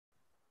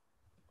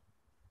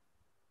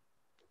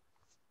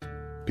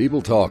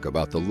People talk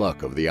about the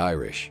luck of the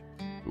Irish.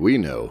 We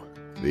know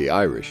the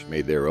Irish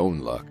made their own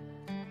luck.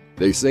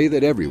 They say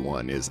that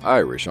everyone is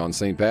Irish on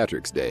St.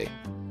 Patrick's Day,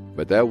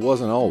 but that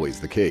wasn't always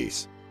the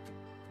case.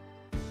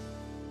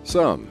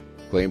 Some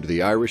claimed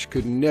the Irish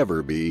could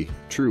never be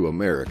true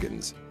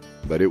Americans,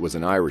 but it was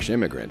an Irish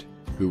immigrant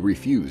who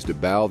refused to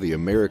bow the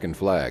American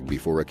flag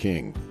before a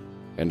king,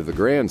 and the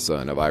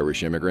grandson of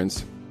Irish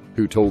immigrants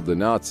who told the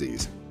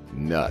Nazis,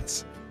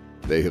 nuts.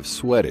 They have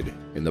sweated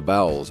in the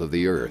bowels of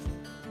the earth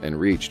and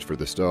reached for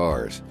the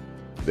stars.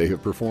 They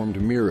have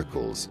performed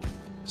miracles,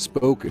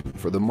 spoken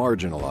for the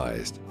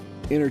marginalized,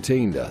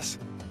 entertained us,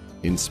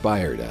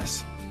 inspired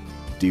us,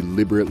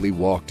 deliberately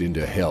walked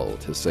into hell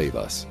to save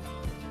us.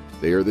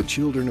 They are the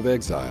children of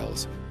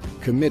exiles,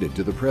 committed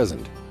to the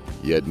present,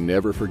 yet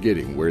never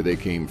forgetting where they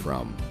came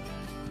from.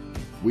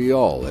 We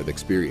all have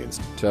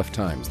experienced tough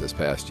times this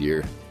past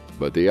year,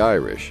 but the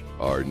Irish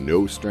are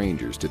no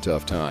strangers to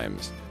tough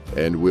times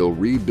and will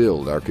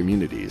rebuild our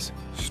communities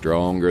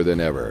stronger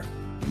than ever.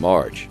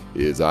 March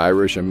is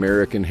Irish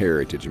American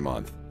Heritage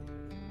Month.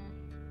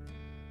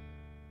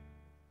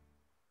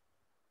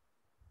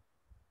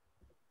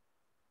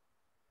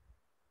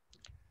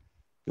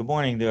 Good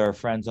morning to our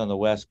friends on the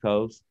West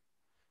Coast.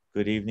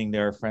 Good evening to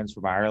our friends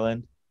from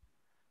Ireland.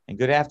 And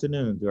good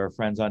afternoon to our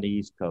friends on the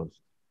East Coast.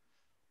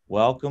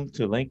 Welcome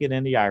to Lincoln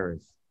and the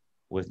Irish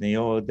with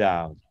Niall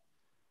O'Dowd.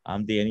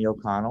 I'm Danny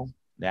O'Connell,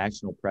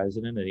 National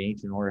President of the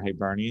Ancient Order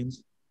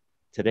Hibernians.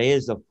 Today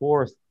is the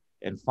fourth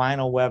and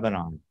final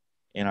webinar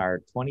in our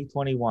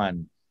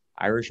 2021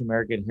 Irish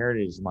American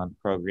Heritage Month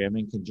program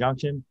in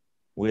conjunction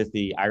with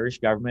the Irish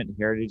Government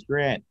Heritage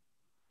Grant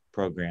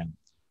Program.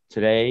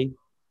 Today,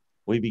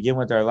 we begin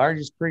with our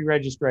largest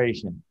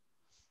pre-registration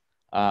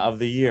of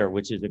the year,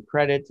 which is a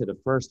credit to the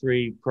first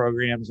three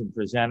programs and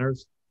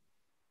presenters,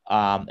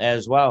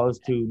 as well as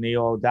to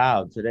Niall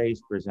O'Dowd,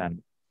 today's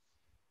presenter.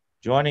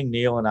 Joining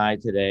Niall and I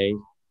today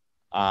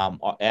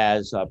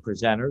as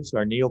presenters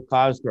are Neil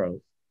Cosgrove,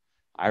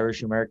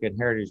 Irish American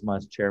Heritage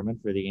Month Chairman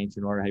for the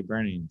Ancient Order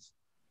Hibernians;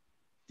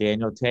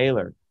 Daniel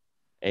Taylor,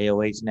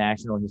 AOH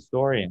National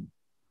Historian;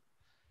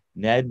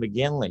 Ned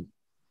McGinley,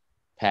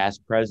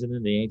 past President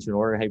of the Ancient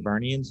Order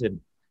Hibernians,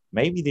 and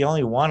maybe the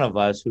only one of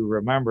us who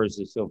remembers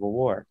the Civil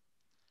War;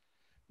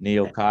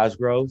 Neil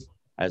Cosgrove,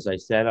 as I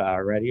said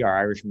already, our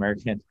Irish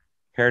American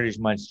Heritage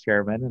Month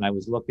Chairman, and I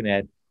was looking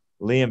at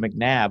Liam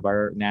McNabb,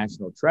 our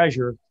National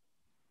Treasurer,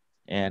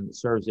 and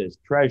serves as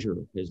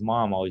treasurer. His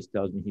mom always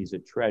tells me he's a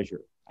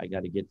treasure. I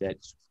got to get that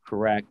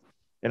correct.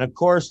 And of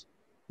course,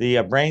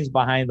 the brains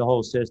behind the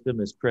whole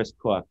system is Chris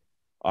Cook,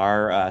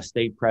 our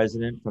state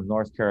president from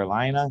North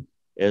Carolina,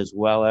 as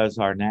well as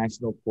our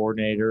national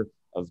coordinator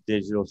of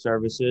digital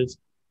services.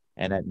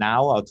 And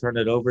now I'll turn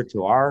it over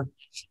to our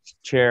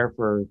chair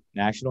for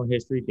national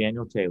history,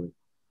 Daniel Taylor.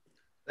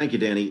 Thank you,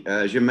 Danny.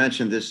 As you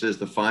mentioned, this is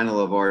the final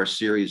of our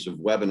series of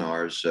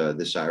webinars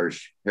this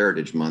Irish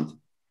Heritage Month.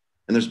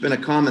 And there's been a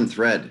common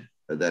thread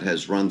that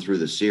has run through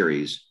the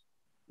series,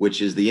 which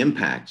is the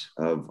impact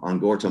of An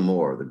Gorta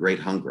Mór, the Great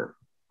Hunger,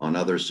 on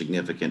other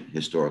significant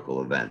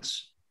historical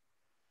events.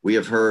 We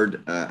have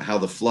heard how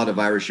the flood of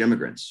Irish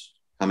immigrants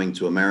coming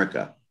to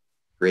America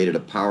created a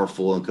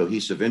powerful and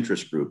cohesive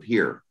interest group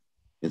here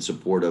in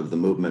support of the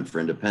movement for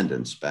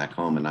independence back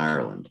home in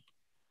Ireland.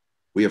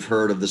 We have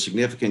heard of the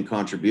significant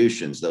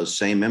contributions those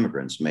same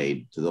immigrants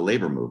made to the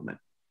labor movement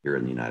here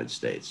in the United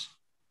States.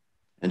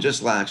 And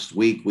just last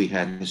week, we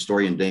had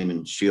historian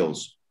Damon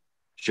Shields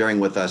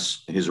sharing with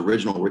us his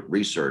original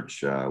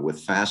research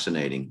with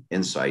fascinating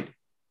insight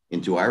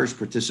into Irish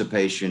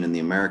participation in the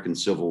American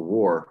Civil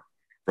War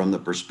from the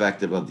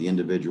perspective of the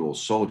individual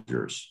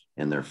soldiers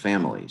and their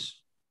families.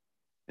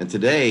 And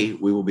today,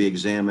 we will be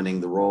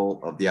examining the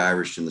role of the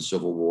Irish in the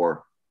Civil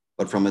War,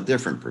 but from a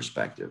different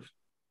perspective.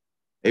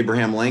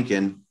 Abraham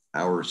Lincoln,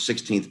 our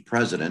 16th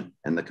president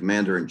and the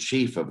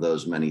commander-in-chief of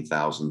those many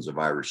thousands of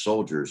Irish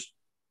soldiers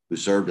who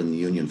served in the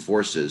Union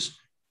forces,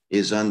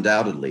 is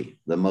undoubtedly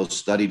the most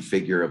studied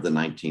figure of the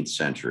 19th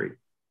century.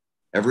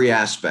 Every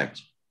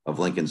aspect of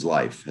Lincoln's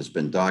life has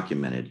been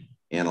documented,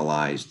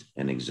 analyzed,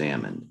 and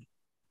examined.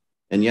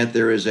 And yet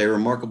there is a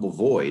remarkable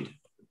void,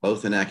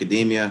 both in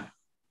academia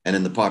and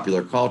in the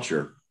popular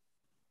culture,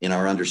 in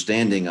our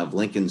understanding of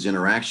Lincoln's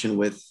interaction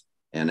with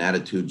and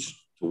attitudes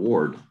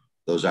toward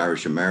those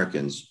Irish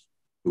Americans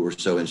who were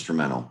so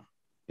instrumental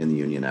in the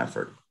Union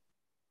effort.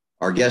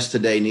 Our guest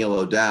today, Niall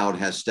O'Dowd,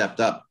 has stepped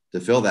up to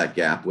fill that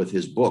gap with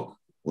his book,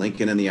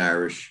 Lincoln and the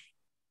Irish,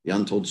 The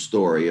Untold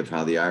Story of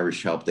How the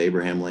Irish Helped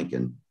Abraham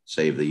Lincoln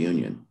Save the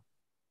Union.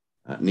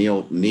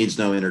 Niall needs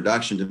no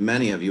introduction to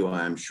many of you,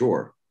 I'm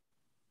sure.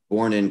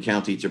 Born in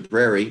County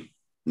Tipperary,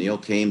 Niall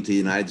came to the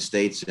United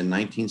States in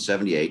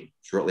 1978,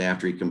 shortly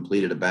after he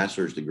completed a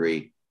bachelor's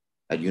degree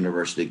at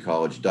University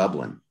College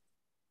Dublin.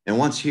 And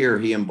once here,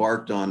 he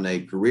embarked on a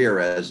career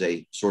as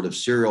a sort of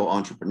serial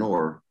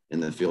entrepreneur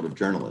in the field of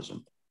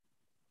journalism.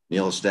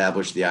 Niall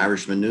established the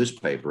Irishman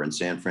newspaper in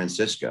San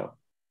Francisco,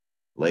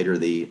 later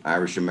the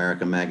Irish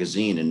America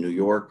magazine in New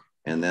York,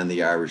 and then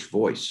the Irish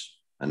Voice,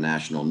 a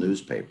national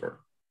newspaper.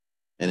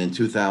 And in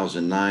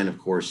 2009, of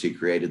course, he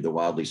created the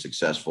wildly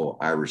successful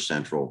Irish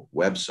Central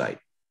website.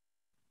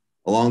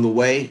 Along the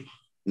way,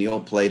 Niall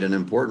played an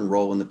important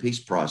role in the peace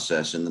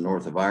process in the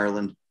north of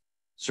Ireland,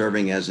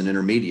 serving as an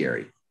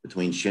intermediary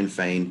between Sinn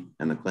Féin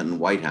and the Clinton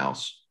White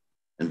House,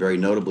 and very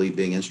notably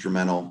being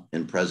instrumental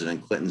in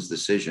President Clinton's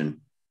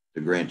decision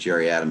to grant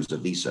Gerry Adams a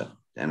visa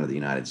to enter the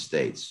United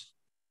States.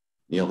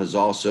 Niall has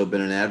also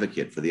been an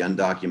advocate for the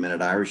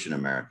undocumented Irish in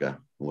America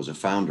and was a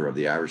founder of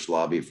the Irish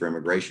Lobby for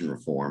Immigration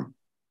Reform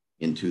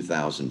in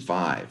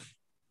 2005.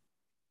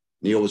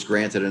 Niall was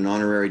granted an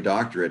honorary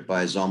doctorate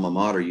by his alma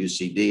mater,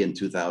 UCD, in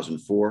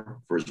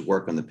 2004 for his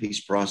work on the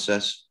peace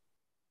process.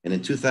 And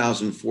in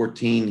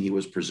 2014, he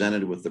was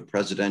presented with the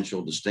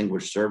Presidential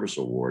Distinguished Service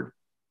Award,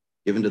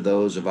 given to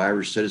those of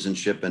Irish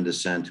citizenship and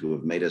descent who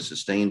have made a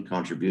sustained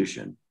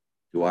contribution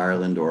to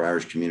Ireland or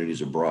Irish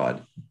communities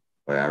abroad,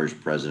 by Irish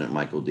President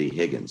Michael D.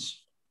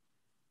 Higgins.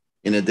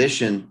 In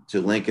addition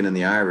to Lincoln and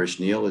the Irish,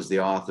 Niall is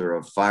the author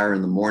of Fire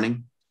in the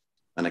Morning,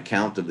 an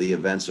account of the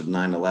events of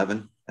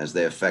 9/11 as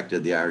they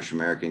affected the Irish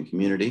American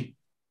community.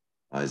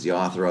 Is the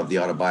author of the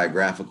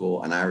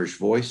autobiographical An Irish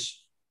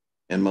Voice,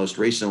 and most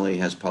recently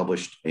has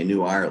published A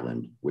New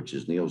Ireland, which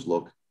is Niall's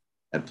look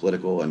at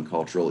political and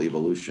cultural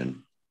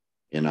evolution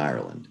in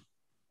Ireland.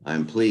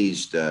 I'm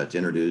pleased to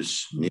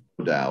introduce Niall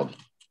O'Dowd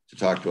to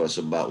talk to us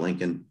about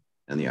Lincoln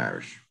and the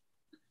Irish.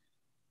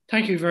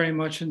 Thank you very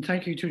much, and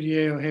thank you to the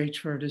AOH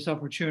for this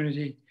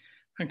opportunity,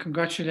 and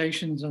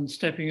congratulations on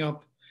stepping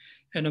up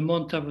in a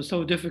month that was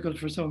so difficult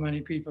for so many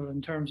people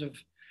in terms of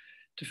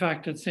the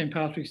fact that St.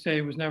 Patrick's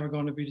Day was never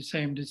going to be the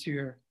same this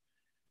year.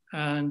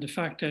 And the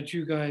fact that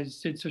you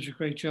guys did such a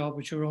great job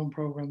with your own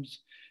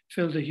programs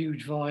filled a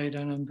huge void,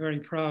 and I'm very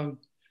proud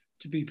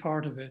to be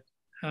part of it.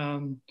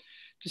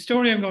 The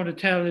story I'm going to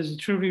tell is a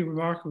truly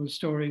remarkable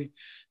story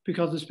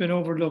because it's been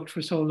overlooked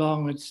for so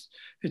long.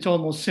 It's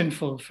almost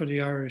sinful for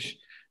the Irish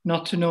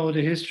not to know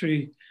the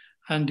history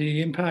and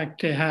the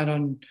impact they had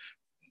on,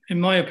 in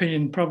my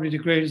opinion, probably the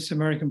greatest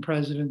American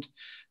president,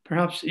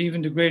 perhaps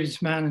even the greatest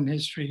man in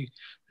history,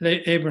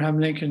 Abraham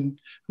Lincoln,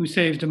 who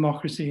saved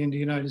democracy in the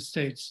United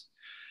States.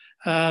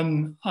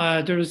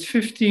 There is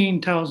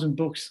 15,000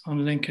 books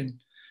on Lincoln.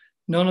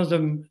 None of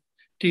them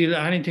deal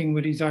anything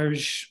with his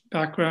Irish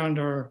background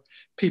or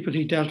people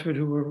he dealt with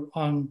who were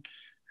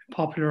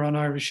popular on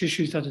Irish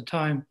issues at the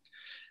time.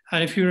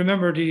 And if you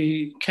remember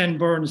the Ken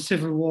Burns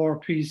Civil War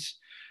piece,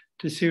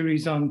 the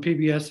series on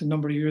PBS a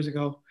number of years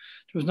ago,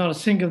 there was not a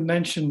single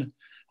mention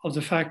of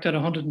the fact that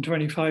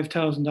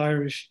 125,000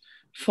 Irish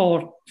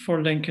fought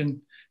for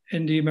Lincoln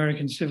in the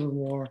American Civil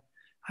War.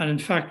 And in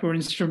fact, were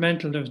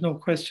instrumental, there's no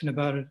question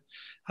about it,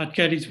 at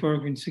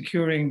Gettysburg in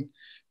securing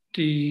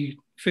the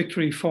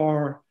victory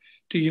for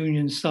the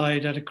Union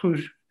side at a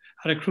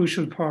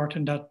crucial part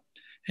in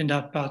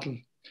that battle.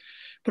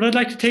 But I'd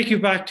like to take you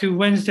back to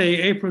Wednesday,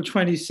 April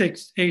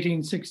 26,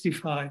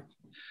 1865.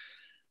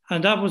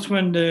 And that was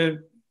when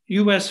the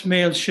US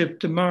mail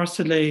ship, the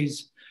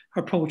Marseillaise,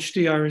 approached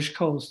the Irish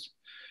coast.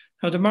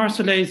 Now, the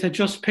Marseillaise had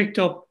just picked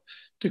up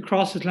the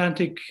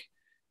cross-Atlantic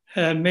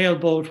mail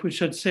boat, which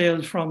had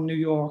sailed from New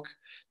York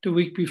 2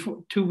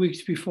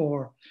 weeks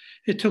before.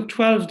 It took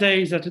 12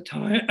 days at the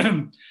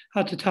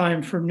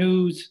time for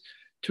news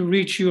to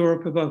reach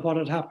Europe about what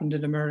had happened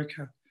in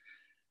America.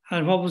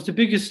 And what was the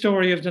biggest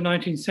story of the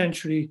 19th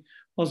century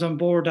was on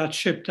board that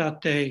ship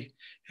that day.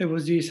 It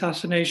was the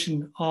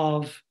assassination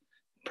of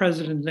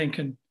President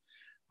Lincoln,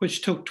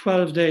 which took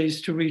 12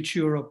 days to reach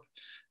Europe,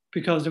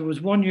 because it was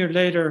 1 year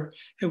later,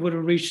 it would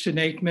have reached in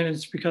 8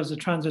 minutes because the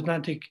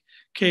transatlantic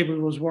cable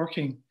was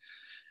working.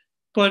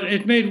 But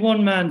it made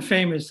one man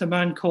famous, a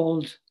man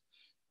called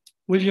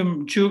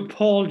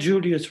Paul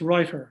Julius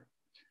Reuter,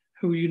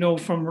 who you know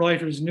from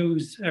Reuters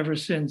News ever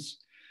since.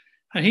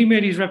 And he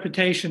made his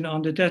reputation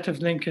on the death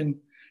of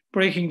Lincoln,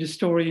 breaking the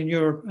story in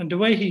Europe. And the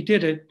way he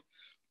did it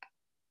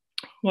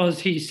was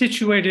he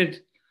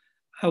situated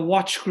a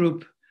watch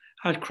group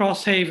at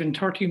Crosshaven,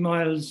 30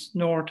 miles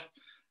north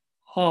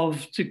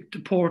of the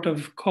port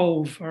of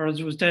Cove, or as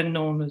it was then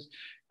known as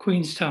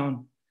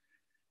Queenstown.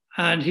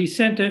 And he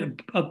sent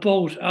a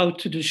boat out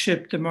to the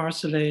ship, the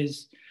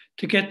Marseillaise,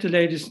 to get the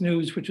latest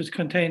news, which was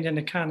contained in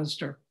a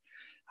canister.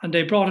 And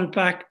they brought it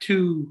back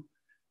to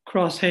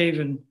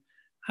Crosshaven.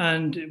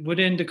 And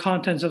within the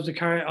contents of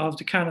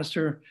the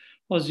canister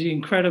was the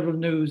incredible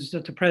news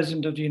that the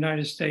President of the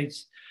United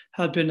States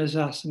had been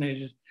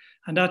assassinated.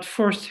 And that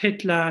first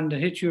hit land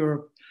and hit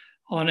Europe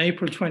on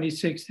April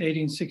 26,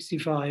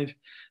 1865,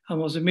 and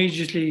was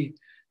immediately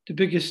the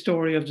biggest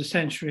story of the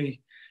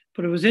century.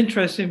 But it was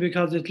interesting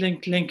because it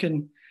linked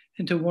Lincoln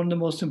into one of the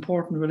most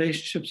important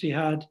relationships he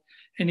had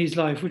in his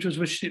life, which was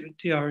with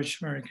the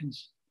Irish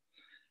Americans.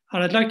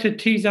 And I'd like to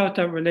tease out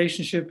that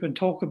relationship and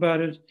talk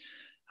about it,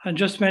 and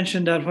just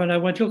mention that when I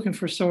went looking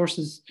for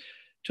sources,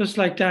 just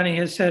like Danny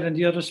has said and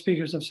the other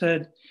speakers have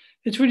said,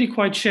 it's really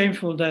quite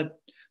shameful that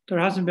there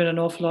hasn't been an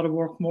awful lot of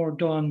work more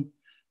done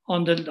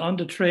on the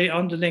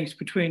links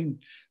between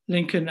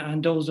Lincoln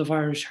and those of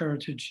Irish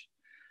heritage.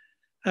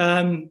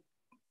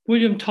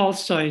 William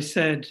Tolstoy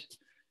said,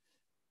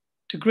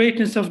 The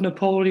greatness of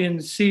Napoleon,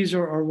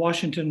 Caesar, or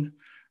Washington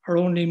are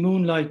only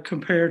moonlight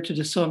compared to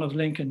the son of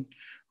Lincoln,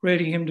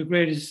 rating him the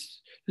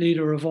greatest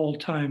leader of all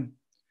time.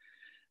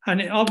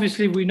 And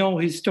obviously we know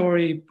his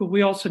story, but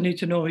we also need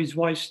to know his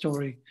wife's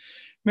story.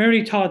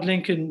 Mary Todd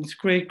Lincoln's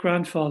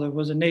great-grandfather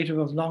was a native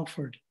of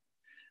Longford,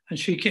 and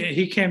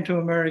he came to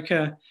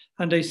America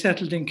and they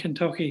settled in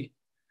Kentucky.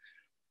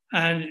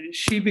 And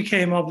she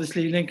became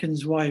obviously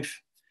Lincoln's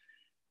wife,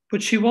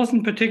 but she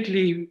wasn't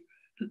particularly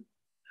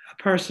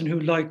a person who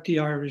liked the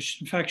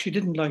Irish. In fact, she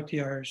didn't like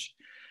the Irish.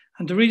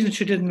 And the reason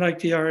she didn't like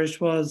the Irish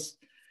was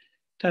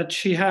that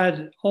she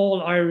had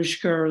all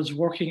Irish girls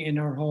working in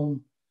her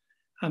home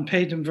and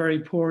paid them very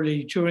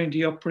poorly during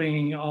the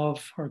upbringing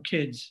of her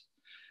kids.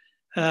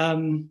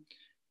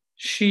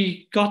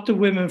 She got the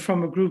women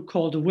from a group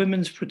called the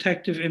Women's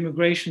Protective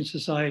Immigration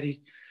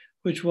Society,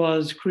 which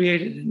was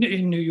created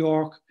in New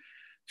York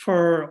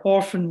for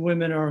orphan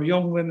women or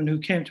young women who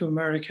came to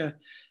America.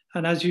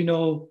 And as you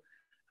know,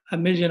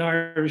 1 million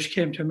Irish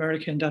came to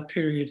America in that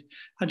period.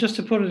 And just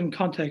to put it in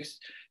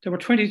context, there were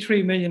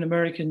 23 million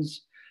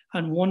Americans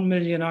and 1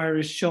 million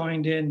Irish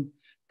joined in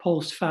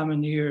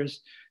post-famine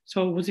years.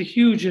 So it was a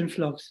huge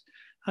influx.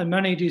 And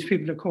many of these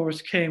people, of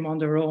course, came on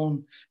their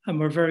own and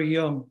were very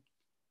young.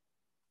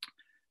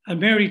 And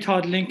Mary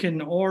Todd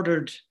Lincoln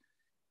ordered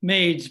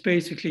maids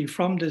basically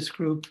from this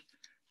group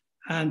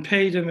and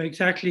paid them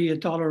exactly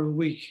 $1 a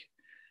week.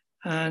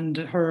 And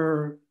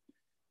her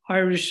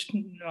Irish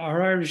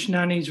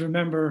nannies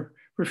remember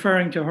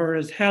referring to her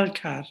as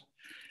Hellcat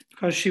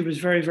because she was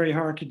very, very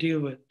hard to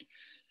deal with.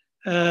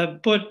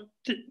 But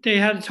they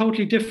had a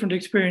totally different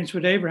experience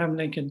with Abraham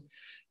Lincoln.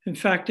 In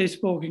fact, they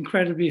spoke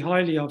incredibly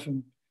highly of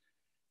him.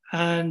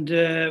 And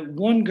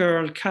one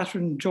girl,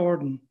 Catherine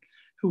Jordan,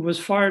 who was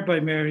fired by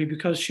Mary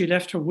because she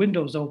left her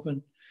windows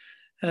open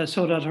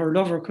so that her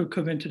lover could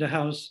come into the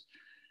house.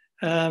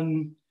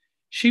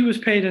 She was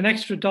paid an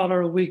extra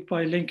 $1 a week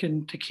by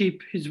Lincoln to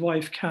keep his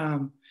wife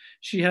calm.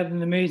 She had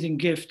an amazing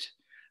gift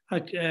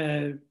at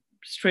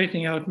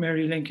straightening out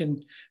Mary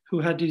Lincoln, who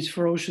had these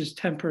ferocious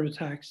temper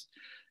attacks.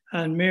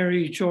 And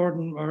Mary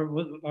Jordan,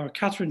 or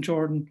Catherine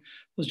Jordan,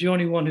 was the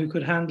only one who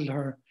could handle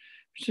her.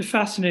 It's a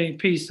fascinating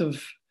piece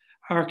of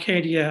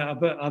Arcadia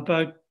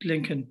about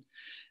Lincoln.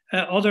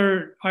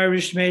 Other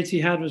Irish maids he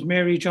had was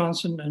Mary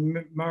Johnson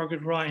and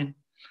Margaret Ryan.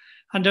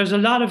 And there's a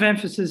lot of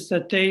emphasis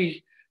that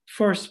they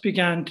first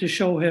began to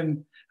show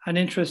him and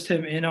interest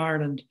him in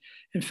Ireland.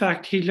 In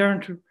fact, he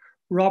learned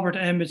Robert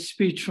Emmet's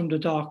speech from the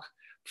dock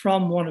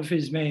from one of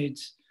his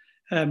maids,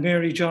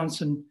 Mary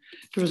Johnson.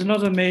 There was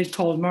another maid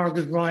called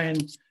Margaret Ryan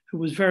who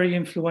was very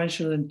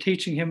influential in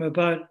teaching him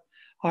about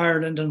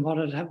Ireland and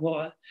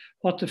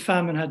what the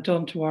famine had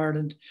done to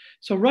Ireland.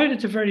 So right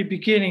at the very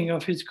beginning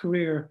of his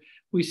career,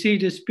 we see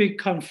this big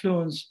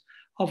confluence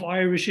of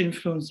Irish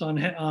influence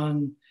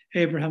on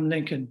Abraham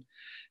Lincoln,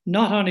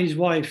 not on his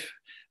wife.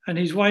 And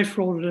his wife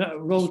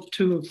wrote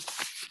to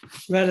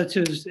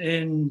relatives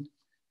in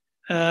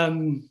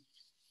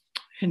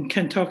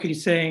Kentucky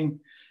saying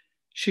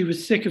she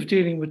was sick of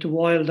dealing with the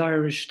wild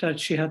Irish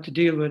that she had to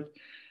deal with.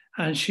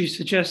 And she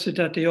suggested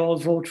that they all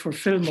vote for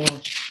Fillmore,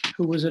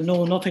 who was a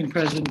know-nothing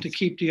president, to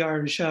keep the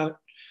Irish out.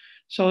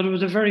 So there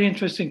was a very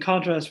interesting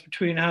contrast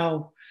between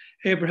how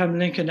Abraham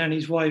Lincoln and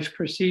his wife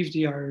perceived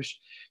the Irish.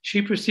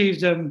 She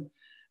perceived them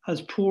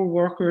as poor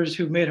workers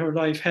who made her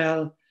life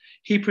hell.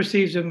 He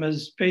perceived them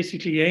as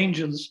basically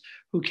angels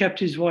who kept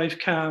his wife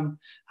calm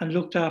and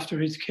looked after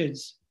his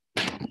kids.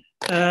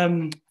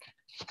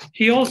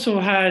 He also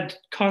had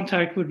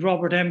contact with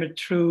Robert Emmet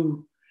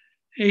through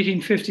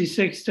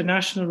 1856. The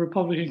National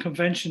Republican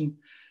Convention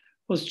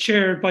was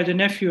chaired by the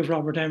nephew of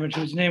Robert Emmet,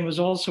 whose name was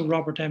also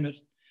Robert Emmet.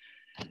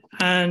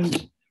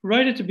 And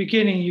right at the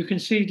beginning, you can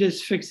see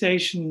this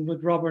fixation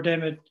with Robert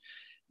Emmet.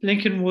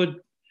 Lincoln would,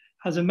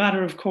 as a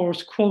matter of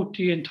course, quote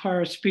the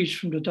entire speech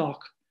from the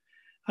dock.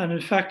 And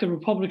in fact, a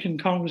Republican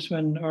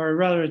congressman, or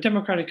rather a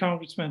Democratic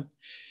congressman,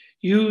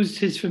 used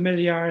his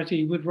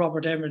familiarity with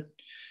Robert Emmet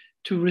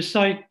to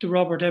recite the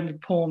Robert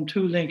Emmet poem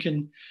to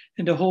Lincoln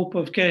in the hope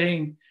of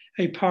getting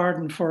a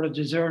pardon for a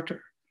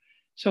deserter.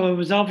 So it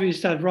was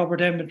obvious that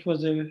Robert Emmet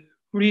was a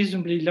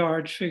reasonably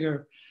large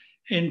figure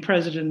in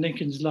President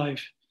Lincoln's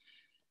life.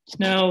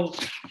 Now,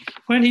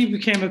 when he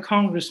became a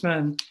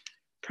congressman,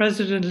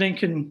 President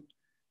Lincoln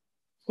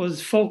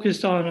was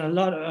focused on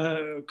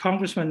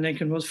Congressman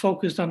Lincoln was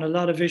focused on a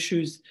lot of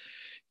issues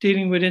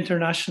dealing with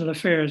international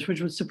affairs,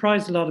 which would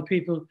surprise a lot of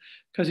people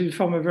because he was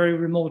from a very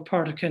remote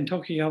part of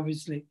Kentucky,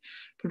 obviously.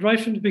 But right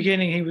from the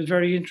beginning, he was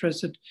very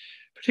interested,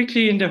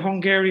 particularly in the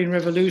Hungarian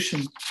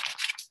Revolution.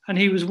 And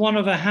he was one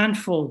of a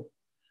handful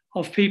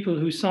of people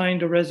who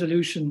signed a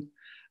resolution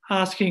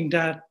asking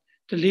that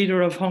the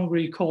leader of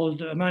Hungary,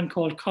 a man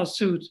called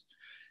Kossuth,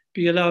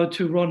 be allowed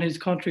to run his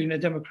country in a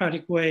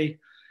democratic way.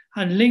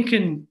 And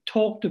Lincoln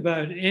talked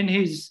about in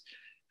his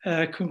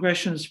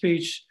congressional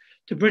speech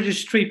the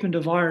British treatment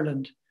of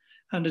Ireland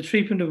and the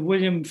treatment of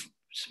William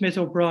Smith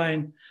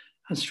O'Brien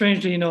and,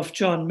 strangely enough,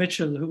 John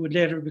Mitchell, who would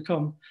later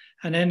become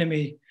an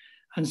enemy,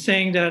 and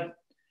saying that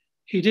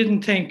he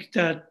didn't think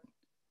that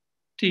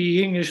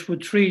the English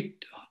would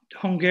treat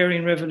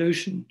Hungarian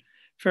Revolution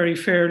very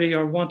fairly,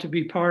 or want to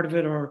be part of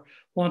it, or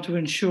want to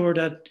ensure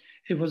that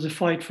it was a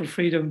fight for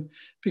freedom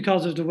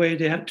because of the way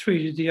they had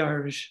treated the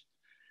Irish.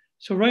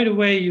 So right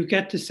away, you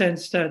get the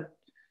sense that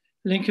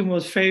Lincoln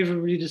was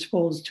favorably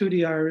disposed to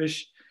the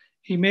Irish.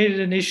 He made it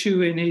an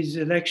issue in his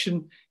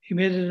election. He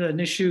made it an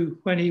issue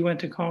when he went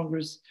to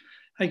Congress.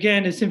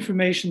 Again, it's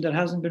information that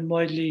hasn't been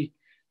widely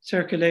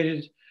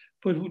circulated,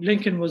 but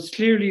Lincoln was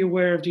clearly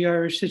aware of the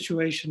Irish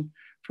situation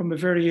from a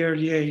very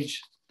early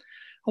age.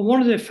 And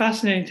one of the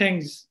fascinating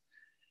things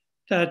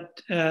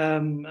that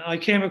I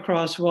came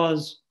across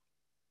was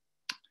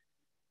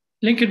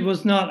Lincoln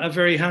was not a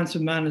very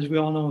handsome man, as we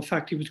all know. In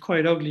fact, he was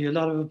quite ugly. A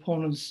lot of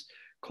opponents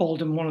called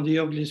him one of the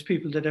ugliest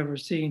people they'd ever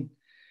seen.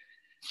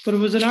 But it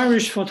was an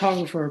Irish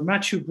photographer,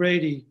 Matthew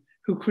Brady,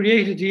 who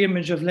created the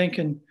image of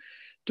Lincoln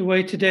the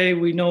way today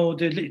we know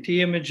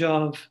the image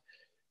of,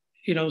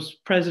 you know,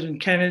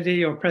 President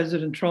Kennedy or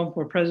President Trump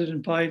or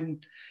President Biden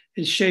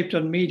is shaped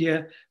on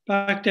media.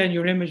 Back then,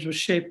 your image was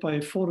shaped by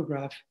a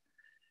photograph.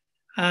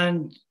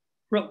 And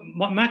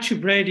Matthew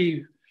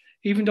Brady,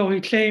 even though he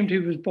claimed he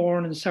was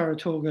born in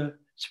Saratoga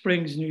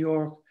Springs, New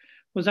York,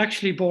 was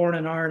actually born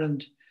in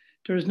Ireland.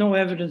 There is no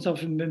evidence of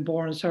him being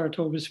born in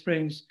Saratoga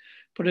Springs,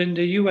 but in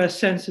the US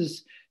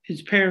Census,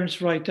 his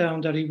parents write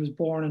down that he was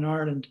born in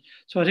Ireland.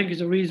 So I think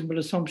it's a reasonable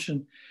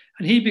assumption.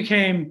 And he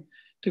became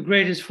the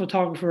greatest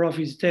photographer of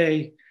his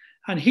day.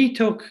 And he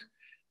took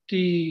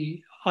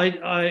the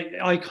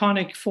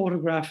iconic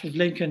photograph of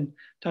Lincoln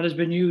that has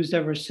been used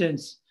ever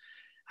since.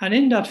 And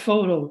in that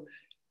photo,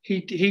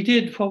 he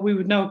did what we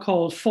would now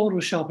call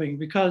photoshopping,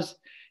 because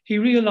he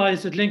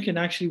realized that Lincoln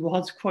actually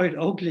was quite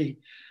ugly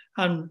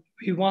and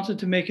he wanted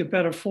to make a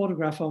better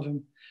photograph of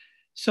him.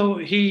 So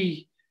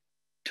he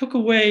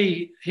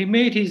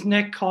made his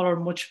neck collar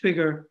much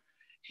bigger.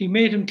 He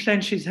made him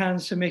clench his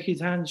hands to make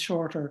his hands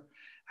shorter.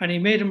 And he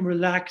made him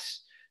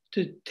relax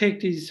to take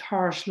these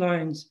harsh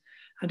lines.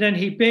 And then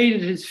he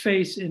bathed his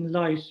face in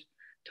light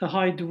to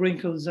hide the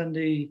wrinkles and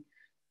the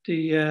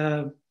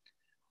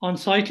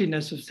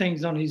unsightliness of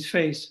things on his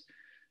face.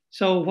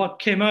 So what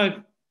came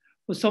out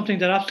was something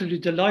that absolutely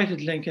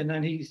delighted Lincoln.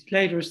 And he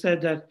later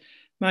said that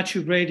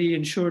Matthew Brady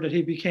ensured that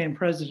he became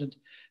president,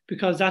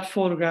 because that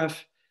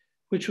photograph,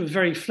 which was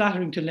very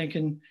flattering to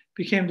Lincoln,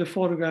 became the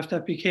photograph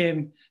that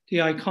became the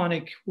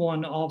iconic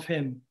one of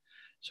him.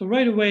 So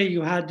right away,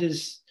 you had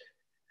this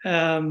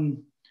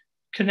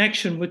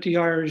connection with the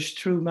Irish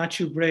through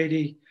Matthew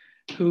Brady,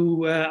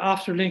 who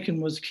after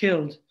Lincoln was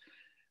killed,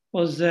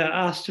 was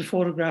asked to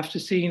photograph the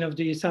scene of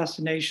the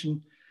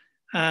assassination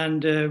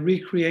and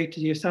recreate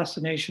the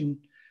assassination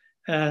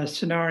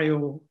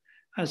scenario.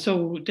 And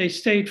so they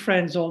stayed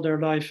friends all their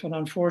life. And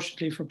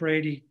unfortunately for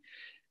Brady,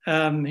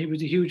 he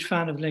was a huge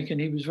fan of Lincoln.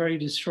 He was very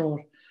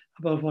distraught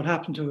about what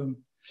happened to him.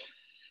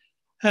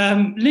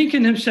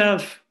 Lincoln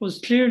himself was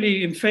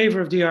clearly in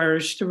favor of the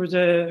Irish. There was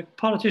a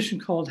politician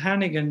called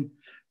Hannigan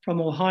from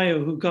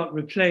Ohio who got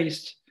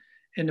replaced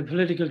in a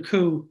political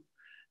coup.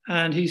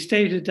 And he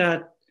stated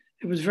that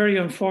it was very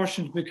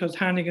unfortunate because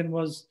Hannigan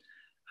was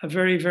a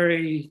very,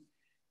 very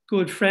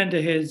good friend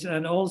of his,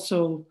 and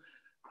also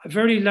a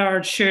very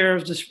large share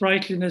of the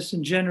sprightliness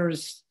and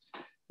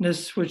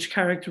generousness which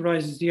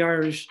characterizes the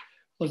Irish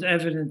was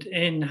evident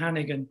in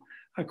Hannigan,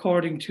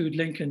 according to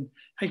Lincoln.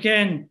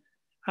 Again,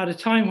 at a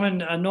time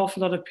when an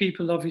awful lot of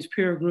people of his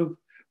peer group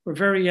were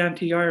very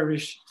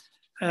anti-Irish,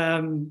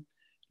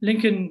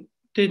 Lincoln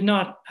did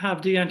not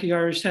have the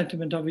anti-Irish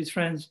sentiment of his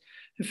friends.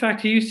 In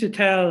fact, he used to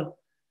tell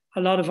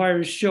a lot of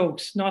Irish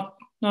jokes, not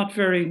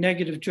very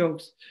negative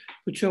jokes,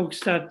 but jokes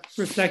that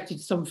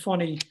reflected some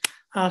funny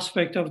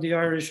aspect of the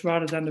Irish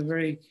rather than a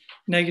very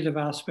negative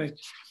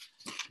aspect.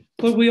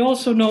 But we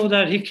also know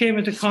that he came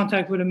into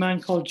contact with a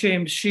man called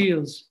James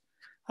Shields.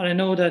 And I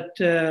know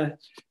that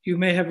you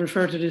may have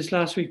referred to this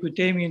last week with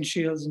Damien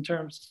Shields in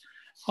terms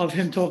of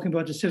him talking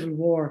about the Civil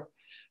War.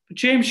 But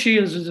James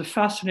Shields was a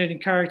fascinating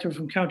character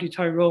from County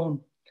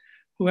Tyrone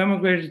who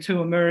emigrated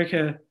to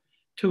America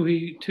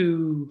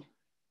to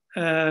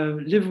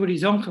live with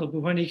his uncle.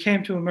 But when he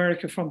came to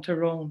America from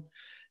Tyrone,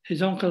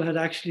 his uncle had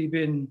actually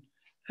been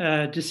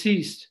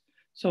deceased.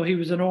 So he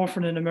was an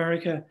orphan in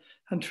America.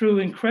 And through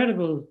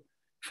incredible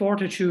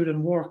fortitude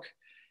and work,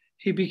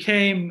 he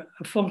became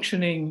a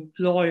functioning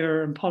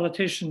lawyer and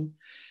politician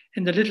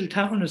in the little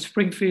town of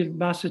Springfield,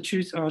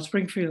 Massachusetts, or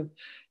Springfield,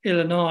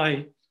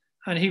 Illinois.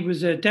 And he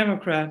was a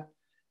Democrat,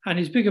 and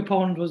his big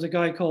opponent was a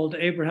guy called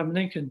Abraham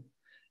Lincoln.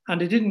 And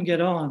they didn't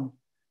get on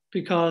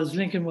because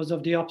Lincoln was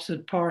of the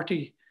opposite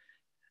party.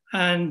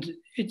 And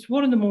it's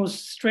one of the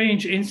most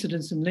strange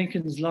incidents in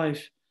Lincoln's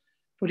life.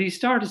 But he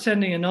started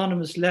sending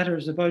anonymous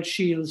letters about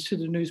Shields to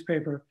the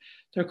newspaper.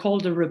 They're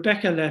called the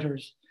Rebecca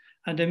letters,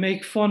 and they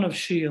make fun of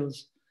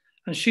Shields.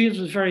 And Shields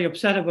was very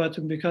upset about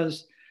them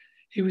because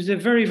he was a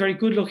very, very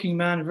good-looking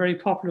man, very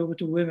popular with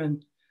the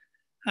women.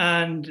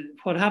 And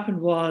what happened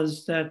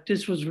was that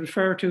this was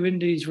referred to in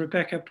these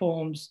Rebecca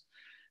poems,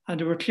 and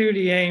they were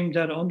clearly aimed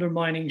at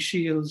undermining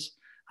Shields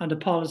and the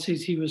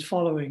policies he was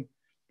following.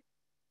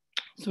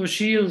 So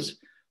Shields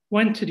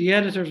went to the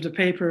editor of the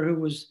paper who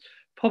was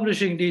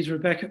publishing these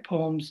Rebecca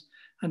poems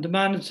and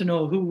demanded to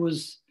know who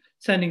was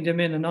sending them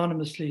in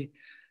anonymously.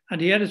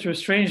 And the editor,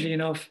 strangely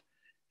enough,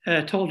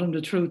 told him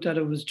the truth, that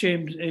it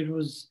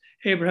was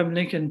Abraham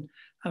Lincoln,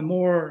 and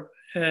more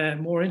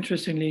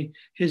interestingly,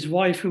 his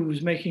wife, who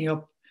was making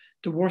up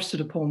the worst of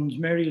the poems,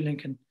 Mary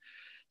Lincoln.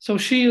 So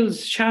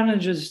Shields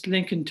challenges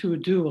Lincoln to a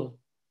duel.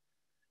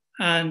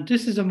 And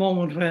this is a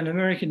moment when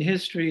American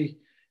history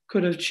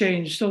could have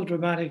changed so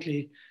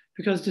dramatically,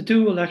 because the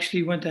duel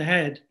actually went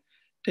ahead.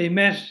 They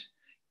met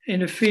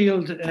in a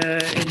field in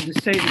the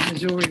state of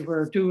Missouri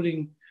where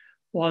dueling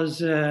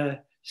was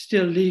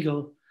still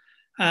legal.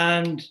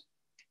 And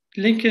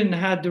Lincoln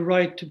had the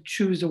right to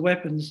choose the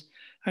weapons,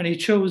 and he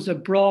chose a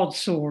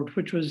broadsword,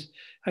 which was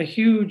a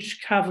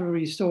huge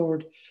cavalry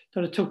sword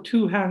that it took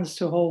 2 hands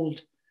to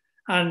hold,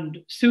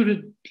 and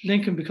suited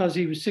Lincoln because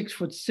he was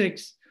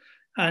 6'6"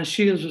 and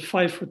Shields was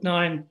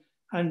 5'9",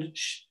 and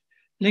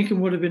Lincoln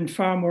would have been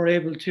far more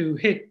able to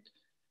hit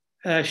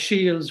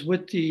Shields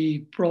with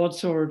the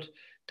broadsword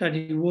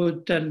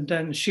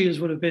than Shields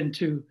would have been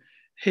to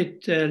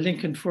hit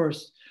Lincoln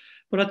first.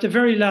 But at the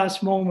very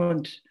last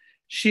moment,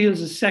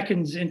 Shields'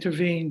 seconds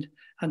intervened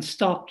and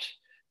stopped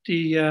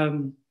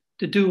the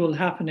duel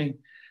happening.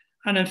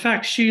 And in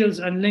fact, Shields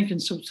and Lincoln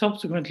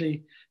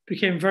subsequently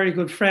became very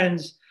good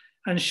friends,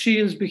 and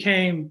Shields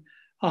became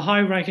a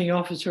high-ranking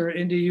officer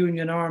in the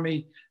Union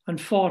Army and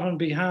fought on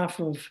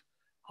behalf of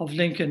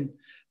Lincoln.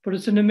 But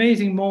it's an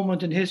amazing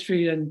moment in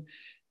history, and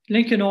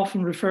Lincoln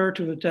often referred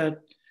to it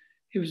that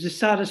it was the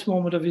saddest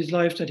moment of his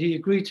life, that he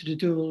agreed to the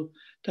duel,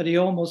 that he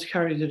almost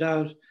carried it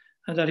out,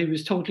 and that he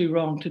was totally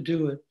wrong to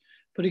do it.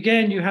 But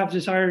again, you have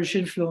this Irish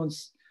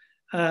influence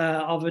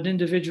of an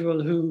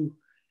individual who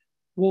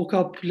woke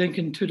up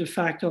Lincoln to the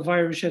fact of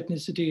Irish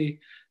ethnicity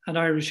and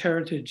Irish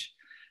heritage.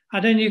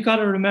 And then you've got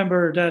to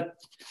remember that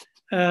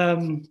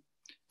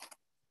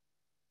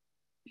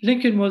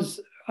Lincoln was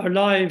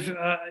alive,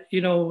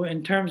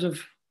 in terms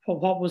of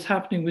what was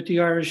happening with the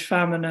Irish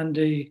famine and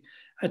the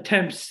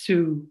attempts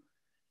to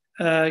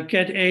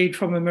get aid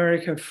from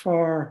America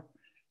for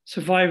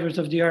survivors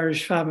of the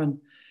Irish famine.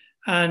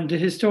 And the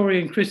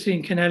historian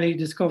Christine Kennelly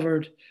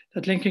discovered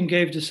that Lincoln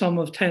gave the sum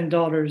of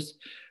 $10,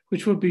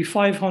 which would be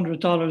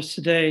 $500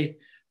 today,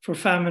 for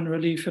famine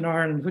relief in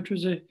Ireland, which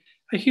was a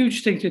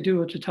huge thing to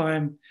do at the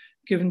time,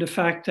 given the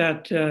fact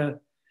that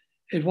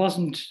it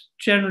wasn't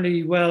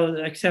generally well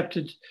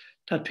accepted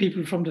that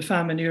people from the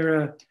famine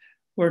era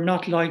were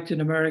not liked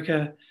in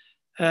America.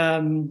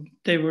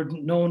 They were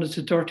known as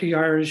the dirty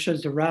Irish,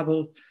 as the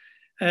rabble.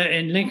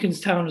 In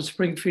Lincoln's town of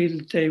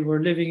Springfield, they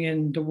were living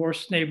in the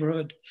worst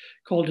neighborhood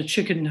called the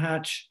Chicken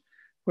Hatch,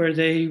 where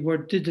they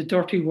did the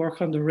dirty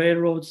work on the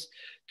railroads,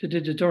 they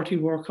did the dirty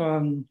work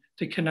on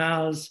the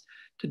canals,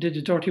 they did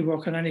the dirty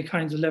work on any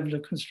kinds of level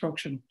of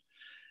construction.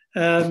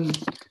 It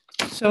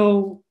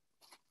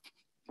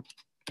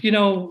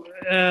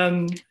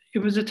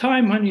was a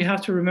time when you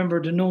have to remember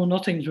the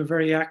Know-Nothings were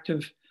very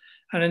active.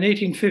 And in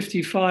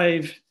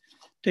 1855,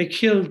 they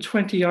killed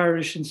 20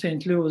 Irish in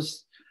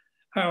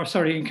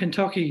in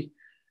Kentucky,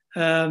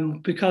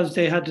 because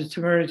they had the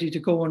temerity to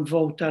go and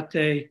vote that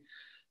day.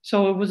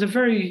 So it was a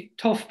very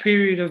tough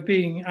period of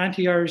being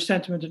anti-Irish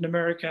sentiment in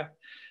America.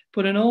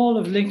 But in all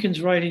of Lincoln's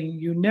writing,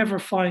 you never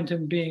find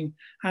him being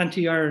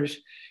anti-Irish.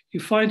 You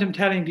find him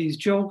telling these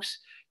jokes,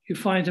 you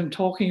find him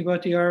talking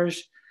about the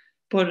Irish,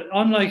 but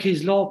unlike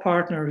his law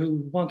partner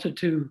who wanted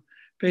to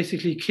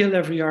basically kill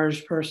every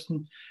Irish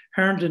person,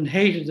 Herndon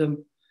hated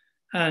them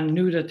and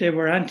knew that they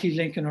were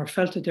anti-Lincoln, or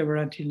felt that they were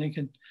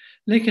anti-Lincoln.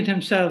 Lincoln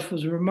himself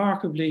was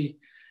remarkably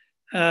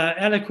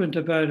eloquent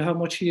about how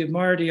much he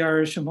admired the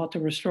Irish and what they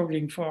were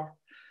struggling for.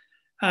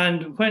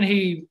 And when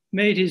he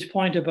made his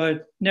point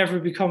about never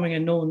becoming a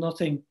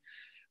know-nothing,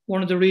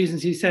 one of the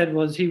reasons he said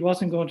was he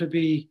wasn't going to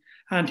be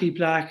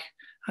anti-Black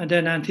and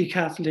then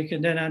anti-Catholic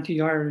and then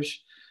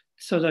anti-Irish,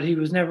 so that he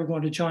was never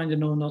going to join the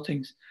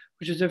know-nothings,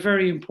 which is a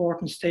very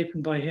important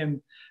statement by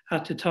him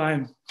at the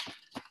time.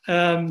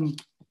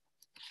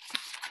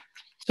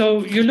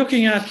 So you're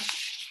looking at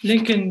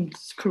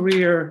Lincoln's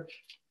career.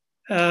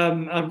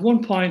 At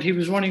one point, he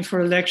was running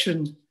for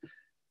election,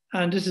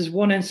 and this is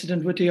one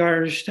incident with the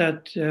Irish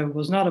that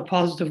was not a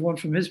positive one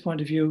from his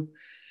point of view.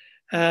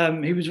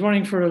 He was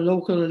running for a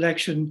local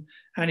election,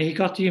 and he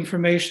got the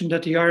information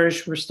that the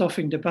Irish were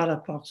stuffing the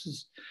ballot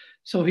boxes.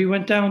 So he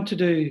went down to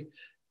the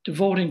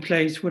voting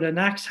place with an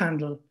axe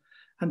handle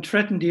and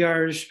threatened the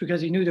Irish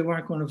because he knew they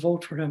weren't going to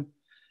vote for him.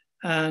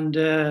 And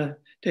they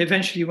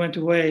eventually went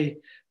away.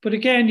 But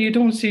again, you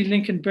don't see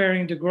Lincoln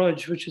bearing the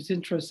grudge, which is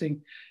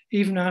interesting,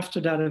 even after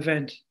that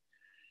event.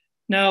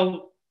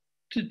 Now,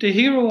 the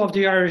hero of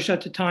the Irish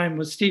at the time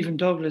was Stephen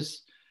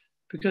Douglas,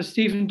 because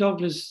Stephen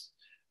Douglas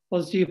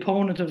was the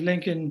opponent of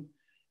Lincoln,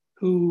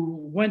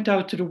 who went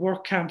out to the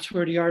work camps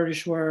where the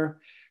Irish were,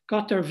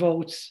 got their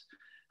votes.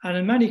 And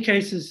in many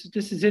cases,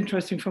 this is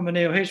interesting from an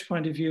AOH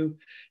point of view,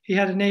 he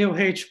had an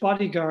AOH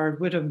bodyguard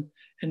with him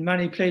in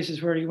many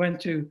places where he went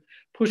to,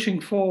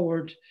 pushing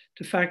forward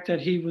the fact that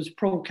he was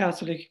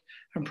pro-Catholic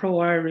and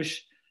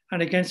pro-Irish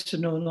and against the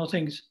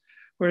know-nothings.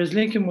 whereas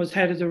Lincoln was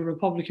head of the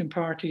Republican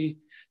Party,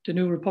 the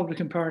new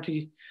Republican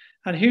Party.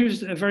 And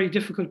here's a very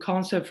difficult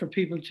concept for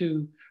people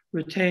to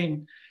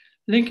retain.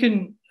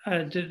 Lincoln,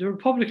 the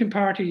Republican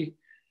Party,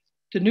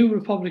 the new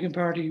Republican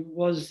Party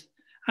was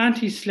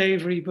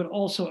anti-slavery, but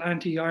also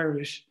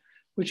anti-Irish,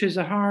 which is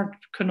a hard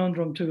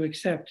conundrum to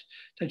accept,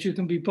 that you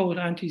can be both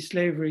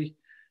anti-slavery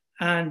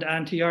and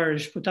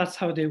anti-Irish, but that's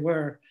how they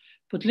were.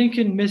 But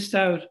Lincoln missed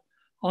out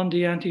on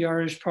the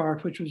anti-Irish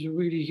part, which was a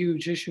really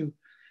huge issue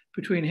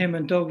between him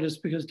and Douglas,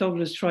 because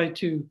Douglas tried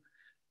to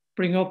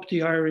bring up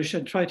the Irish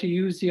and try to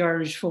use the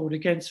Irish vote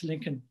against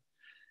Lincoln.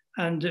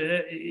 And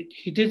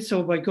he did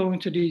so by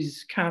going to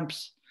these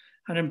camps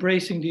and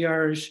embracing the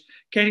Irish,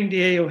 getting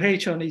the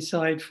AOH on his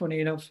side, funny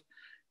enough,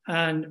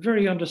 and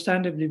very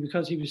understandably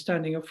because he was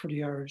standing up for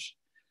the Irish.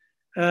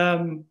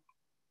 But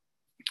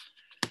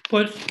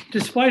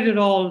despite it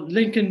all,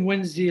 Lincoln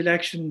wins the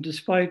election,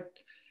 despite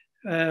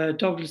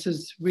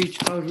Douglas's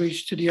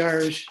outreach to the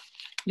Irish.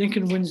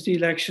 Lincoln wins the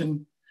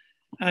election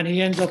and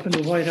he ends up in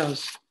the White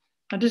House.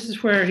 And this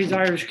is where his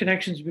Irish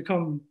connections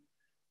become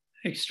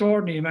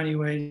extraordinary in many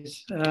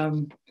ways,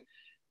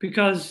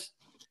 because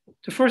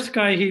the first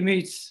guy he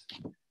meets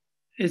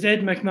is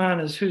Ed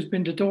McManus, who's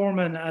been the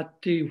doorman at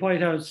the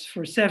White House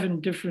for 7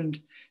 different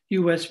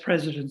US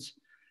presidents.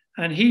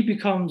 And he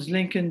becomes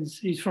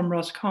he's from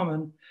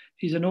Roscommon,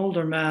 he's an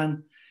older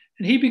man,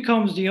 and he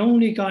becomes the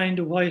only guy in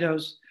the White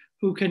House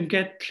who can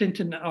get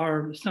Lincoln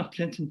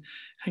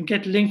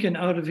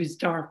out of his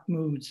dark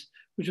moods,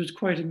 which was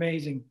quite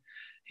amazing.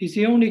 He's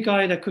the only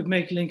guy that could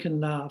make Lincoln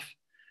laugh.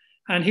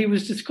 And he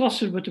was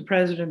disgusted with the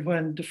president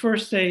when the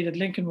first day that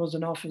Lincoln was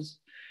in office,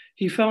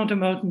 he found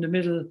him out in the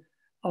middle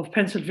of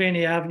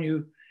Pennsylvania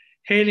Avenue,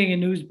 hailing a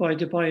newsboy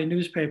to buy a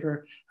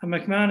newspaper. And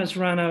McManus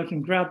ran out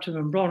and grabbed him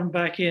and brought him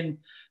back in,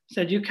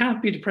 said, "You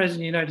can't be the president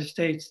of the United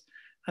States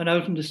and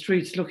out in the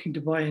streets looking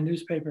to buy a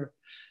newspaper."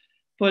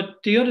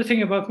 But the other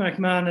thing about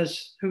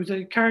McManus, who's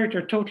a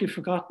character totally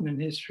forgotten in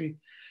history,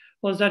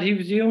 was that he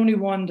was the only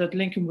one that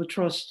Lincoln would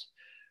trust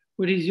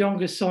with his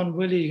youngest son,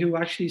 Willie, who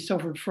actually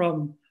suffered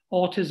from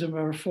autism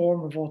or a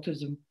form of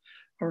autism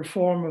or a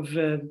form of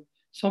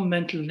some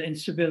mental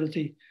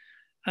instability.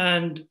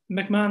 And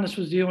McManus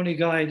was the only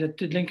guy that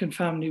the Lincoln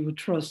family would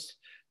trust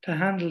to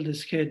handle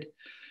this kid.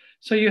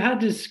 So you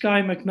had this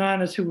guy,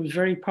 McManus, who was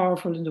very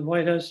powerful in the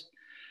White House.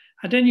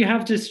 And then you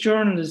have this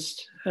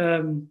journalist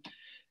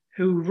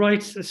who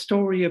writes a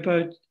story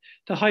about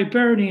the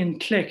Hibernian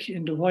clique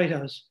in the White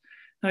House.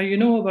 Now, you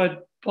know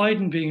about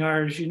Biden being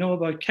Irish, you know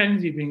about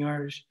Kennedy being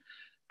Irish,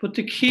 but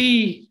the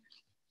key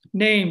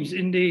names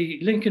in the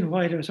Lincoln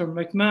White House are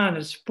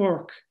McManus,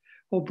 Burke,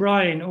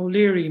 O'Brien,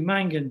 O'Leary,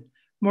 Mangan,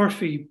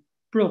 Murphy,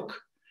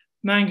 Brooke,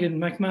 Mangan,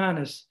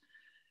 McManus.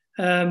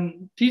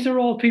 These are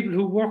all people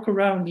who work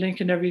around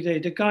Lincoln every day.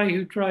 The guy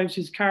who drives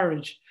his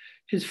carriage,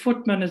 his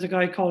footman is a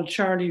guy called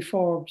Charlie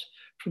Forbes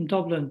from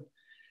Dublin.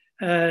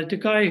 The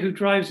guy who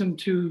drives him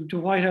to the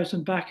White House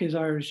and back is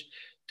Irish.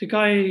 The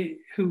guy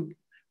who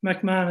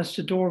McManus,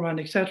 the doorman,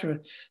 etc.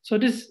 So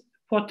this,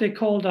 what they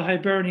call the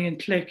Hibernian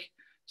clique,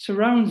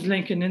 surrounds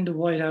Lincoln in the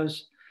White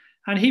House,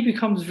 and he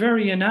becomes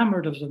very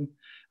enamored of them.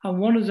 And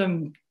one of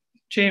them,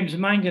 James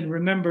Mangan,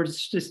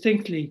 remembers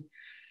distinctly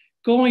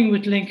going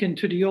with Lincoln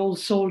to the old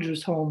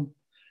soldiers' home,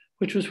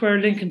 which was where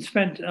Lincoln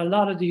spent a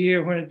lot of the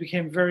year when it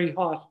became very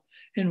hot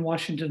in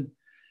Washington.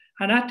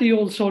 And at the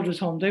old soldiers'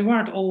 home, they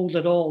weren't old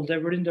at all. They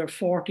were in their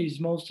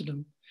 40s, most of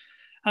them.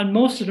 And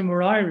most of them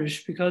were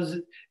Irish, because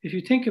if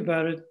you think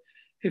about it,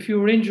 if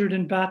you were injured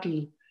in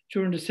battle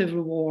during the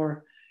Civil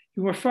War,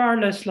 you were far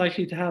less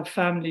likely to have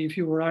family if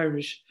you were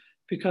Irish,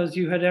 because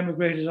you had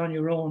emigrated on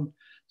your own.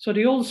 So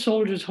the old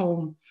soldiers'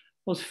 home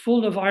was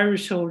full of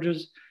Irish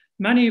soldiers,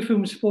 many of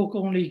whom spoke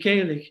only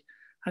Gaelic.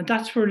 And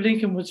that's where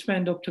Lincoln would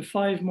spend up to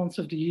 5 months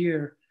of the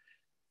year,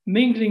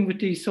 mingling with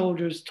these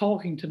soldiers,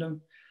 talking to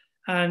them,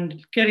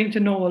 and getting to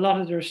know a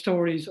lot of their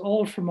stories,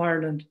 all from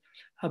Ireland,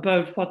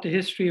 about what the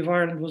history of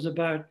Ireland was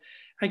about.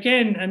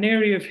 Again, an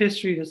area of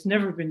history that's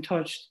never been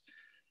touched.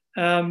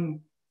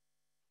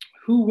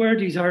 Who were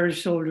these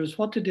Irish soldiers?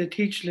 What did they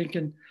teach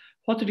Lincoln?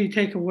 What did he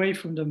take away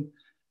from them?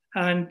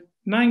 And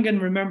Mangan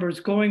remembers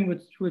going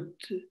with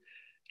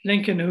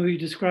Lincoln, who he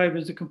described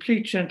as a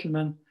complete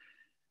gentleman.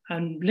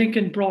 And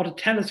Lincoln brought a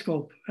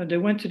telescope, and they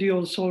went to the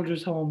old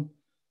soldiers' home,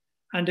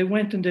 and they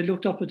went and they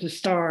looked up at the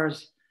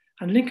stars.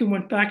 And Lincoln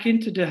went back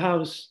into the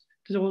house,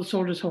 the old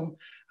soldiers' home,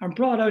 and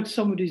brought out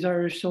some of these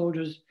Irish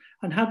soldiers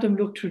and had them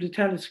look through the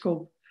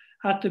telescope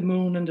at the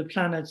moon and the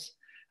planets,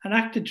 and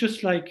acted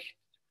just like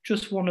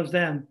just one of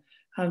them,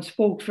 and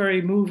spoke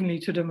very movingly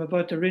to them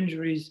about their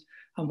injuries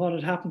and what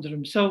had happened to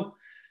them. So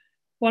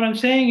what I'm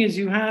saying is,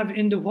 you have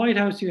in the White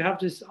House, you have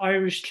this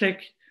Irish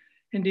clique.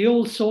 In the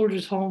old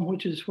soldiers' home,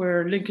 which is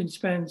where Lincoln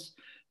spends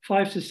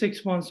 5 to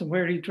 6 months and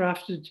where he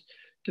drafted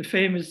the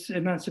famous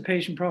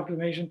Emancipation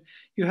Proclamation,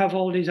 you have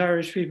all these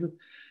Irish people.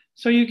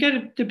 So you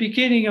get the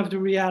beginning of the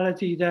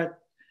reality that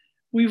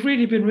we've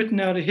really been written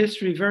out of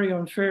history very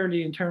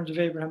unfairly in terms of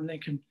Abraham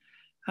Lincoln.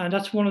 And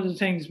that's one of the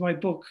things my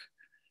book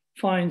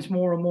finds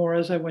more and more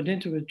as I went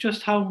into it,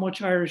 just how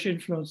much Irish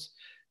influence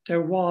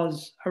there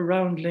was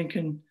around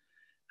Lincoln,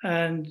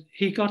 and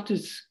he got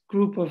this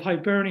group of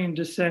Hibernian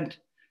descent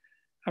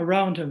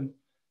around him.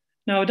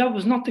 Now, that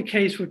was not the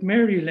case with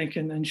Mary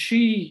Lincoln, and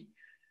she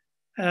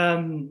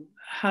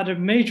had a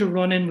major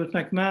run-in with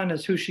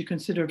McManus, who she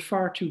considered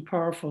far too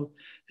powerful.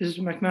 This is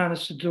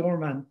McManus the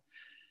doorman.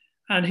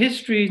 And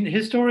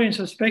historians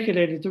have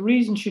speculated the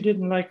reason she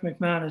didn't like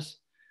McManus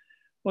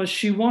was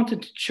she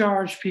wanted to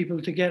charge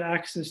people to get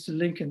access to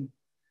Lincoln,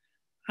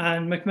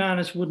 and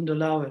McManus wouldn't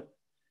allow it.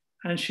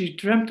 And she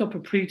dreamt up a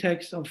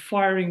pretext of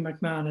firing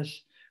McManus,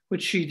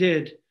 which she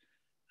did,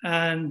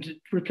 and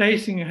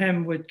replacing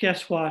him with,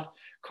 guess what,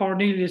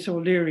 Cornelius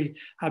O'Leary,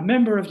 a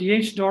member of the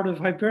Ancient Order of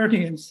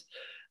Hibernians,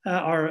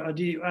 at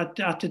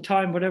the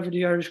time, whatever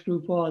the Irish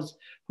group was,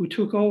 who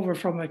took over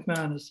from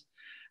McManus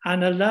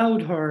and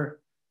allowed her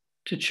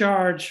to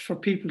charge for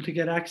people to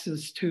get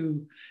access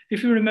to,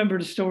 if you remember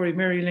the story,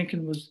 Mary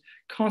Lincoln was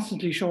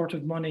constantly short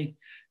of money,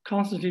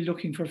 constantly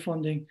looking for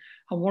funding.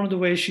 And one of the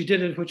ways she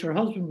did it, which her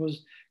husband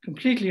was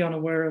completely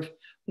unaware of,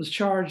 was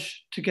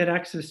charge to get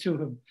access to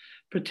him,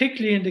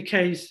 particularly in the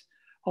case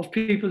of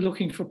people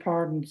looking for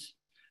pardons,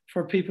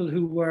 for people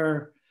who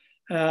were,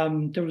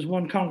 there was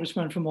one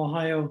congressman from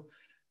Ohio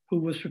who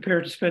was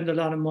prepared to spend a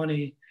lot of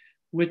money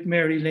with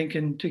Mary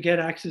Lincoln to get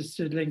access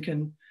to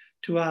Lincoln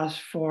to ask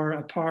for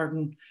a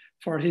pardon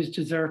for his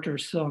deserter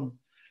son.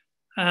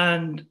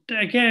 And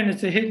again,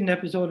 it's a hidden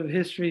episode of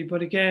history,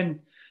 but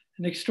again,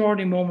 an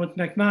extraordinary moment.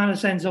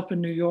 McManus ends up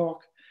in New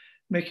York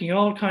making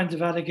all kinds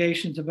of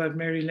allegations about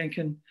Mary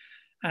Lincoln,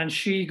 and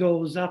she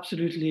goes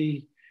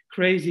absolutely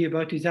crazy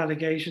about these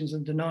allegations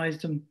and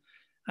denies them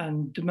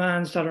and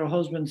demands that her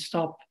husband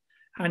stop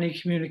any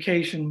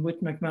communication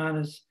with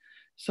McManus.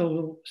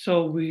 So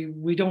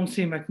we don't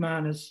see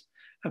McManus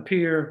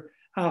appear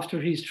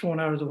after he's thrown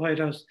out of the White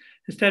House.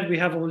 Instead, we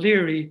have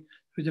O'Leary,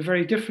 who's a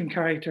very different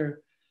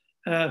character,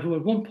 who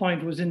at one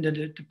point was in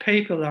the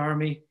papal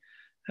army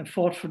and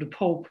fought for the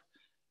Pope.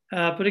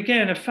 But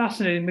again, a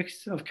fascinating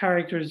mix of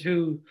characters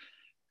who,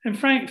 and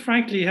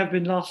frankly, have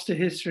been lost to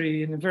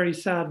history in a very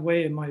sad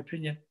way, in my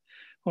opinion,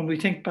 when we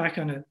think back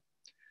on it.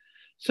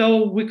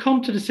 So we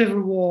come to the Civil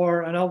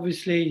War and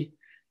obviously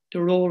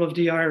the role of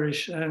the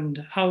Irish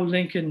and how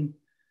Lincoln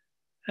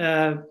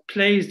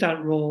plays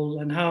that role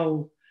and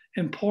how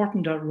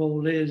important that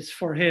role is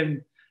for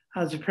him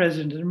as a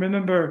president. And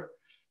remember,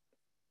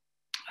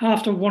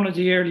 after one of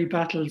the early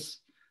battles,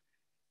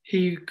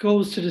 he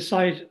goes to the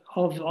site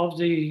of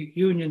the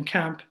Union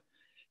camp,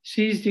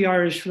 sees the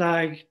Irish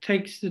flag,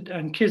 takes it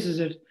and kisses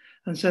it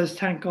and says,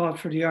 "Thank God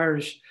for the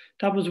Irish."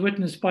 That was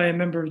witnessed by a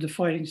member of the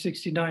Fighting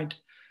 69th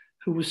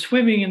who was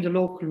swimming in the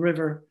local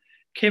river,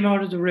 came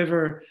out of the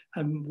river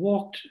and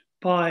walked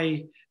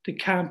by the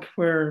camp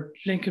where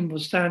Lincoln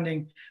was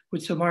standing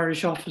with some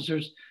Irish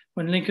officers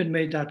when Lincoln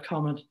made that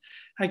comment.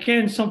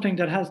 Again, something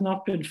that has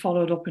not been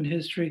followed up in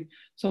history,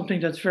 something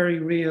that's very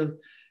real.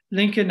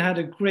 Lincoln had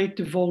a great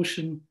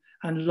devotion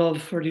and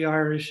love for the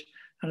Irish,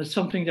 and it's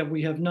something that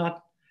we have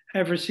not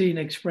ever seen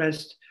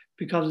expressed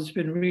because it's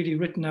been really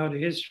written out of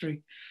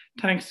history,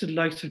 thanks to the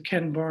likes of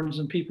Ken Burns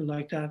and people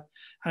like that.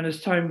 And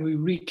it's time we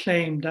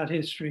reclaim that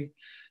history,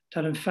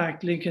 that in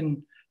fact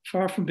Lincoln,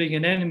 far from being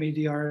an enemy of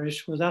the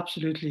Irish, was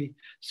absolutely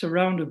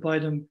surrounded by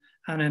them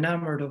and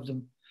enamored of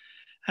them.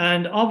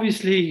 And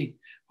obviously,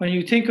 when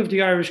you think of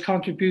the Irish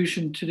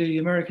contribution to the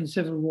American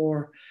Civil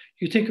War,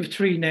 you think of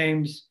three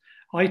names.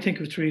 I think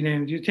of three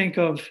names. You think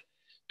of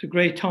the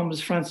great Thomas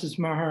Francis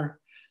Maher,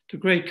 the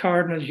great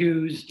Cardinal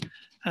Hughes,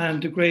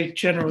 and the great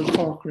General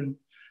Corcoran,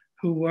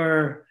 who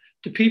were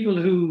the people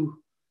who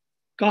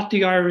got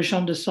the Irish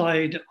on the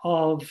side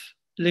of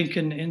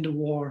Lincoln in the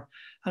war.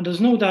 And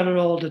there's no doubt at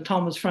all that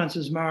Thomas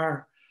Francis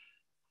Maher,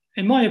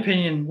 in my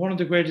opinion, one of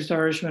the greatest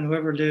Irishmen who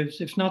ever lived,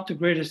 if not the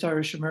greatest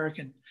Irish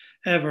American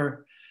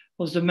ever,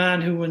 was the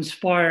man who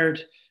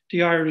inspired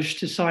the Irish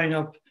to sign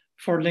up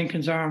for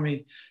Lincoln's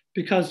army,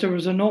 because there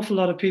was an awful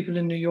lot of people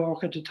in New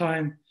York at the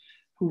time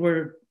who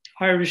were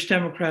Irish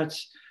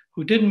Democrats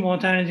who didn't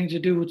want anything to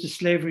do with the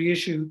slavery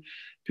issue,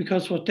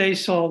 because what they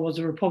saw was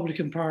a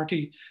Republican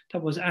Party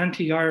that was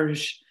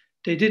anti-Irish.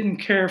 They didn't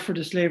care for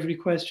the slavery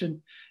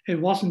question. It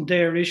wasn't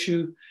their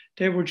issue.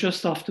 They were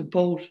just off the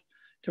boat.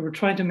 They were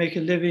trying to make a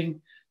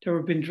living. They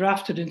were being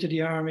drafted into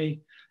the army,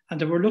 and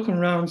they were looking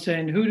around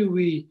saying, who do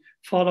we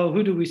follow?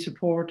 Who do we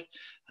support?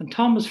 And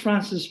Thomas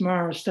Francis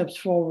Maher steps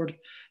forward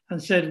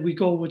and said, we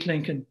go with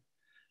Lincoln.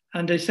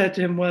 And they said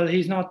to him, well,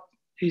 he's not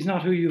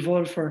who you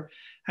voted for.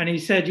 And he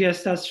said,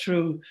 yes, that's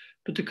true,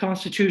 but the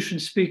Constitution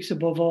speaks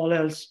above all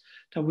else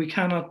that we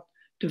cannot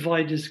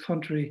divide this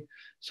country.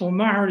 So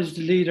Maher is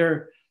the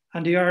leader,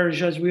 and the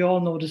Irish, as we all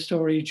know the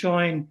story,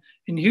 join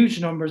in huge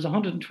numbers,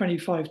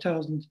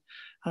 125,000.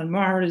 And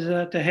Maher is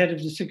at the head of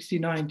the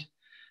 69th.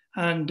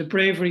 And the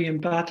bravery in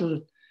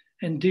battle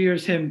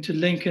endears him to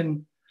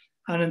Lincoln.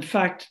 And in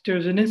fact,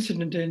 there's an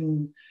incident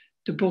in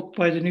the book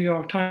by the New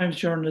York Times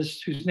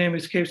journalist, whose name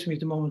escapes me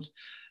at the moment,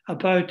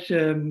 about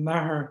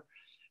Maher,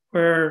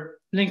 where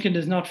Lincoln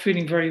is not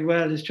feeling very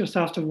well. It's just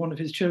after one of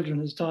his children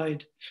has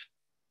died.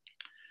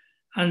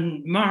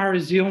 And Maher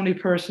is the only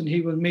person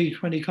he will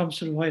meet when he comes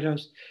to the White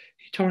House.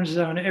 He turns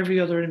down every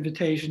other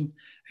invitation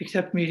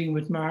except meeting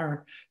with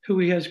Maher, who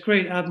he has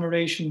great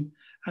admiration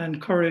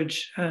and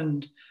courage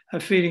and a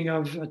feeling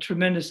of a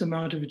tremendous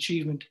amount of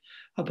achievement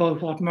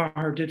about what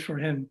Maher did for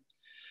him.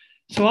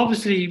 So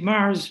obviously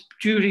Maher's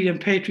duty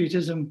and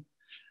patriotism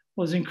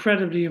was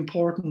incredibly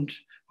important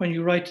when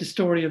you write the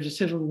story of the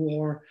Civil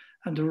War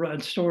and the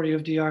story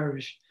of the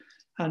Irish.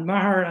 And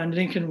Maher and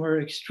Lincoln were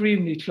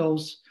extremely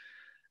close.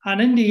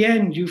 And in the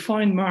end, you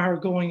find Maher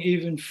going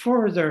even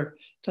further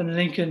than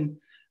Lincoln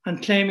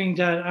and claiming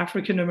that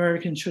African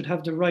Americans should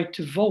have the right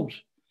to vote,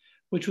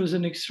 which was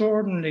an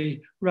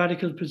extraordinarily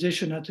radical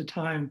position at the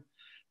time,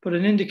 but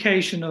an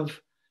indication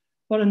of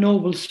what a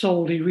noble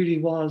soul he really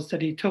was,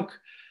 that he took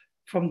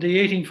from the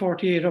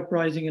 1848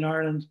 uprising in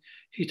Ireland.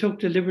 He took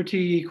the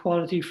liberty,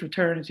 equality,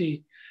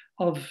 fraternity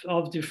of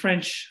the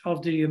French,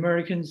 of the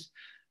Americans,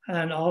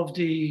 and of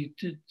the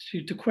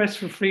quest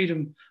for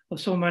freedom of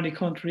so many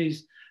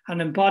countries,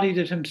 and embodied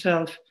it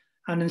himself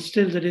and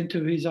instilled it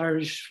into his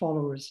Irish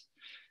followers.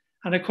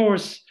 And of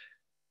course,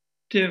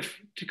 the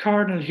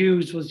Cardinal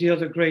Hughes was the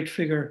other great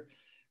figure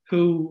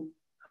who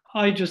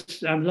I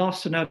just am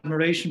lost in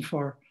admiration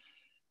for,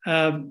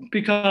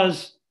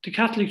 because the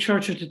Catholic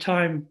Church at the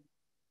time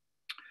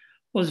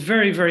was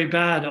very, very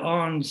bad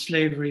on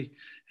slavery.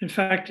 In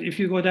fact, if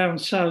you go down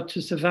south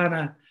to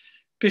Savannah,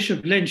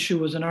 Bishop Lynch, who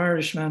was an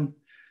Irishman,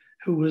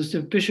 who was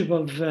the Bishop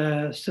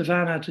of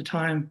Savannah at the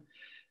time,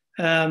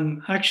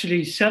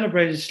 actually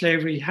celebrated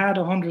slavery, had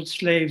 100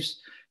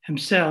 slaves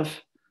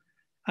himself,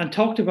 and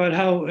talked about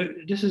how,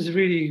 this is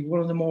really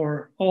one of the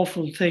more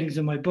awful things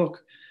in my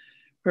book,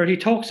 where he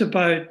talks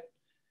about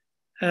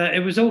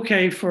it was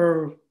okay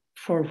for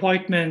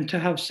white men to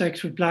have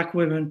sex with black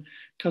women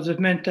because it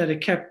meant that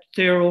it kept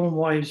their own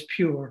wives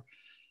pure.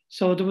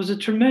 So there was a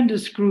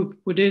tremendous group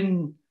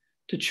within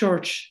the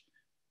church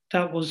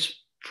that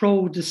was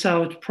pro the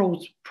South,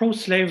 pro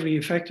slavery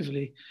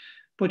effectively.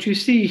 But you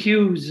see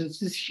Hughes, it's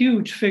this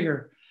huge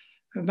figure,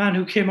 a man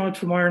who came out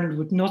from Ireland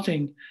with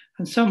nothing,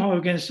 and somehow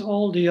against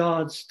all the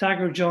odds,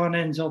 Stagger John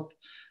ends up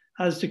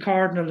as the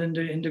cardinal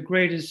in the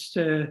greatest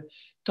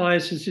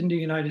diocese in the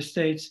United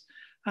States,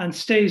 and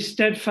stays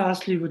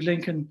steadfastly with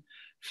Lincoln,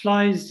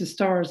 flies the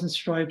stars and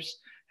stripes,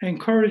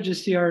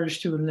 encourages the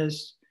Irish to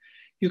enlist.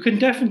 You can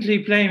definitely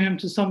blame him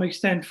to some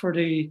extent for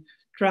the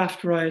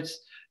draft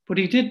riots, but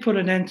he did put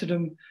an end to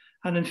them.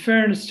 And in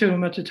fairness to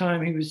him at the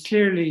time, he was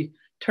clearly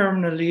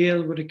terminally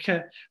ill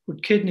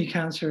with kidney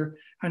cancer,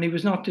 and he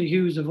was not the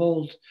Hughes of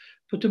old.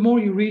 But the more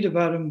you read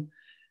about him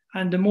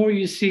and the more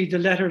you see the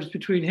letters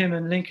between him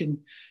and Lincoln,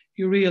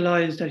 you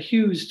realize that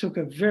Hughes took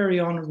a very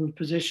honorable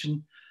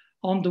position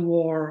on the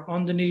war,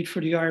 on the need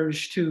for the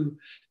Irish to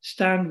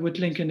stand with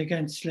Lincoln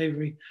against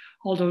slavery.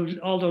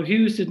 Although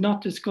Hughes did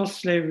not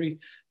discuss slavery,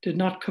 did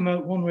not come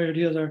out one way or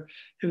the other,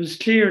 it was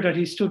clear that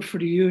he stood for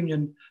the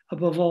Union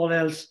above all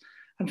else.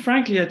 And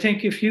frankly, I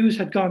think if Hughes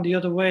had gone the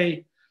other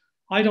way,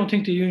 I don't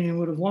think the Union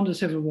would have won the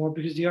Civil War,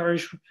 because the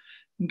Irish,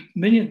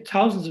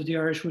 thousands of the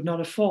Irish would not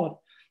have fought,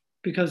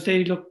 because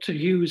they looked to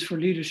Hughes for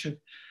leadership.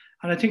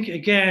 And I think,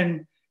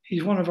 again,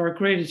 he's one of our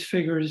greatest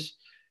figures,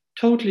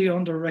 totally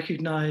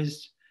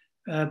under-recognized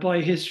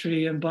by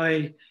history and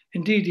by,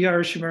 indeed, the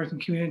Irish-American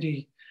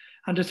community.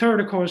 And the third,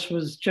 of course,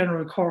 was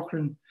General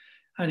Corcoran.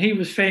 And he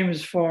was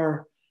famous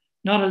for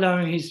not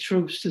allowing his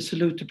troops to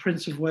salute the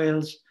Prince of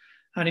Wales.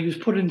 And he was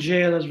put in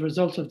jail as a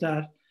result of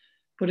that.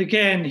 But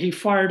again, he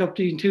fired up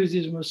the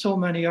enthusiasm of so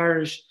many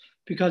Irish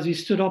because he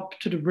stood up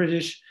to the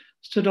British,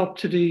 stood up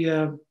to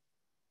the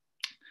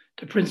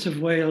Prince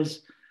of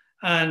Wales,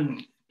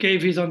 and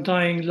gave his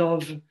undying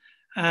love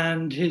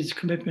and his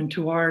commitment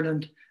to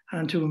Ireland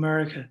and to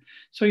America.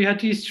 So you had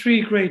these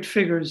three great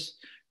figures,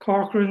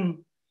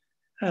 Corcoran,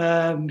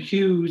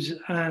 Hughes,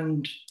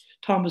 and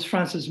Thomas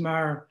Francis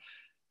Meagher.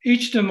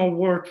 Each of them are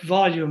worth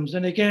volumes.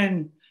 And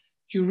again,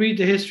 you read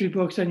the history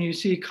books and you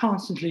see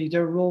constantly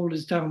their role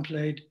is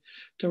downplayed.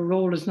 Their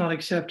role is not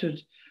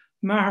accepted.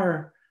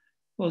 Meagher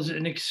was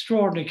an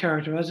extraordinary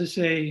character. As I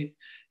say,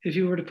 if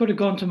you were to put a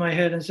gun to my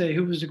head and say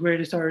who was the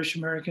greatest Irish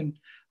American,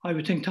 I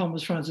would think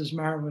Thomas Francis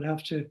Meagher would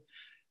have to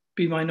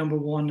be my number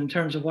one in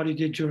terms of what he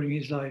did during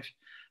his life.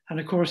 And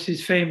of course,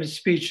 his famous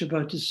speech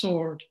about the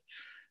sword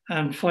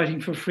and fighting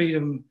for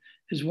freedom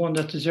is one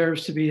that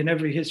deserves to be in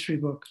every history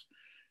book.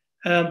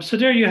 So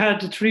there you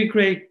had the three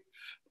great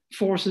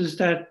forces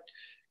that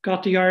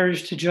got the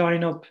Irish to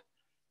join up.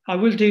 I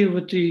will deal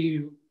with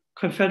the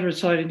Confederate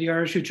side and the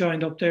Irish who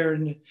joined up there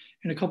in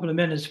a couple of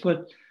minutes.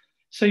 But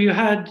so you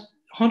had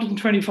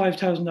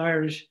 125,000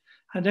 Irish,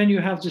 and then you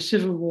have the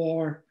Civil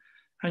War,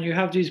 and you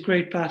have these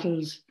great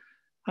battles.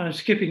 And I'm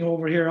skipping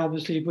over here,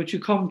 obviously, but you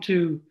come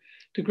to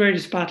the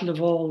greatest battle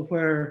of all,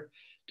 where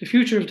the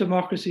future of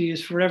democracy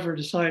is forever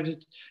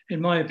decided,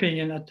 in my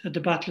opinion, at the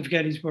Battle of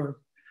Gettysburg.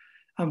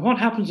 And what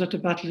happens at the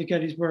Battle of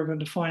Gettysburg on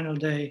the final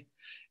day?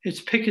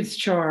 It's Pickett's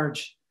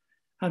charge.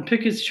 And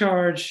Pickett's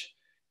charge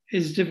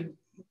is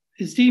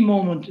the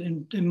moment,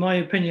 in my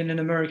opinion, in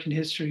American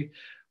history,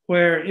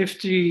 where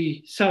if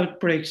the South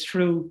breaks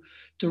through,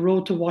 the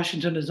road to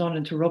Washington is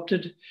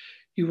uninterrupted.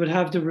 You would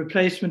have the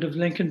replacement of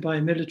Lincoln by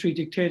a military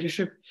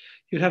dictatorship.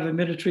 You'd have a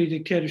military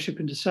dictatorship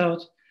in the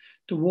South.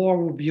 The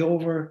war would be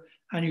over,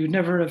 and you'd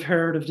never have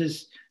heard of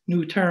this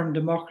new term,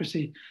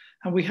 democracy.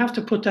 And we have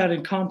to put that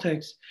in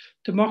context.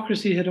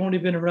 Democracy had only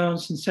been around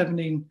since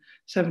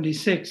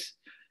 1776,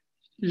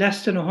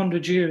 less than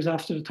 100 years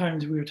after the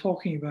times we were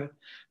talking about.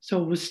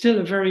 So it was still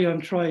a very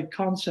untried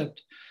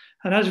concept.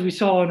 And as we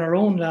saw in our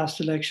own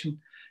last election,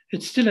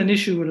 it's still an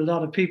issue with a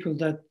lot of people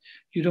that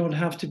you don't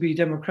have to be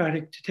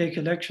democratic to take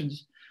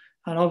elections.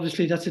 And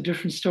obviously that's a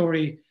different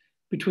story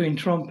between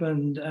Trump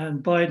and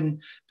Biden.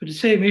 But the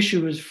same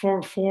issue is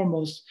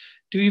foremost,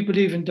 do you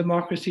believe in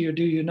democracy or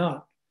do you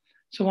not?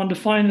 So on the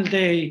final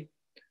day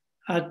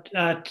at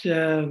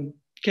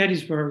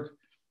Gettysburg,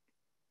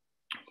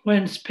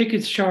 when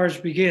Pickett's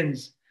charge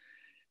begins,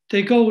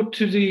 they go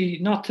to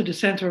not to the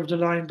center of the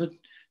line, but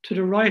to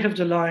the right of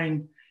the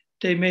line.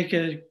 They make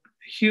a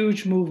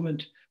huge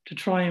movement to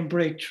try and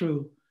break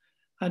through.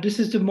 And this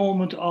is the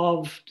moment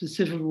of the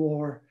Civil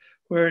War,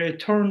 where it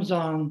turns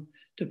on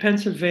the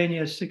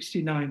Pennsylvania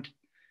 69th.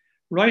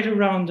 Right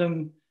around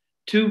them,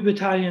 2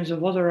 battalions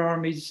of other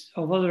armies,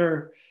 of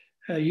other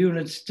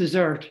units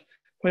desert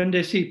when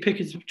they see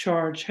Pickett's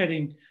charge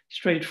heading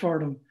straight for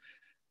them.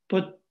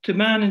 But the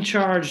man in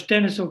charge,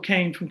 Dennis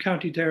O'Kane from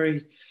County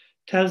Derry,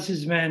 tells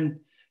his men,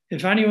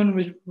 if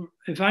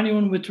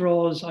anyone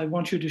withdraws, I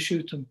want you to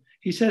shoot them.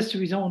 He says to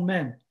his own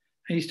men,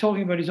 and he's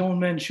talking about his own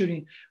men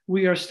shooting,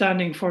 we are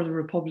standing for the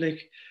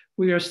Republic.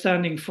 We are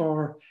standing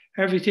for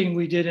everything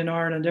we did in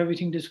Ireland,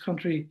 everything this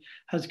country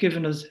has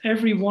given us.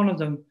 Every one of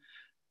them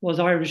was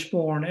Irish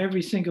born,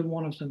 every single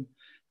one of them.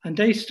 And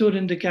they stood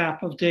in the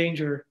gap of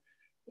danger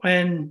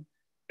when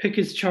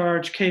Pickett's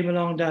charge came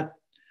along that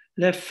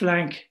left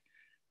flank.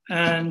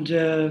 And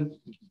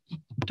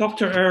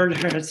Dr. Earl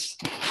Hertz,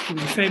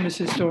 who's a famous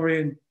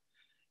historian,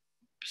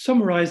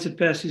 summarized it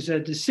best. He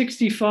said, the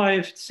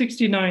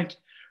 69th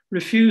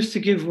refused to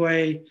give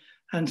way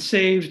and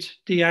saved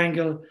the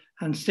angle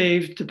and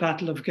saved the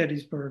Battle of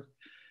Gettysburg.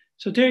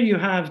 So there you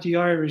have the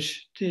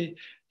Irish, the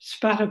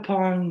spat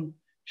upon,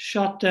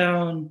 shot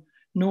down,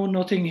 know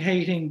nothing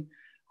hating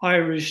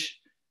Irish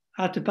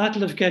at the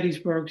Battle of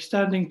Gettysburg,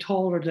 standing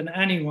taller than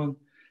anyone,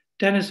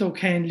 Dennis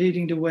O'Kane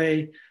leading the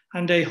way,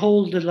 and they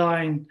hold the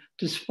line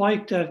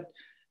despite that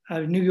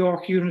New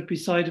York unit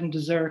beside them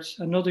deserts,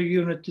 another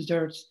unit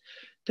deserts.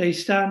 They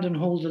stand and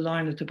hold the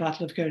line at the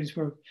Battle of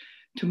Gettysburg.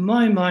 To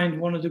my mind,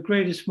 one of the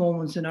greatest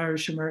moments in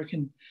Irish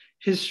American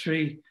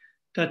history,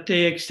 that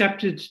they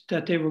accepted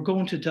that they were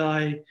going to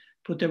die,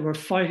 but they were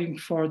fighting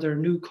for their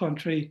new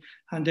country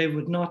and they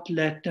would not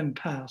let them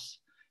pass.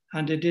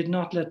 And they did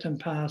not let them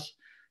pass.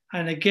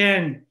 And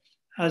again,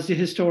 as the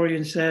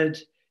historian said,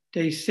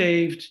 they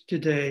saved the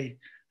day.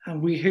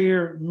 And we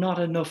hear not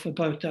enough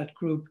about that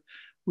group.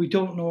 We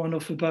don't know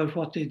enough about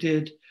what they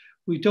did.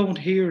 We don't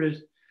hear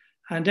it.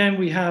 And then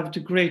we have the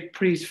great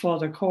priest,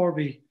 Father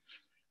Corby.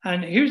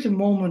 And here's a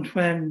moment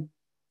when,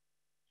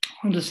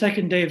 on the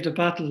second day of the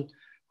battle,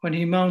 when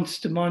he mounts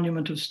the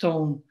monument of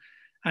stone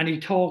and he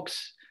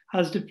talks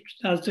as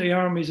the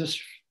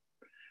armies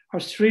are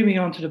streaming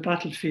onto the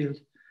battlefield.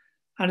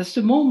 And it's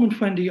the moment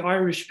when the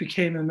Irish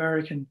became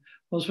American,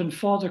 was when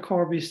Father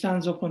Corby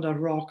stands up on that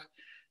rock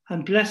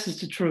and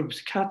blesses the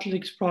troops,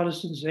 Catholics,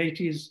 Protestants,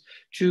 atheists,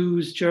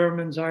 Jews,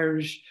 Germans,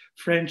 Irish,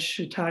 French,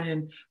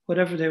 Italian,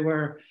 whatever they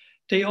were.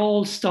 They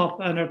all stop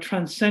and are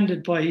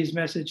transcended by his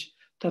message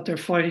that they're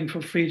fighting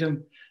for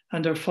freedom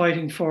and they're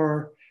fighting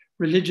for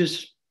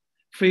religious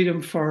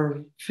freedom,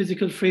 for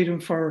physical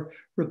freedom, for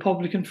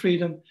Republican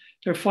freedom.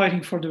 They're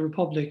fighting for the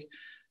Republic.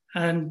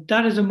 And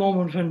that is a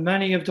moment when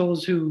many of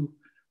those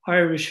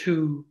Irish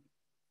who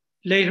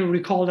later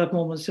recall that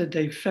moment said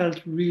they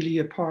felt really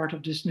a part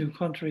of this new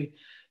country,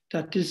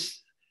 that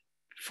this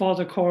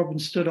Father Corbin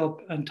stood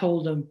up and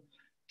told them,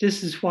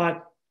 this is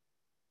what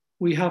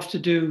we have to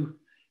do,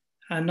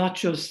 and not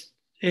just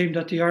aimed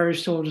at the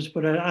Irish soldiers,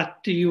 but at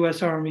the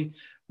US Army.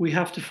 We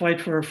have to fight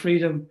for our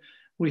freedom.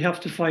 We have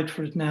to fight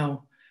for it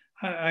now.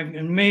 An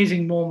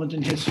amazing moment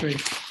in history.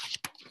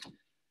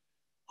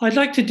 I'd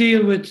like to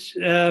deal with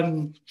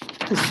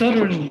the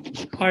Southern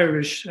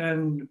Irish,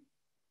 and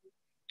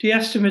the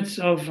estimates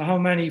of how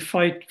many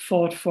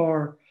fought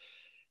for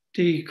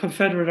the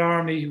Confederate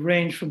Army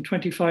range from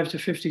 25 to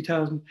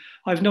 50,000.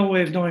 I've no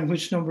way of knowing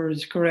which number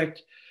is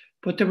correct,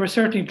 but there were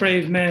certainly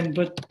brave men.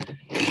 But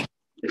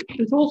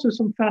there's also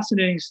some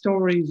fascinating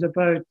stories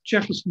about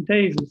Jefferson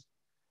Davis,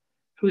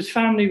 whose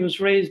family was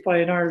raised by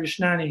an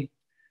Irish nanny,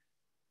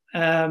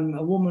 a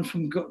woman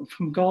from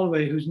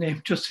Galway whose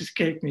name just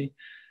escaped me.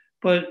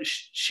 But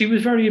she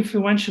was very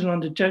influential on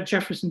the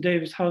Jefferson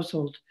Davis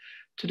household,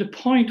 to the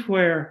point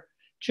where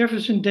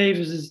Jefferson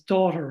Davis's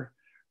daughter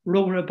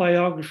wrote a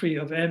biography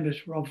of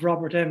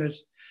Robert Emmet,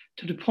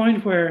 to the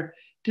point where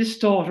this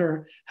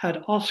daughter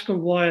had Oscar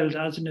Wilde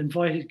as an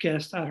invited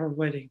guest at her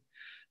wedding.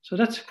 So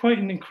that's quite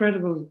an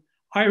incredible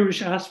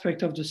Irish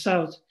aspect of the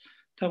South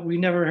that we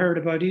never heard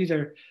about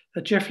either,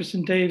 that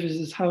Jefferson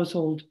Davis's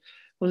household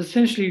was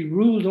essentially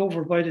ruled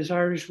over by this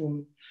Irish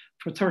woman.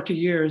 for 30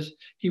 years.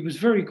 He was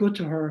very good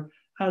to her,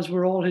 as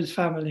were all his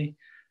family.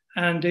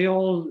 And they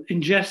all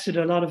ingested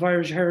a lot of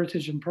Irish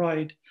heritage and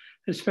pride,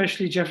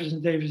 especially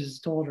Jefferson Davis's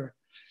daughter.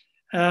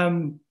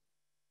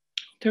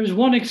 There was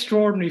one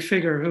extraordinary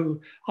figure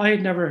who I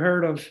had never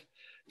heard of,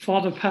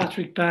 Father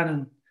Patrick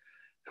Bannon,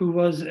 who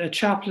was a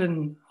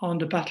chaplain on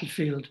the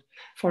battlefield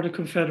for the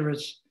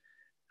Confederates.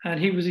 And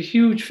he was a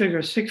huge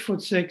figure,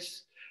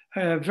 6'6",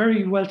 a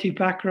very wealthy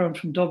background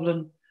from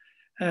Dublin.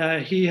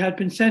 He had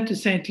been sent to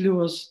St.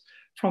 Louis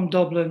from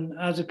Dublin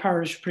as a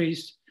parish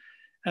priest.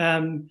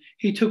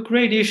 He took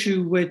great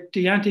issue with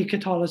the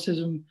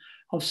anti-Catholicism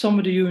of some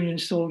of the Union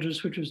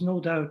soldiers, which was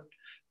no doubt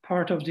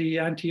part of the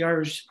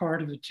anti-Irish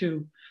part of it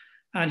too.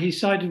 And he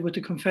sided with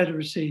the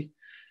Confederacy.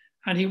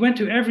 And he went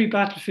to every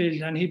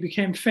battlefield, and he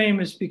became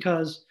famous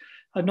because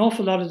an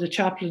awful lot of the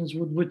chaplains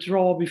would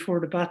withdraw before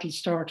the battle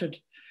started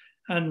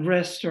and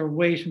rest or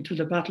wait until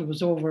the battle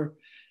was over.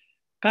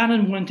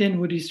 Bannon went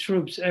in with his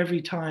troops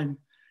every time,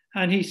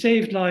 and he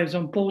saved lives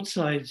on both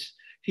sides.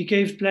 He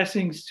gave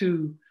blessings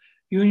to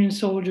Union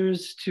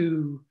soldiers,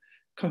 to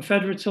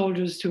Confederate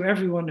soldiers, to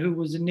everyone who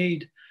was in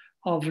need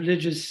of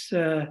religious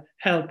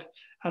help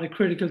at a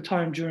critical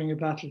time during a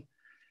battle.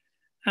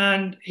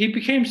 And he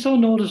became so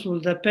noticeable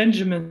that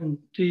Benjamin,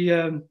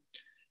 the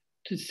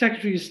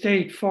Secretary of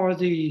State for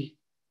the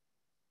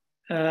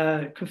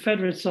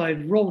Confederate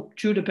side,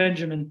 Judah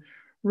Benjamin,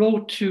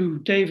 wrote to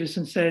Davis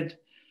and said,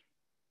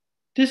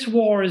 "This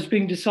war is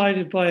being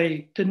decided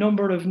by the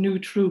number of new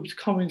troops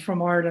coming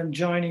from Ireland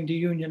joining the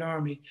Union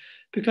Army.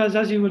 Because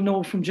as you will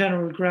know from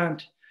General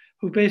Grant,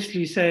 who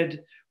basically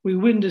said, we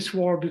win this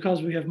war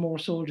because we have more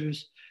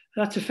soldiers."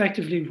 That's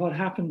effectively what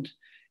happened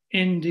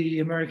in the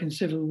American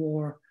Civil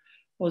War,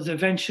 was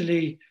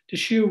eventually the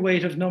sheer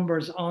weight of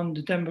numbers on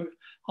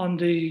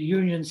the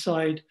Union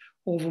side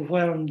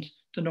overwhelmed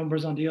the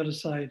numbers on the other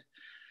side.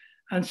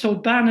 And so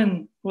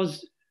Bannon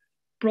was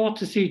brought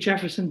to see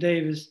Jefferson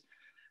Davis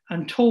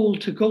and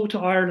told to go to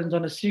Ireland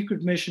on a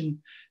secret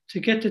mission to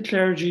get the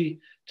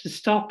clergy to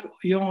stop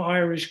young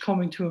Irish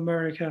coming to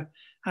America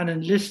and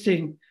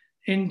enlisting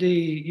in the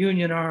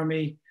Union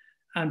Army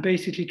and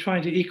basically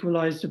trying to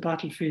equalize the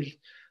battlefield.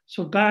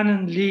 So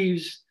Bannon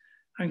leaves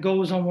and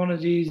goes on one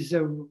of these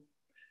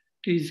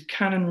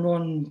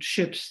cannon-run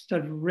ships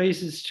that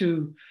races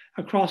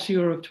across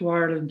Europe to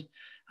Ireland.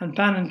 And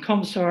Bannon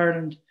comes to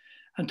Ireland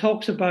and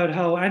talks about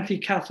how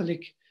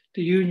anti-Catholic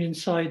the Union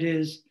side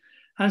is,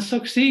 and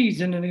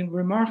succeeds in a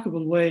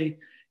remarkable way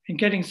in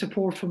getting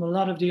support from a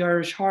lot of the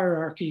Irish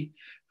hierarchy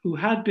who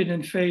had been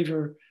in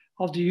favor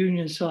of the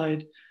Union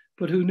side,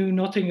 but who knew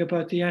nothing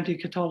about the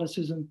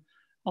anti-Catholicism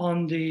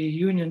on the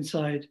Union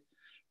side.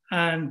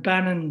 And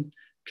Bannon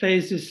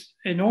plays this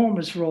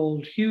enormous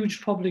role,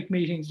 huge public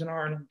meetings in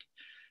Ireland,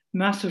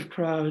 massive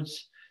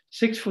crowds,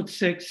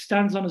 6'6",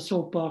 stands on a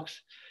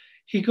soapbox.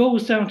 He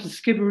goes down to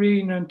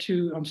Skibbereen and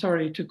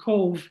to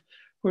Cove,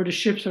 where the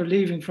ships are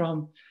leaving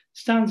from,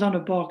 stands on a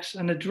box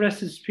and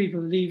addresses people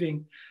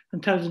leaving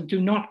and tells them, do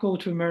not go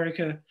to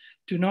America,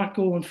 do not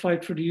go and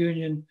fight for the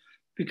Union,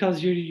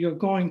 because you're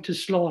going to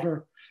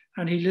slaughter.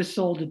 And he lists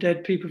all the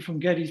dead people from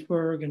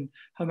Gettysburg and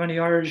how many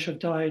Irish have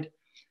died.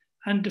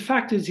 And the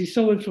fact is, he's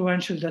so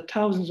influential that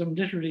thousands of them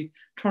literally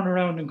turn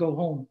around and go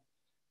home.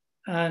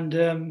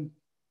 And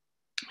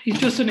he's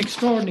just an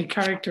extraordinary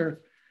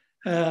character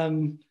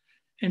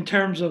in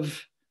terms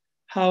of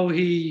how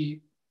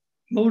he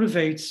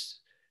motivates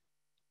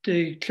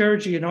the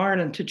clergy in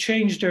Ireland to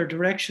change their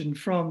direction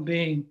from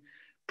being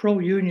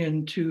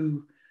pro-Union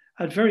to,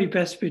 at very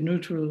best, be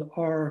neutral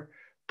or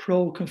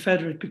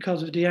pro-Confederate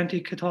because of the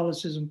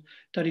anti-Catholicism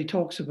that he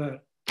talks about.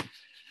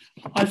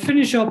 I'll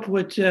finish up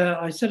with,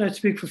 I said I'd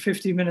speak for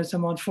 50 minutes,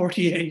 I'm on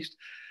 48.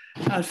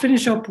 I'll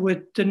finish up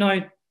with the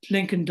night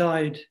Lincoln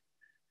died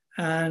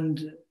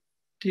and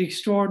the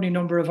extraordinary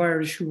number of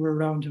Irish who were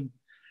around him.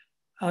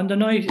 On the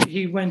night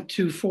he went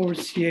to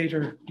Ford's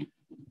Theatre,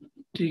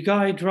 the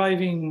guy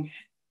driving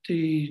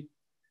the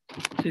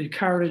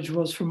carriage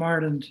was from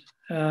Ireland,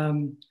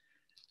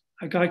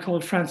 a guy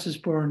called Francis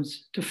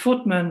Burns. The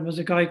footman was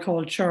a guy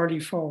called Charlie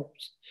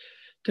Forbes.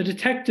 The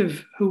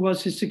detective who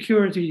was his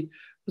security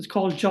was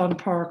called John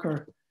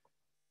Parker.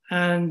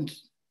 And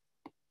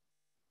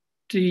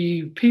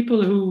the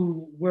people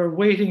who were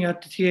waiting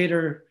at the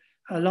theatre,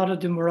 a lot of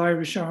them were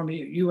Irish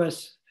Army,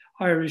 US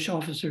Irish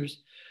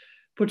officers.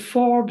 But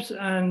Forbes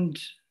and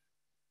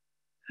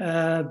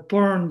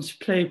Burns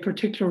play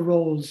particular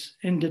roles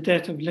in the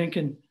death of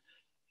Lincoln.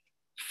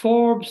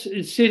 Forbes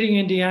is sitting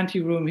in the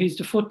anteroom, he's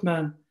the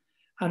footman,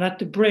 and at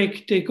the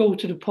break they go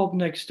to the pub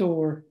next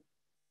door,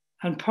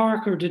 and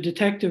Parker, the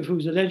detective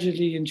who's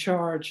allegedly in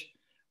charge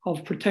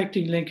of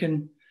protecting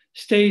Lincoln,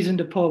 stays in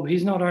the pub.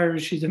 He's not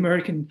Irish, he's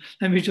American.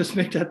 Let me just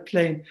make that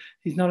plain.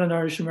 He's not an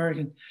Irish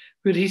American,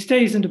 but he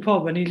stays in the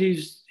pub and he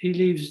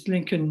leaves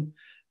Lincoln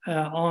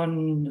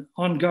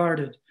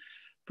unguarded.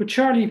 But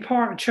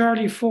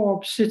Charlie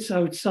Forbes sits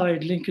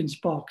outside Lincoln's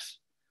box.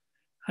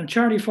 And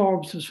Charlie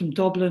Forbes was from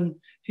Dublin.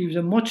 He was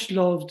a much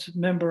loved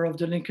member of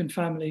the Lincoln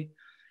family.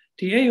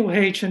 The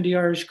AOH and the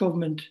Irish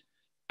government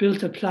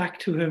built a plaque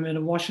to him in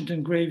a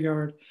Washington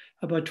graveyard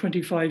about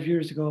 25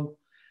 years ago.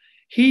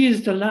 He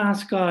is the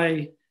last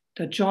guy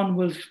that John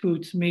Wilkes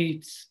Booth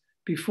meets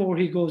before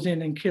he goes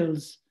in and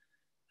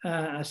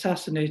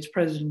assassinates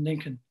President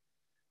Lincoln.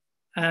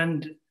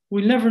 And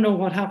we'll never know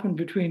what happened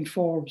between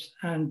Forbes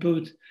and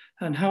Booth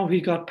and how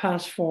he got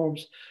past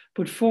Forbes.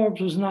 But Forbes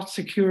was not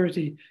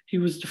security. He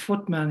was the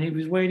footman. He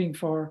was waiting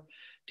for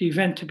the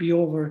event to be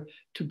over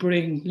to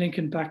bring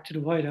Lincoln back to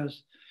the White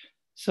House.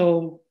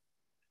 So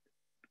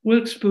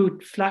Wilkes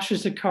Booth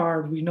flashes a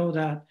card, we know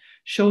that,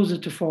 shows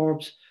it to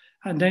Forbes,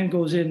 and then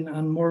goes in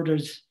and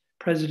murders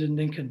President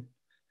Lincoln.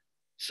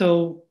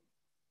 So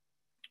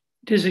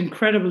this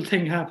incredible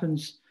thing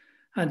happens.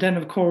 And then,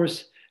 of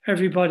course,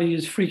 everybody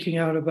is freaking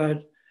out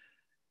about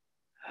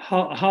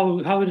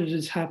how did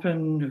this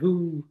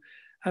happen,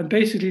 and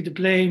basically the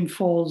blame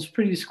falls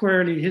pretty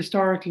squarely,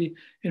 historically,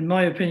 in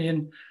my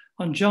opinion,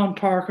 on John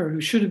Parker,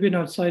 who should have been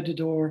outside the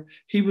door.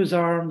 He was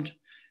armed.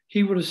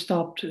 He would have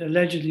stopped,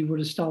 allegedly would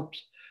have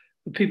stopped,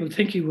 but people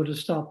think he would have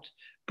stopped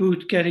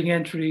Booth getting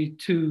entry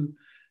to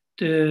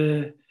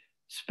the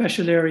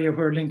special area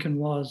where Lincoln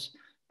was,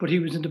 but he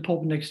was in the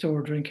pub next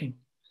door drinking.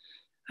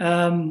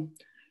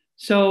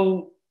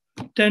 So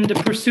then the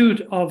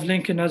pursuit of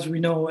Lincoln, as we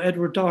know,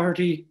 Edward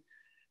Doherty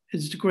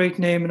is the great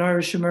name, an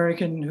Irish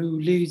American who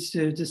leads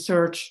the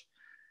search,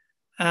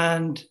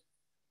 and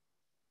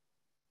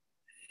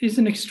is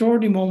an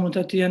extraordinary moment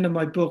at the end of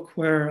my book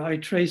where I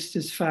trace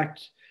this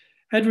fact.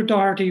 Edward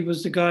Doherty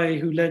was the guy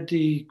who led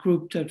the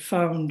group that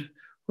found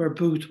where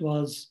Booth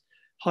was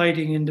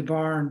hiding in the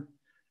barn,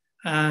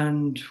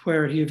 and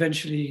where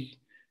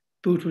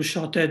Booth was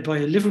shot dead by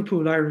a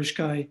Liverpool Irish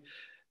guy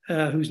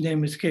whose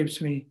name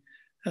escapes me,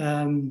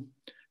 who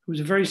was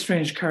a very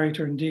strange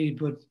character indeed,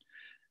 but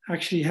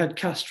actually had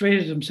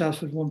castrated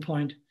himself at one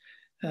point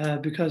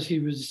because he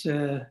was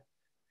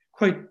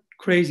quite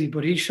crazy,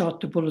 but he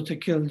shot the bullet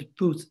that killed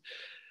Booth.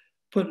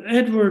 But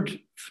Edward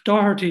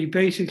Doherty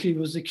basically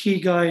was the key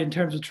guy in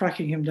terms of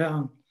tracking him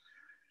down.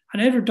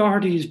 And Edward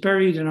Doherty is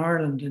buried in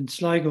Ireland, in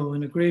Sligo,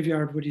 in a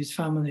graveyard with his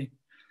family.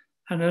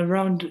 And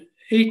around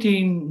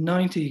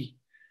 1890,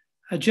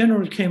 a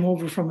general came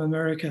over from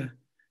America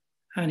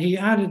and he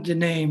added the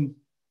name,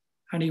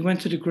 and he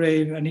went to the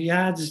grave and he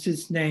adds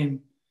this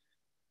name.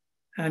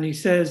 And he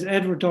says,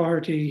 Edward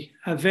Doherty,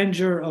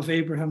 Avenger of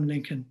Abraham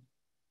Lincoln.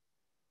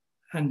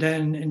 And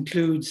then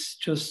includes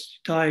just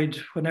died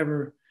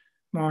whenever,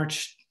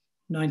 March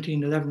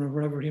 1911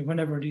 or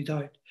whenever he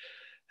died.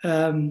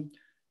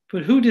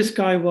 But who this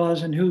guy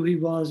was and who he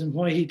was and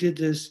why he did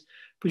this,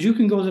 but you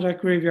can go to that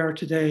graveyard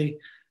today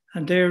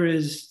and there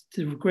is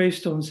the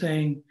gravestone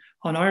saying,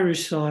 on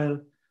Irish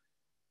soil,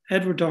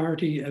 Edward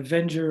Doherty,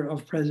 Avenger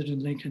of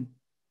President Lincoln.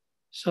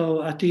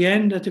 So at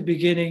the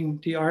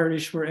beginning, the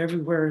Irish were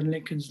everywhere in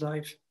Lincoln's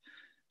life.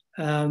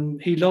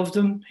 He loved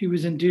them. He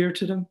was endeared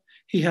to them.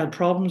 He had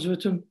problems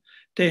with them.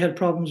 They had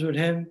problems with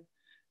him.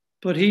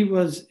 But he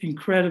was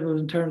incredible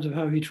in terms of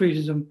how he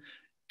treated them,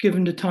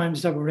 given the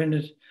times that were in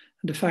it,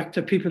 and the fact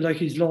that people like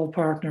his law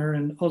partner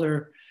and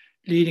other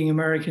leading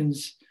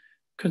Americans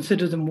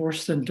considered them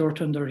worse than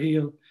dirt on their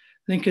heel.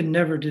 Lincoln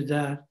never did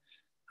that.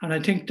 And I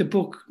think the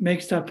book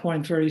makes that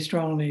point very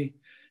strongly,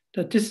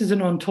 that this is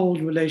an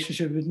untold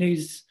relationship. It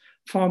needs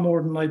far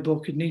more than my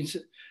book. It needs,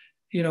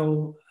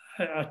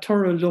 a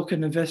thorough look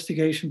and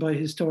investigation by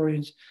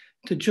historians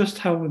to just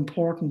how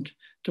important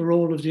the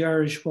role of the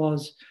Irish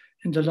was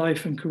in the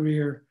life and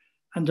career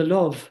and the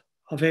love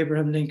of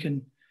Abraham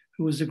Lincoln,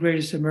 who was the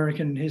greatest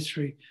American in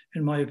history,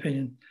 in my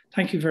opinion.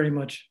 Thank you very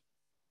much.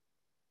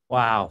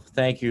 Wow.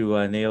 Thank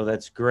you, Neil.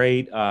 That's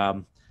great.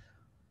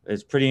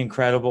 It's pretty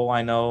incredible.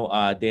 I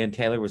know Dan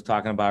Taylor was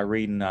talking about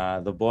reading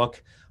the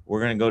book.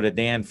 We're going to go to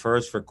Dan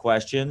first for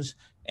questions.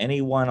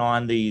 Anyone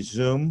on the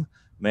Zoom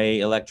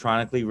may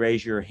electronically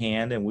raise your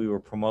hand and we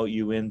will promote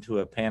you into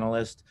a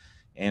panelist,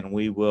 and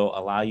we will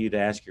allow you to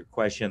ask your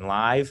question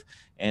live,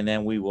 and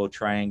then we will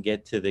try and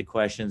get to the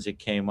questions that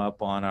came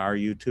up on our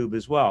YouTube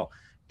as well.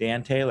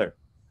 Dan Taylor.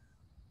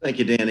 Thank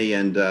you, Danny,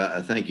 and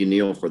thank you,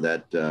 Neil, for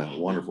that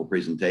wonderful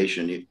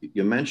presentation.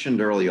 You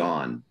mentioned early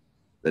on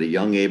that a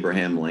young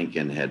Abraham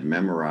Lincoln had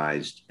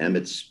memorized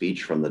Emmett's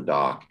speech from the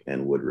dock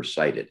and would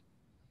recite it.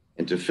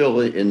 And to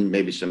fill in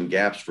maybe some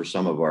gaps for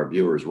some of our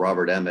viewers,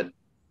 Robert Emmet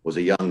was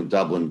a young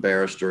Dublin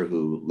barrister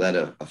who led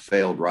a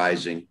failed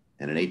rising,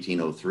 and in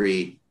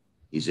 1803,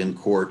 he's in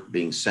court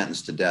being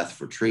sentenced to death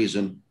for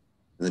treason.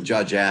 And the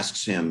judge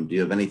asks him, do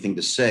you have anything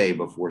to say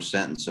before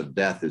sentence of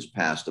death is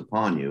passed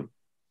upon you?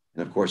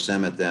 And of course,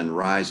 Emmet then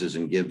rises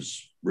and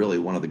gives really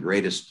one of the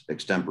greatest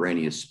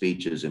extemporaneous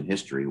speeches in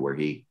history, where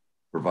he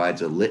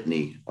provides a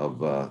litany of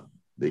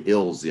the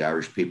ills the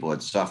Irish people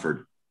had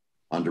suffered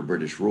under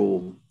British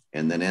rule,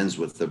 and then ends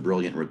with the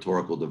brilliant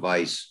rhetorical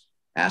device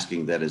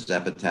asking that his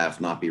epitaph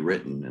not be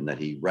written and that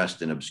he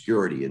rest in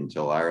obscurity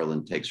until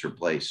Ireland takes her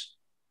place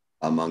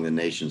among the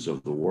nations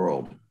of the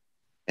world.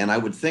 And I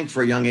would think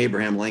for a young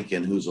Abraham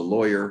Lincoln, who's a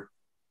lawyer,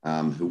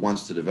 who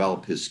wants to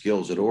develop his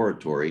skills at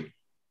oratory,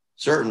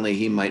 certainly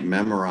he might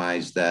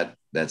memorize that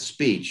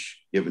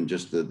speech, given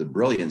just the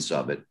brilliance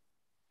of it.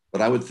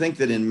 But I would think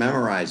that in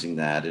memorizing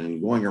that and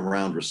in going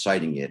around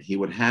reciting it, he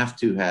would have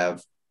to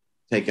have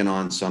taken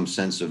on some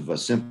sense of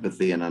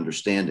sympathy and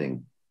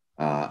understanding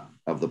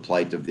of the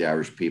plight of the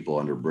Irish people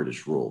under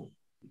British rule.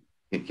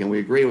 Can we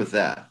agree with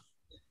that?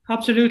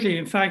 Absolutely.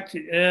 In fact,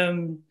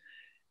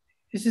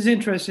 this is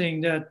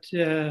interesting that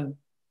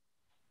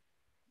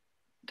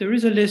there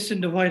is a list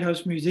in the White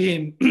House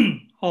Museum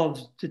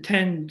of the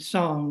 10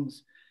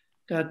 songs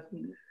that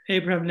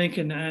Abraham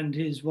Lincoln and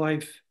his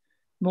wife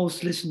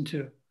most listened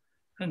to.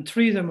 And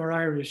 3 of them are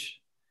Irish.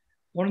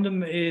 One of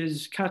them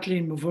is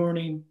Kathleen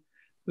Mavourneen,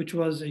 which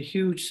was a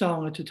huge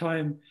song at the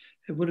time.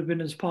 It would have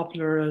been as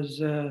popular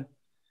as,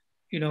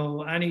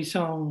 any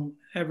song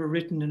ever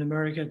written in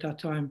America at that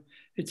time.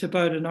 It's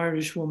about an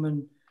Irish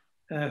woman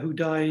who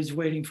dies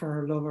waiting for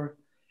her lover.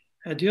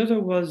 The other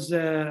was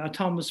a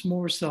Thomas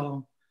Moore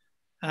song.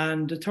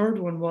 And the third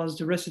one was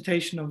the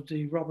recitation of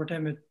the Robert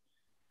Emmet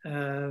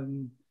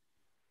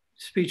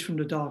speech from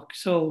the dock.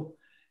 So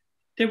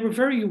they were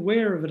very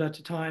aware of it at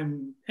the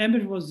time.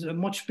 Emmet was a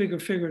much bigger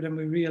figure than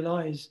we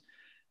realize.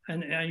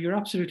 And you're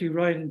absolutely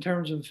right in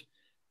terms of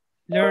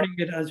learning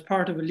it as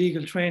part of a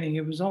legal training.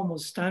 It was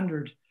almost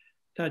standard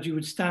that you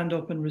would stand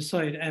up and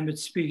recite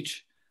Emmet's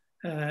speech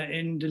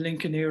in the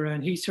Lincoln era,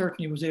 and he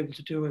certainly was able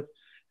to do it.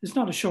 It's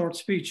not a short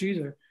speech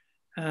either.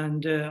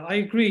 And I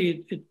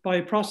agree, by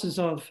a process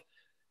of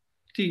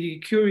the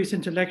curious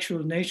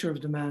intellectual nature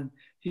of the man,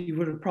 he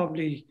would have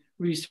probably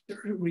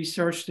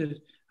researched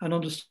it and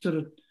understood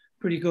it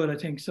pretty good, I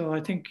think. So I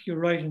think you're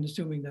right in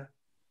assuming that.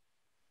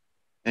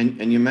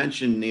 And you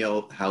mentioned,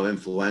 Neil, how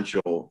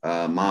influential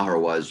Maher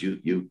was.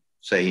 You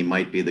say he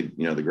might be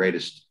the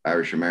greatest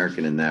Irish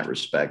American in that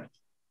respect.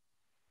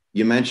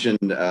 You mentioned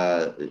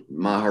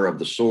Maher of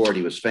the Sword.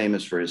 He was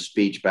famous for his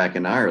speech back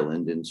in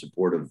Ireland in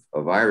support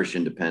of Irish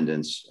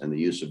independence and the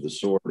use of the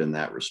sword in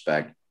that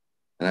respect.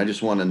 And I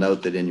just want to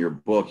note that in your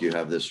book, you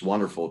have this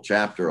wonderful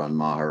chapter on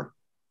Maher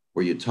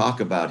where you talk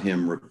about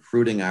him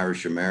recruiting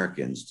Irish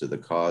Americans to the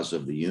cause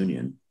of the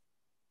Union.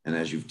 And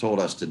as you've told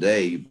us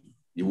today,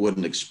 you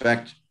wouldn't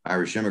expect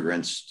Irish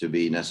immigrants to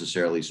be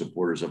necessarily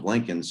supporters of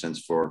Lincoln, since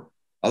for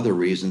other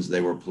reasons,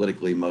 they were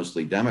politically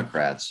mostly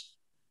Democrats.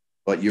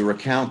 But you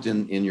recount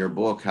in your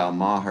book how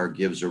Maher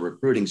gives a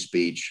recruiting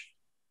speech,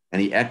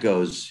 and he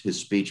echoes his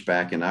speech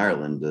back in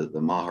Ireland,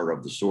 the Maher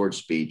of the Sword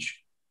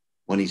speech,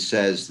 when he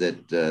says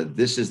that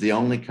this is the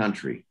only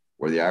country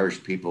where the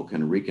Irish people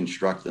can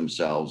reconstruct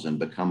themselves and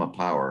become a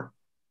power.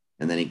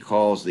 And then he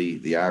calls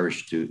the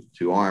Irish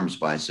to arms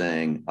by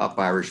saying, "Up,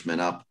 Irishmen,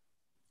 up.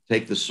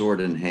 Take the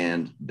sword in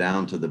hand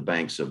down to the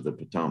banks of the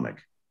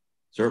Potomac."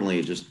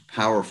 Certainly just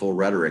powerful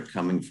rhetoric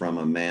coming from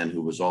a man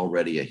who was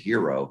already a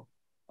hero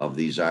of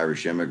these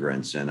Irish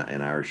immigrants in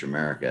Irish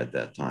America at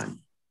that time.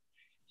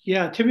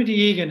 Yeah, Timothy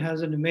Egan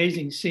has an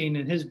amazing scene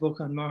in his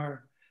book on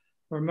Maher,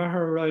 where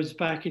Maher arrives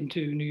back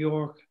into New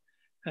York,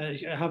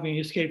 having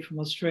escaped from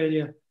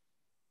Australia,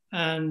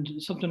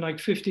 and something like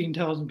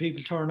 15,000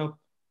 people turn up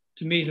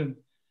to meet him.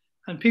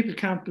 And people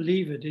can't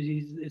believe it.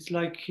 It's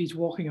like he's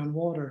walking on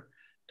water,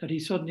 that he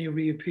suddenly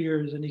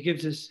reappears and he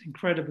gives this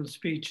incredible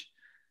speech.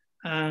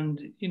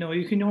 And,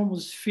 you can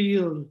almost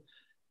feel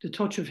the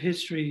touch of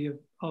history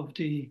of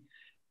the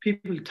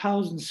people,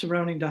 thousands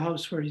surrounding the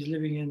house where he's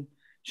living in,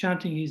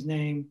 chanting his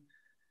name.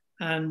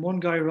 And one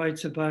guy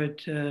writes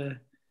about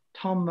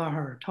Tom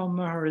Maher. Tom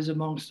Maher is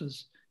amongst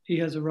us. He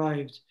has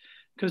arrived.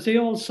 Because they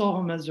all saw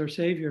him as their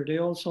savior. They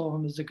all saw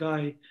him as the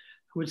guy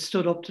who had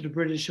stood up to the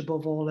British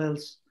above all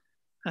else.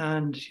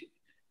 And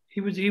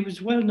he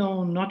was well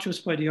known, not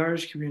just by the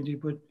Irish community,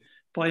 but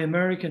by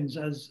Americans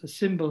as a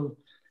symbol,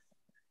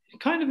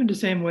 kind of in the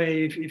same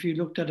way if you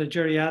looked at a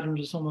Jerry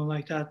Adams or someone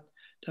like that,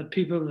 that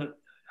people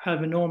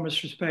have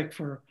enormous respect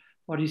for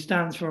what he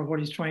stands for, what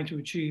he's trying to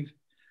achieve.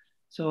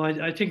 So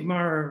I think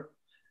Maher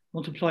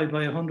multiplied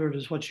by 100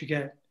 is what you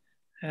get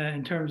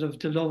in terms of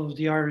the love of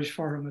the Irish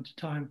for him at the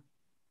time.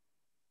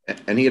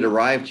 And he had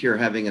arrived here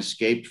having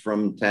escaped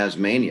from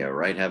Tasmania,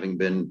 right? Having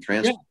been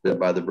transported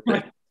by the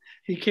British. Right.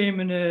 He came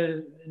in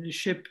a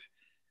ship,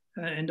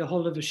 in the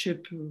hull of a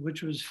ship,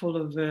 which was full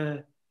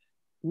of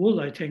wool,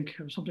 I think,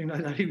 or something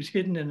like that. He was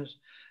hidden in it.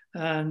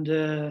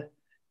 And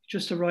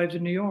just arrived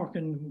in New York.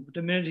 And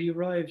the minute he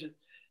arrived,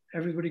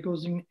 everybody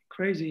goes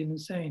crazy and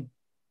insane.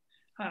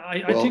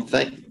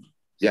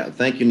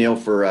 Thank you, Neil,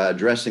 for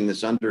addressing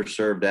this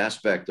underserved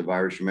aspect of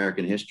Irish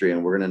American history.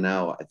 And we're going to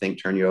now, I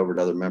think, turn you over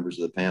to other members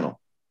of the panel.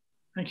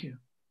 Thank you.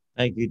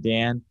 Thank you,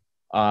 Dan.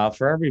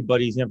 For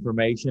everybody's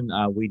information,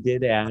 we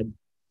did add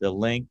the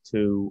link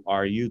to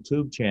our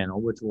YouTube channel,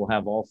 which will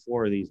have all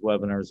 4 of these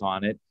webinars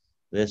on it.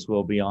 This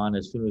will be on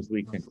as soon as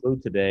we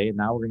conclude today. And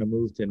now we're going to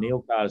move to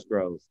Neil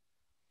Cosgrove,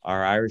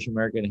 our Irish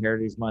American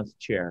Heritage Month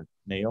chair.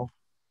 Neil?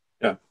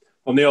 Yeah.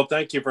 Well, Neil,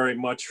 thank you very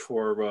much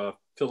for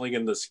filling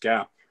in this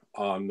gap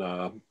on,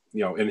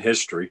 in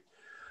history.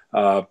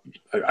 I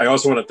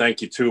also want to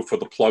thank you, too, for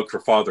the plug for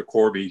Father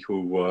Corby,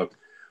 who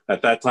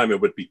at that time it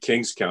would be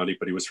Kings County,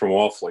 but he was from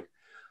Offaly.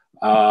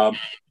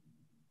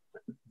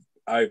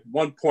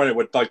 One point I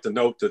would like to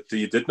note that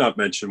you did not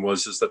mention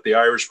is that the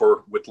Irish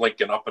were with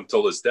Lincoln up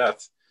until his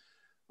death.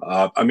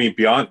 I mean,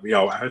 beyond,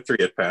 after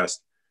he had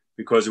passed,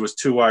 because it was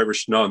two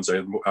Irish nuns.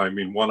 I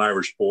mean, one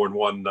Irish born,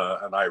 one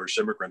an Irish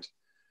immigrant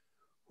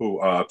who,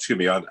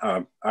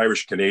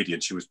 Irish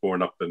Canadian. She was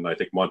born up in, I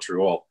think,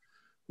 Montreal,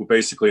 who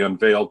basically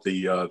unveiled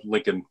the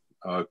Lincoln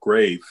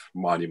grave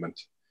monument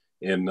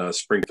in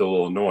Springfield,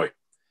 Illinois.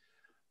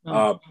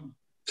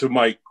 To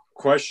my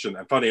question,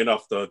 and funny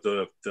enough,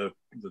 the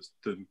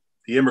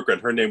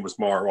immigrant, her name was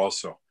Mar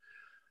also.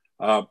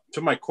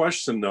 To my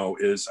question, though,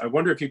 is I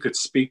wonder if you could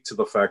speak to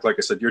the fact, like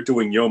I said, you're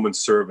doing yeoman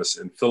service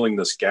and filling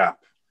this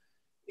gap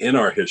in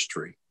our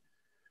history.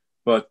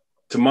 But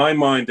to my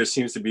mind, there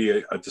seems to be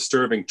a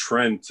disturbing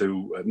trend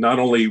to not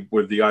only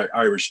were the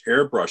Irish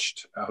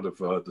airbrushed out of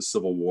the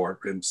Civil War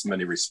in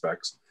many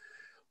respects,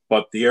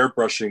 but the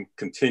airbrushing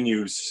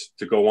continues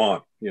to go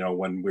on.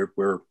 When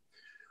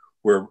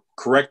we're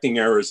correcting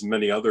errors in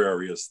many other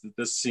areas,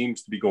 this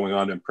seems to be going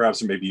on, and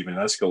perhaps maybe even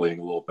escalating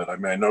a little bit. I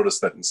mean, I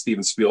noticed that in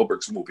Steven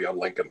Spielberg's movie on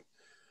Lincoln,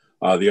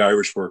 the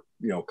Irish were,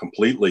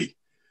 completely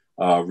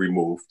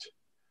removed.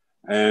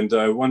 And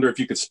I wonder if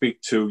you could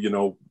speak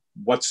to,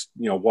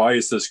 why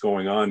is this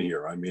going on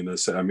here? I mean,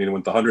 with the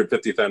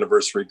 150th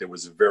anniversary, there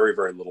was very,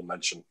 very little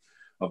mention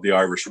of the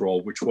Irish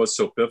role, which was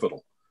so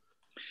pivotal.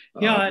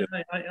 Yeah,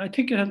 I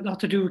think it had a lot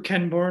to do with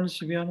Ken Burns,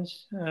 to be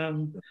honest.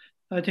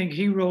 I think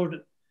he wrote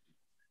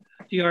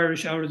the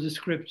Irish out of the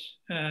script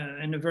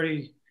in a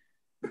very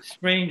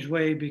strange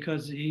way,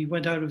 because he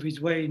went out of his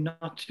way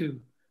not to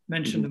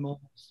mention them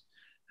almost.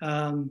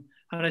 And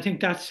I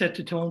think that set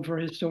the tone for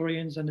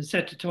historians, and it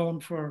set the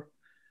tone for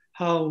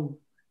how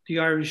the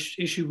Irish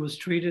issue was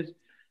treated.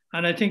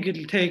 And I think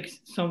it'll take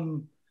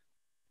some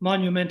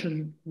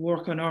monumental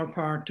work on our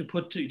part to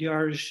put the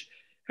Irish,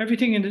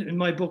 everything in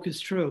my book is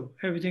true.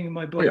 Everything in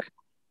my book,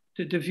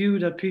 the view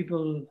that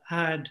people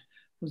had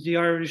was the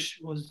Irish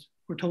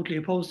were totally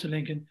opposed to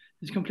Lincoln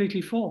is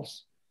completely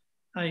false.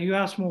 And you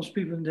ask most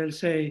people and they'll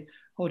say,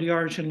 oh, the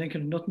Irish and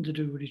Lincoln have nothing to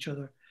do with each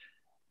other.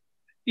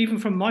 Even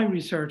from my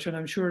research, and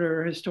I'm sure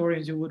there are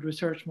historians who would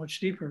research much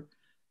deeper,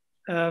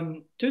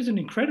 there's an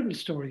incredible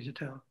story to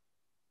tell.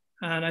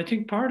 And I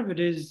think part of it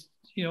is,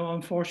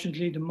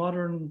 unfortunately, the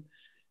modern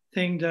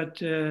thing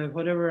that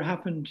whatever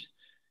happened,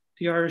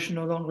 the Irish are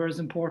no longer as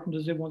important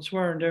as they once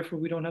were, and therefore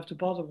we don't have to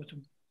bother with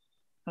them.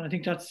 And I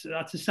think that's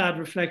a sad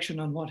reflection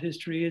on what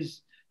history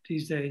is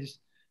these days.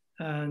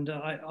 And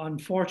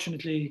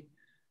unfortunately,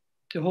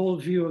 the whole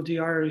view of the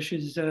Irish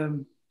is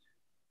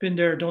been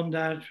there, done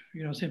that.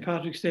 St.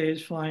 Patrick's Day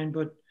is fine,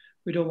 but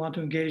we don't want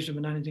to engage them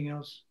in anything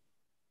else.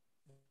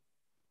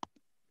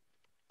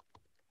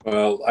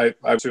 Well,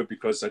 I do,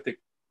 because I think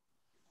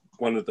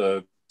one of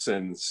the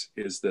sins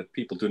is that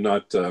people do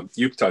not,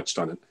 you've touched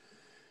on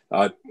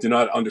it, do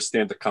not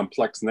understand the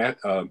complex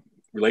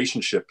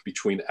relationship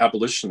between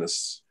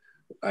abolitionists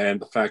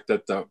and the fact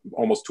that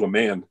almost to a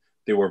man,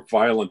 they were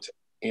violent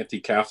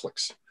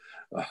anti-Catholics.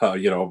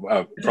 Probably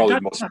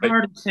that's the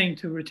hardest thing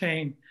to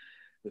retain.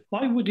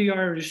 Why would the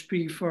Irish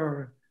be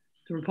for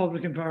the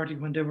Republican Party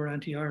when they were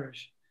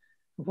anti-Irish?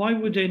 Why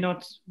would they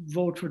not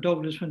vote for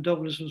Douglas when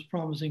Douglas was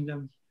promising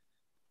them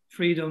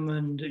freedom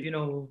and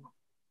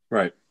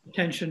right,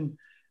 attention?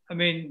 I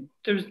mean,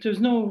 there's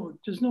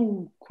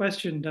no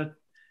question that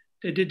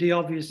they did the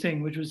obvious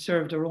thing, which was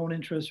serve their own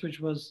interests, which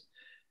was,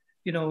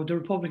 the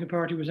Republican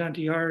Party was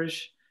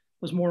anti-Irish,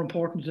 was more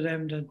important to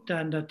them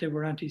than that they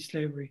were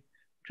anti-slavery,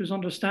 which was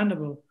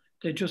understandable.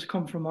 They'd just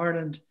come from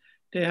Ireland.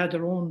 They had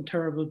their own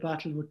terrible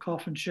battle with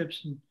coffin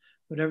ships and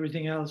with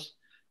everything else.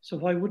 So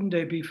why wouldn't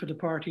they be for the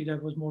party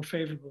that was more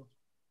favorable?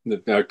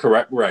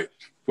 Correct, right.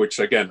 Which,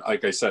 again,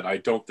 like I said, I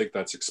don't think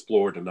that's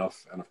explored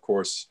enough. And of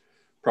course,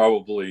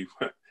 probably,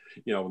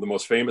 the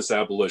most famous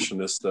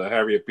abolitionist,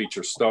 Harriet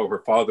Beecher Stowe,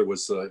 her father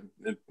was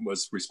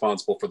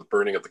responsible for the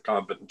burning of the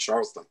convent in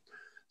Charleston.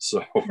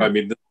 So, I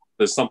mean,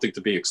 there's something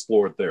to be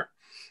explored there.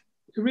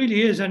 It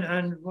really is.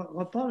 And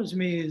what bothers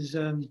me is,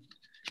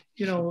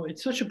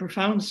 it's such a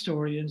profound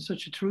story and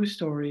such a true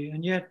story,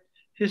 and yet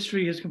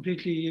history has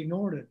completely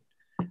ignored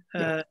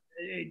it.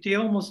 They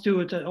almost do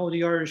it that,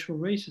 the Irish were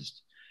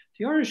racist.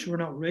 The Irish were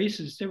not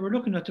racist. They were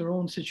looking at their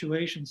own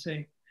situation,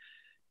 saying,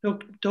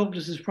 look,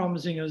 Douglas is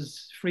promising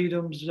us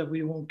freedoms that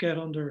we won't get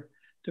under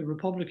the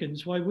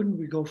Republicans. Why wouldn't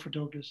we go for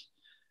Douglas?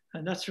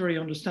 And that's very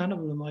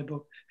understandable in my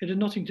book. It had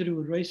nothing to do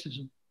with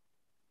racism.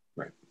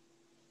 Right.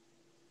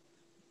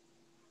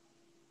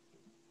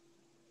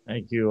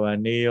 Thank you,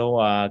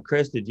 Neil.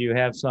 Chris, did you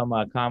have some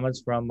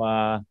comments from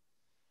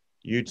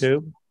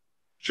YouTube?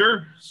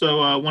 Sure.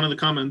 So one of the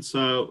comments,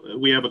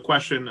 we have a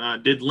question.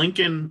 Did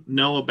Lincoln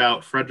know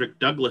about Frederick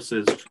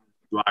Douglass's trip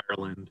to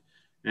Ireland?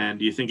 And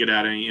do you think it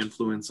had any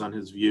influence on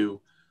his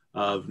view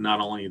of not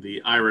only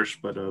the Irish,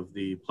 but of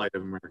the plight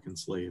of American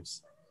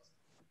slaves?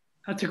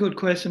 That's a good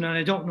question, and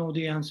I don't know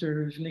the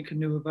answer if Lincoln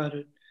knew about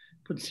it.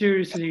 But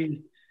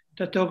seriously,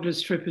 that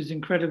Douglas trip is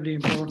incredibly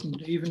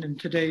important, even in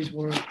today's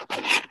world,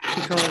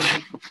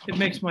 because it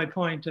makes my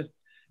point that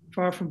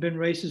far from being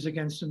racist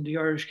against him, the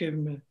Irish gave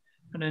him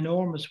an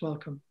enormous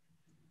welcome.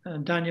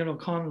 And Daniel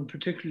O'Connell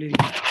particularly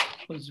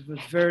was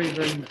very,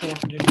 very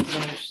important in his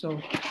life.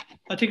 So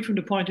I think from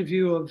the point of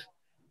view of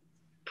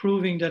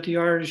proving that the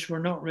Irish were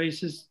not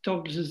racist.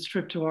 Douglas's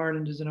trip to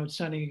Ireland is an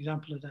outstanding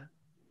example of that.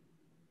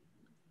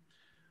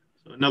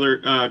 So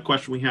another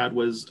question we had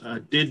was,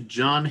 did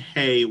John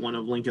Hay, one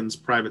of Lincoln's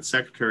private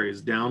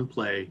secretaries,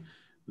 downplay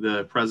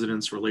the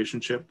president's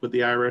relationship with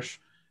the Irish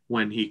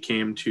when he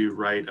came to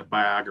write a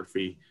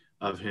biography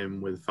of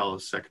him with fellow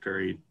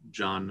Secretary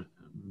John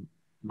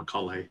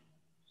Macaulay?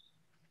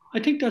 I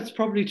think that's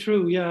probably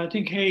true. Yeah, I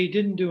think Hay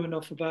didn't do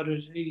enough about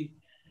it. He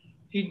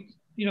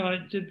you know,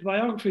 the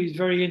biography is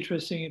very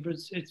interesting, but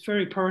it's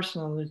very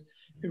personal. It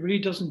really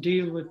doesn't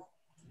deal with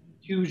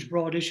huge,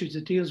 broad issues.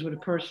 It deals with a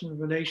personal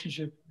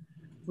relationship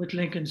with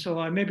Lincoln. So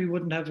I maybe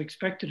wouldn't have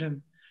expected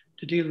him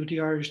to deal with the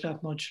Irish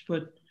that much.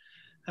 But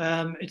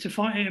it's a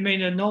fine. I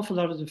mean, an awful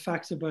lot of the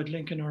facts about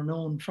Lincoln are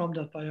known from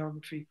that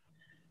biography,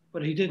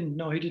 but he didn't.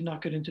 No, he did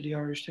not get into the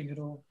Irish thing at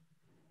all.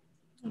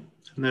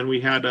 And then we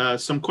had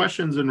some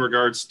questions in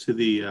regards to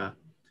the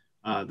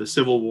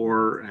Civil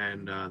War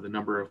and the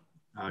number of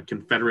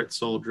Confederate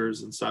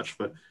soldiers and such,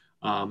 but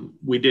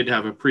we did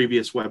have a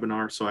previous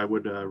webinar, so I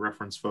would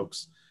reference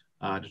folks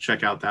to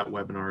check out that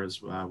webinar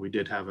as we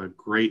did have a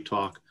great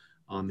talk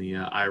on the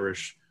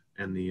Irish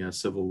and the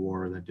Civil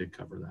War that did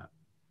cover that.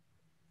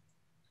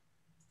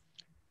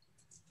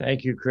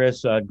 Thank you,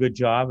 Chris. Good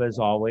job as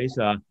always.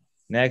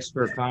 Next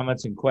for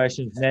comments and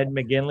questions, Ned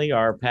McGinley,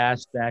 our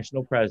past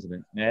national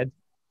president. Ned.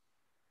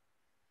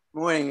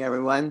 Morning,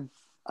 everyone.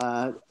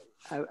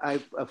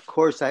 Of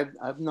course,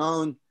 I've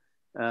known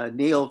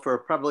Neil for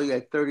probably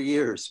like 30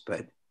 years,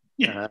 but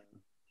Yeah.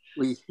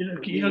 we You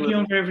look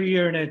younger every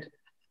year, Ned.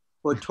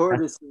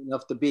 fortuitous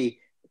enough to be.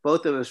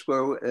 Both of us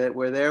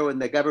were there when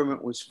the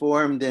government was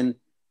formed in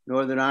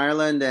Northern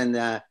Ireland,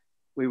 and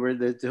we were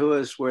the two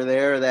of us were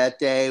there that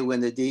day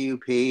when the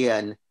DUP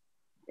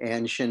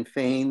and Sinn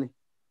Féin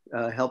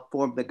helped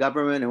form the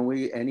government,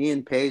 and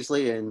Ian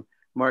Paisley and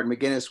Martin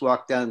McGuinness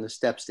walked down the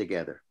steps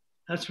together.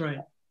 That's right.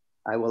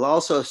 I will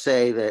also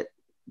say that,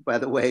 by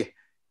the way,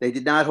 they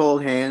did not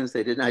hold hands,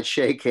 they did not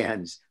shake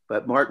hands,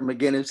 but Martin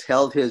McGuinness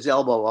held his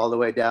elbow all the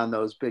way down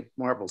those big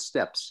marble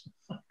steps.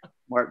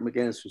 Martin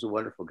McGuinness was a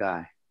wonderful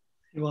guy.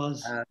 He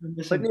was.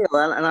 But Neil,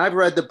 and I've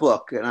read the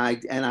book, and I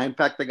in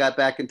fact I got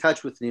back in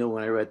touch with Neil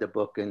when I read the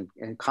book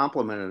and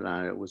complimented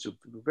on it. It was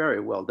very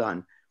well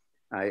done.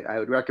 I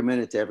would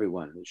recommend it to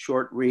everyone. A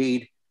short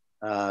read,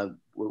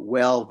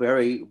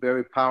 very,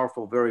 very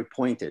powerful, very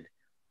pointed.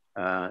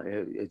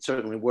 It's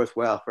certainly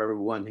worthwhile for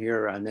everyone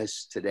here on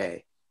this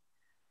today.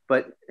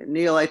 But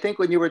Neil, I think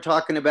when you were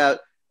talking about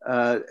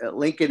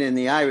Lincoln and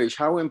the Irish,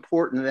 how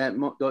important that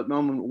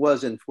moment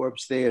was in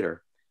Forbes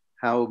Theater,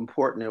 how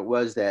important it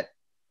was that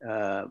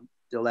the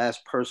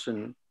last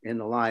person in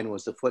the line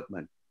was the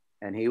footman,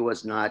 and he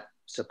was not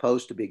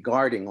supposed to be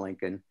guarding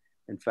Lincoln.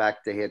 In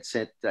fact,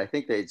 I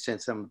think they had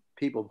sent some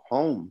people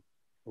home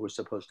who were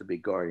supposed to be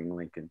guarding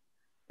Lincoln.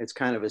 It's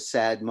kind of a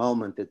sad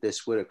moment that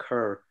this would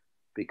occur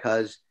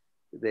because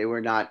they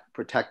were not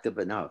protective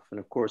enough. And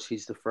of course,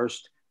 he's the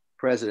first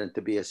president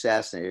to be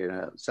assassinated.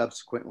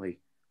 Subsequently,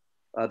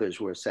 others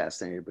were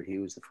assassinated, but he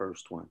was the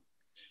first one.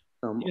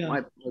 Yeah.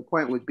 My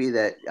point would be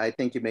that I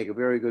think you make a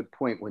very good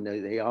point when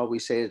they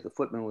always say that the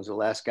footman was the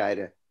last guy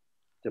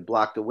to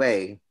block the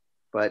way,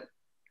 but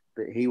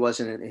he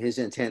wasn't. His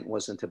intent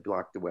wasn't to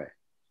block the way.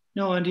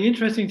 No, and the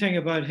interesting thing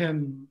about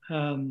him,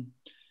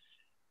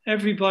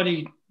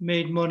 everybody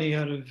made money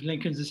out of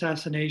Lincoln's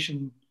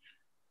assassination.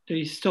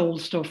 They stole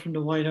stuff from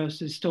the White House.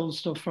 They stole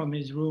stuff from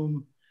his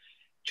room.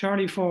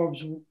 Charlie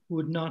Forbes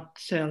would not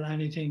sell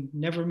anything,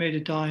 never made a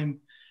dime,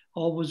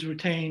 always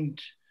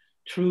retained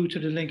true to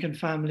the Lincoln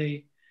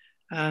family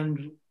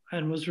and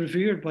was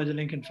revered by the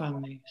Lincoln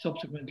family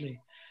subsequently.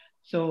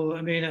 So,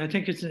 I mean, I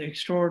think it's an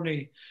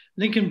extraordinary.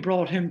 Lincoln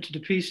brought him to the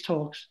peace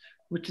talks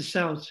with the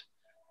South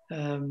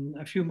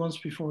a few months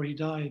before he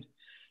died.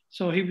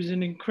 So he was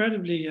an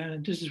incredibly,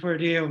 and this is where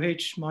the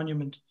AOH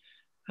monument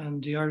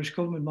and the Irish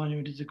government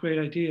monument is a great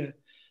idea,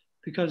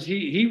 because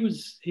he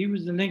was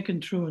the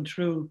Lincoln through and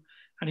through,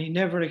 and he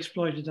never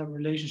exploited that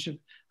relationship,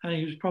 and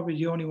he was probably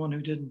the only one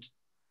who didn't.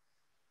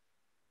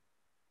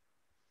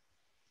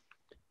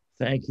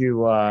 Thank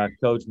you,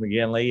 Coach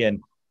McGinley.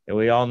 And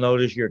we all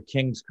notice your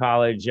King's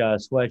College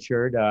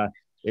sweatshirt.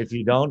 If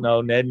you don't know,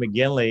 Ned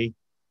McGinley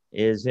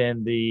is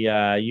in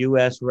the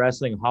U.S.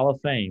 Wrestling Hall of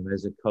Fame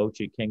as a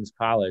coach at King's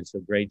College. So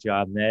great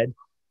job, Ned.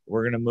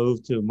 We're going to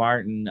move to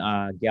Martin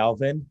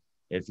Galvin,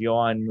 if you're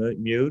on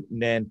mute.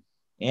 And then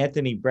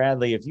Anthony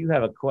Bradley, if you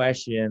have a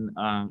question,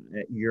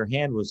 your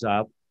hand was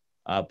up.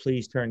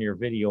 Please turn your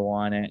video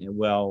on.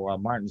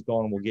 Martin's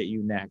going, we'll get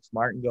you next.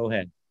 Martin, go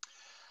ahead.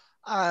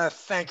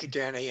 Thank you,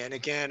 Danny. And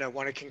again, I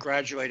want to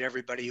congratulate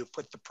everybody who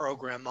put the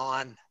program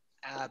on.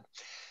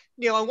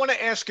 Neil, I want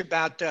to ask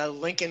about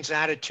Lincoln's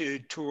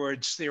attitude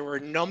towards, there were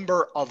a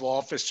number of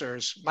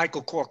officers,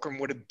 Michael Corcoran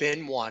would have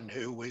been one,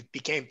 who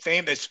became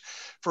famous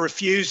for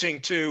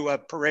refusing to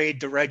parade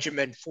the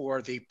regiment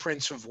for the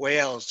Prince of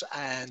Wales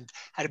and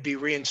had to be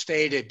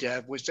reinstated,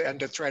 was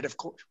under threat of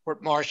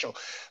court-martial.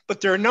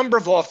 But there are a number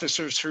of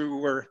officers who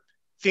were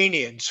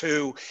Fenians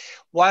who,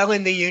 while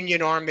in the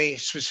Union Army,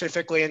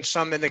 specifically and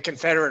some in the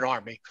Confederate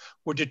Army,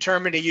 were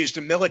determined to use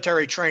the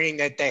military training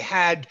that they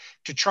had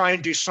to try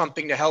and do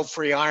something to help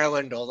free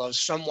Ireland, although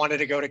some wanted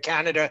to go to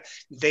Canada,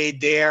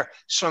 invade there,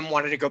 some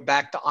wanted to go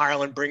back to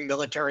Ireland, bring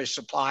military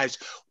supplies.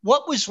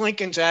 What was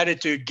Lincoln's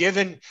attitude,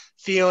 given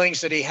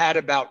feelings that he had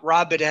about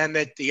Robert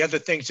Emmet, the other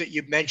things that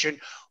you've mentioned?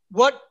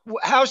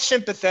 How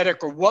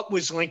sympathetic, or what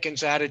was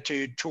Lincoln's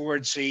attitude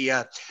towards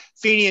the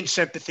Fenian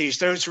sympathies,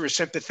 those who were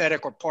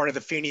sympathetic or part of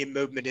the Fenian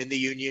movement in the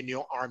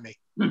Union Army?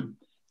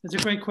 It's a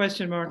great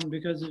question, Martin,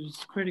 because it was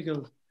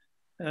critical.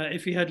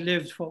 If he had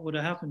lived, what would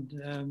have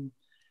happened?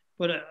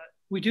 But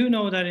we do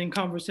know that in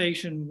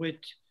conversation with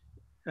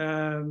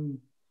a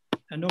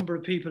number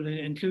of people,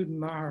 including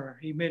Maher,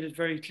 he made it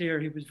very clear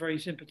he was very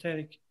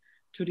sympathetic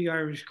to the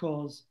Irish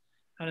cause.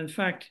 And in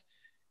fact,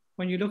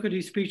 when you look at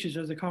his speeches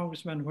as a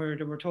congressman where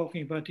they were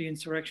talking about the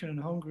insurrection in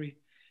Hungary,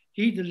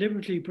 he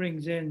deliberately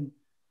brings in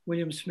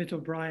William Smith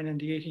O'Brien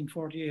and the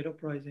 1848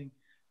 uprising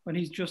when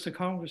he's just a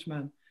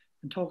congressman,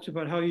 and talks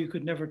about how you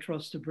could never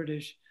trust the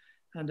British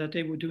and that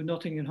they would do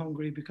nothing in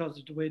Hungary because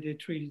of the way they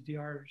treated the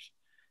Irish.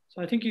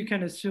 So I think you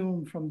can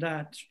assume from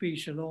that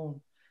speech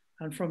alone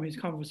and from his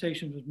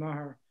conversations with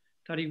Maher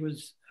that he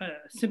was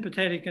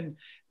sympathetic, and it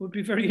would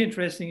be very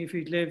interesting if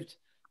he'd lived,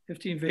 if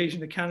the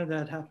invasion of Canada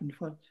had happened,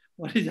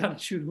 what his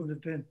attitude would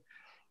have been.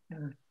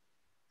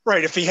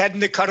 Right. If he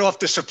hadn't cut off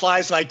the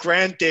supplies like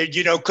Grant did,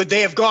 could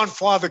they have gone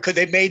farther? Could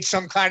they made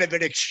some kind of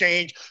an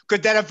exchange?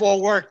 Could that have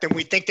all worked? And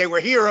we think they were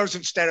heroes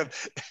instead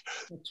of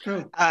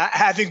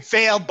having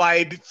failed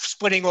by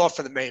splitting off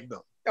for the main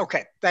move.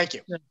 Okay. Thank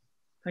you. Yeah.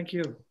 Thank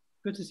you.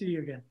 Good to see you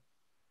again.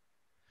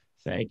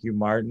 Thank you,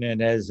 Martin.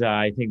 And as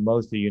I think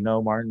most of you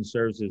know, Martin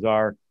serves as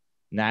our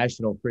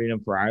National Freedom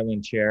for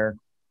Ireland chair.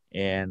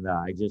 And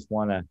I just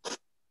want to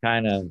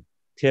kind of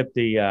tip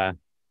the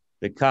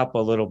cup a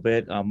little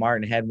bit.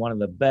 Martin had one of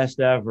the best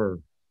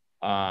ever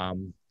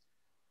fundraisers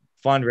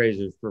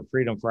for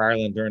Freedom for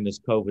Ireland during this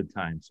COVID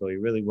time. So he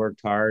really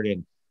worked hard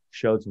and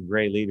showed some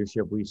great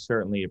leadership. We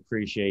certainly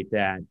appreciate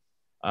that.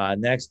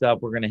 Next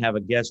up, we're going to have a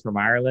guest from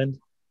Ireland,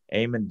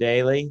 Eamon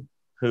Daly,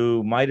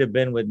 who might have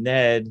been with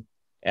Ned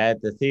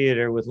at the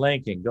theater with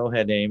Lincoln. Go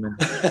ahead, Eamon.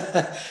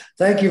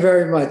 Thank you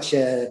very much,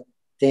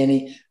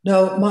 Danny.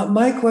 No,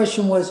 my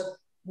question was,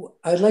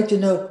 I'd like to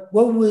know,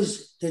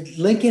 did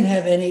Lincoln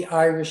have any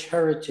Irish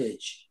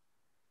heritage?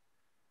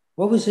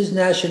 What was his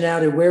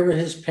nationality? Where were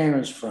his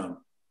parents from?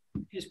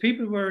 His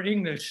people were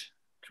English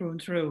through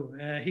and through.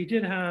 He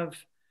did have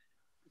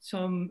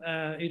some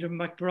either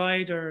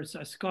McBride or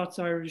a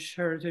Scots-Irish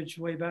heritage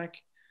way back,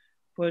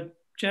 but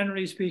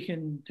generally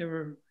speaking, they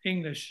were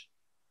English.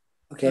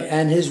 Okay,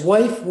 and his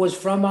wife was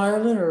from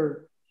Ireland,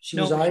 or she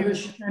was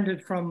Irish? She was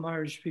descended from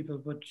Irish people,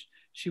 but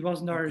she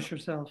wasn't Irish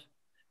herself.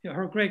 Yeah,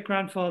 her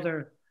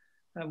great-grandfather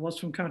was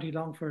from County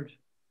Longford.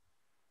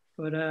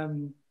 But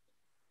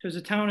there's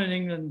a town in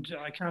England,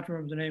 I can't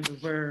remember the name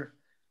of where,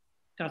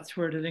 that's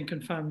where the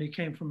Lincoln family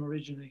came from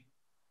originally.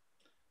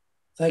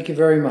 Thank you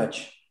very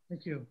much.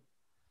 Thank you.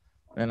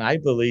 And I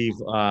believe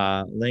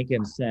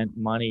Lincoln sent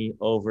money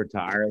over to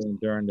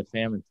Ireland during the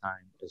famine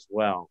time as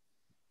well.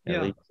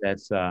 At least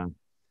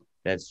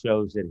that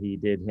shows that he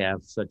did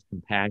have such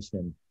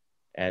compassion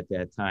at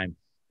that time.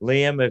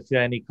 Liam, if you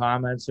have any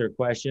comments or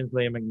questions,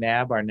 Liam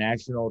McNabb, our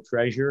national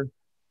treasurer.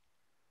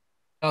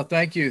 Oh,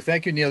 thank you.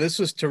 Thank you, Neil. This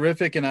was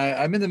terrific. And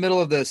I'm in the middle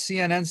of the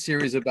CNN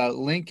series about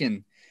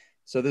Lincoln.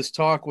 So this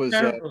talk was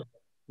and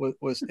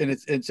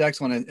it's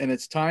excellent and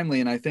it's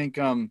timely. And I think,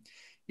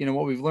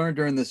 what we've learned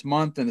during this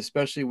month, and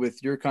especially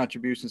with your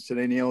contributions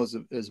today, Neil,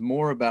 is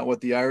more about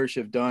what the Irish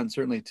have done,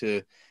 certainly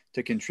to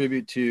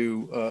contribute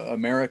to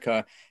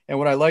America. And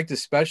what I liked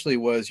especially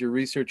was your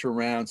research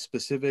around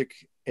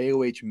specific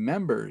AOH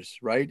members,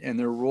 right? And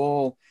their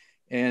role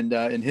and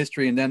in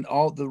history, and then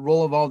the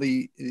role of all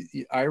the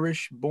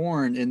Irish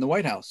born in the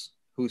White House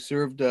who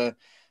served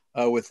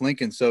with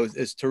Lincoln. So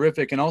it's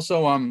terrific. And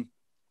also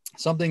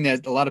something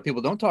that a lot of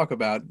people don't talk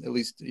about, at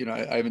least,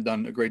 I haven't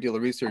done a great deal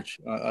of research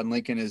on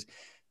Lincoln, is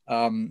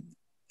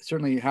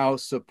certainly how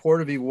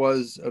supportive he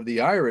was of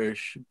the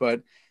Irish.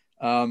 But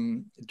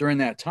during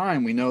that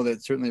time, we know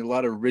that certainly a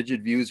lot of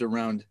rigid views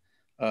around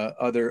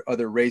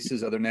other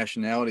races, other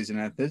nationalities and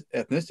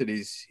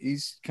ethnicities.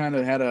 He's kind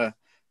of had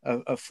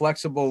a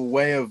flexible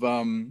way of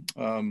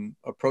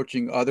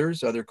approaching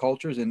other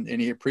cultures, and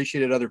he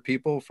appreciated other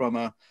people from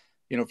a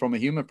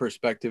human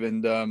perspective.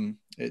 And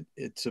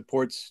it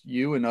supports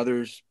you and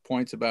others'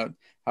 points about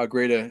how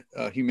great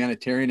a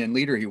humanitarian and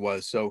leader he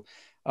was. So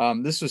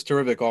this was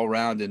terrific all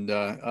around,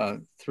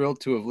 and thrilled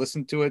to have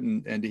listened to it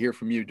and to hear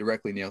from you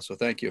directly, Neil. So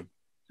thank you.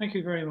 Thank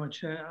you very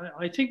much.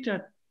 I think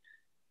that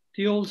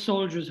the Old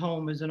Soldiers'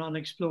 Home is an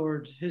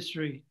unexplored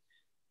history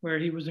where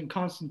he was in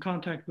constant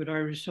contact with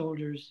Irish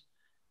soldiers,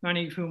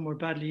 many of whom were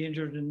badly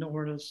injured and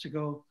nowhere else to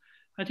go.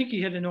 I think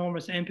he had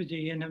enormous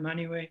empathy in him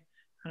anyway,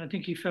 and I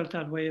think he felt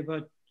that way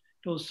about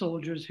those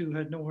soldiers who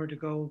had nowhere to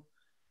go,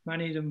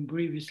 many of them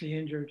grievously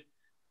injured.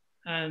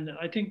 And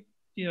I think,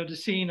 the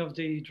scene of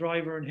the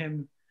driver and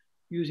him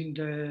using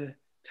the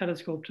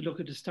telescope to look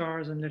at the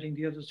stars and letting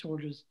the other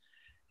soldiers.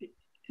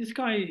 This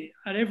guy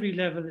at every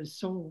level is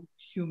so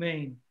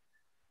humane.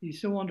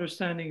 He's so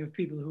understanding of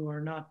people who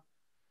are not,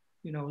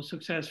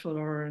 successful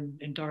or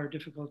in dire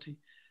difficulty.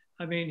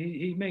 I mean,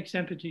 he makes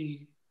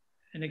empathy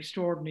an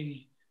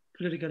extraordinary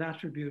political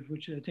attribute,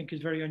 which I think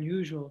is very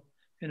unusual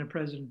in a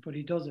president, but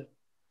he does it.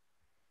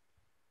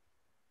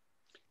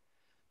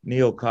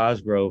 Neil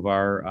Cosgrove,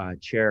 our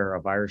chair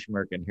of Irish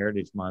American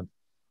Heritage Month,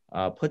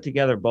 put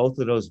together both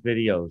of those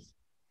videos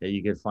that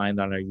you can find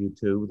on our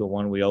YouTube, the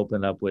one we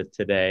opened up with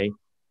today.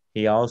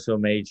 He also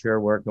made sure,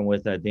 working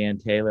with Dan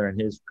Taylor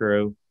and his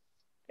crew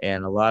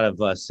and a lot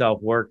of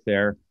self-work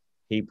there,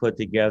 he put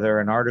together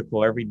an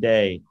article every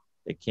day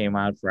that came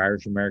out for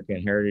Irish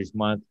American Heritage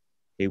Month.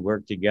 He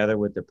worked together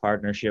with the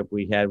partnership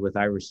we had with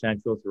Irish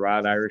Central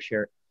throughout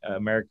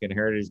American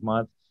Heritage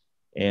Month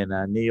and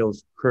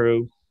Neil's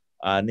crew.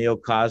 Neil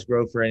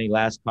Cosgrove, for any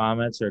last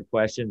comments or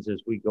questions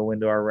as we go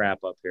into our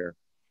wrap up here.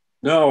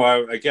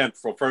 No,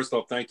 first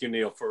off, thank you,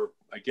 Neil, for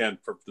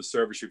the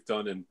service you've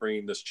done in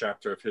bringing this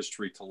chapter of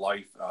history to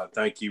life.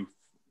 Thank you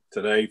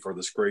today for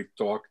this great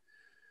talk.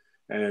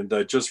 And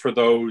just for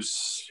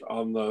those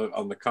on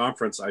the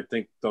conference, I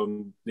think,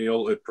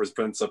 Neil, it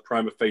presents a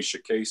prima facie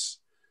case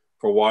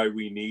for why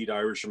we need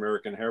Irish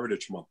American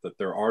Heritage Month, that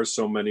there are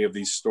so many of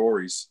these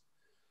stories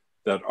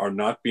that are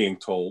not being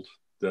told,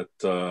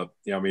 that,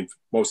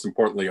 most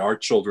importantly, our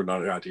children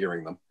are not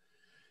hearing them.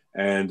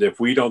 And if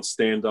we don't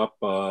stand up,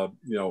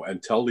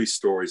 and tell these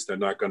stories, they're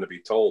not going to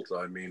be told.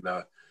 I mean,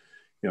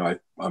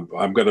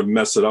 I'm going to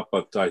mess it up,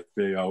 but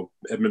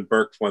Edmund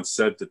Burke once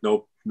said that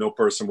no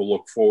person will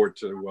look forward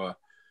to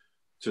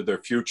their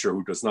future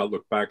who does not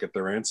look back at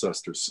their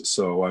ancestors.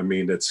 So, I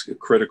mean, it's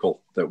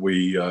critical that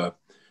we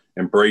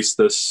embrace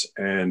this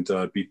and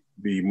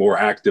be more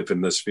active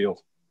in this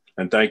field.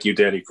 And thank you,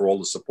 Danny, for all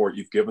the support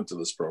you've given to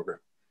this program.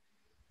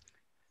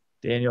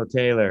 Daniel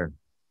Taylor.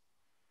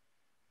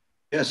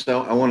 Yes,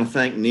 so I want to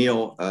thank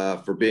Neil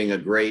for being a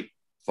great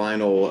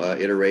final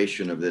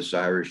iteration of this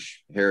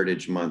Irish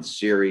Heritage Month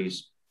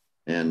series,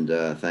 and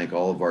thank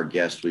all of our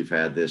guests we've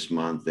had this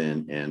month,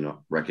 and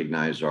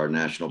recognize our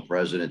national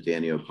president,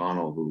 Danny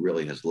O'Connell, who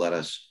really has led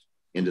us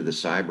into the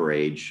cyber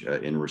age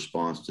in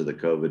response to the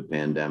COVID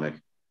pandemic.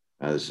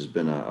 This has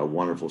been a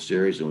wonderful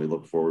series, and we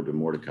look forward to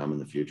more to come in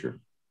the future.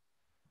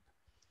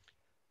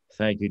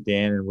 Thank you,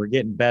 Dan. And we're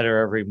getting better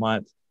every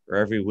month, or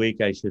every week,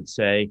 I should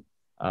say.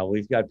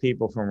 We've got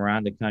people from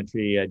around the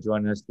country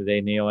joining us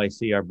today. Neil, I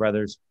see our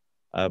brothers,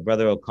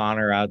 Brother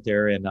O'Connor out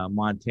there in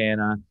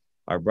Montana,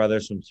 our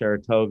brothers from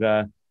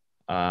Saratoga,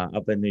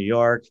 up in New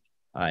York,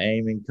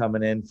 Eamon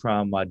coming in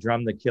from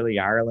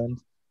Drumnaquilly, Ireland,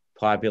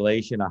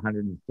 population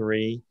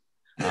 103.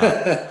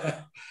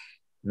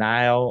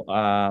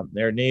 Niall,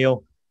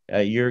 Neil,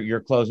 your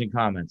closing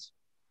comments.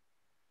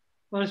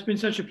 Well, it's been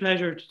such a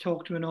pleasure to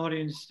talk to an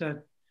audience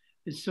that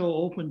is so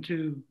open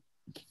to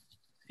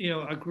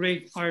a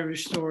great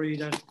Irish story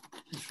that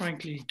is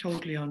frankly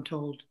totally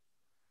untold.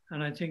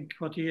 And I think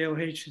what the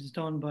AOH has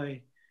done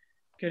by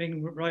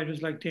getting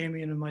writers like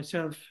Damien and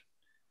myself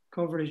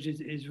coverage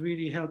is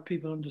really helped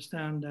people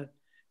understand that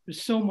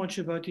there's so much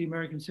about the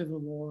American Civil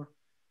War,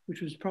 which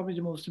was probably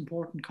the most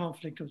important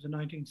conflict of the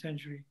 19th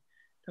century,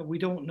 that we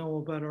don't know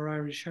about our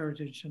Irish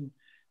heritage. And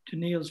to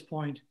Neil's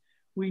point,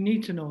 we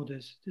need to know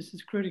this. This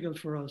is critical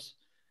for us.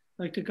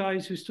 Like the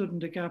guys who stood in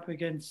the gap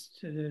against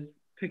the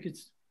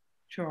Pickett's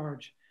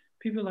charge,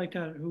 people like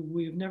that who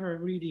we've never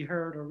really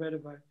heard or read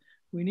about.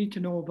 We need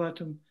to know about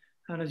them.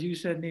 And as you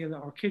said, Neil,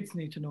 our kids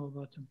need to know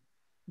about them.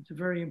 It's a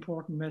very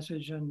important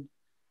message. And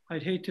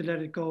I'd hate to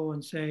let it go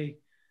and say,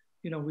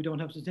 we don't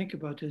have to think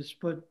about this,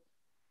 but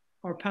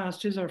our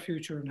past is our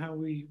future, and how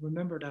we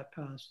remember that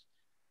past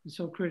is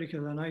so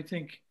critical. And I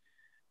think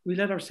we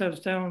let ourselves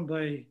down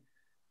by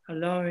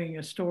allowing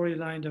a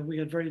storyline that we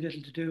had very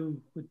little to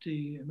do with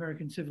the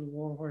American Civil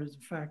War, whereas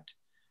in fact,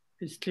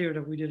 it's clear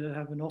that we did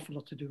have an awful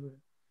lot to do with it.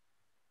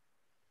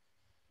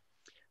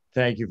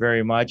 Thank you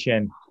very much.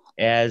 And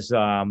as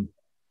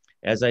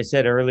I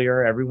said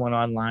earlier, everyone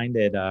online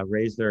that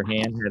raised their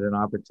hand had an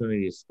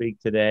opportunity to speak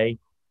today.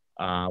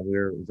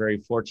 We're very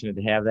fortunate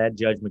to have that.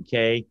 Judge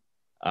McKay,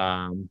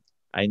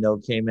 I know,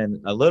 came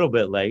in a little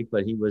bit late,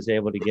 but he was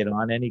able to get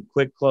on. Any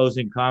quick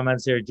closing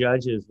comments there,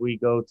 Judge, as we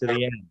go to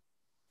the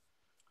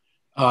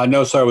end?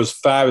 No, sir, it was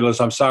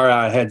fabulous. I'm sorry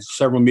I had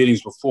several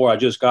meetings before. I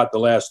just got the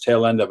last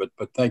tail end of it,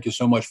 but thank you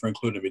so much for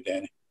including me,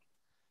 Danny.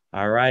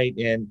 All right.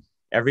 And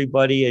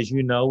everybody, as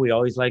you know, we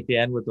always like to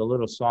end with a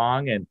little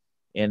song.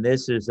 And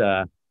this is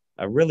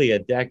really a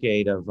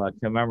decade of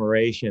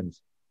commemorations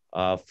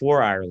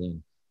for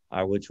Ireland,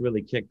 which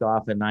really kicked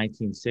off in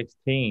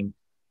 1916.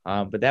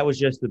 But that was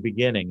just the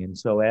beginning. And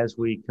so as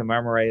we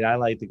commemorate, I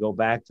like to go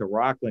back to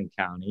Rockland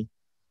County.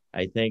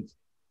 I think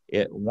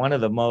one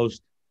of the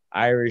most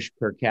Irish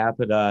per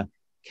capita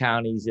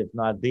counties, if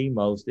not the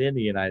most in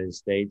the United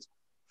States,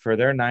 for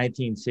their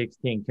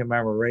 1916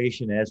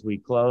 commemoration as we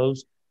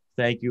close.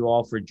 Thank you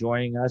all for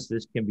joining us.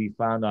 This can be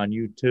found on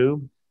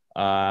YouTube.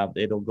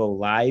 It'll go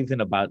live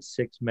in about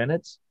 6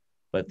 minutes.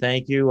 But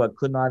thank you. I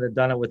could not have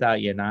done it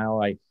without you,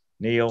 Niall.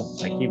 Neil.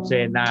 I keep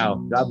saying Niall.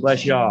 God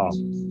bless y'all.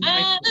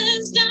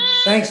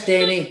 Thanks,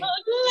 Danny.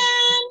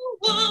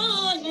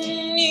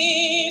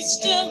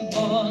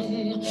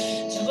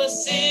 To a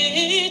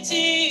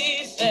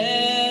city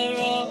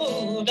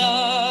pharaoh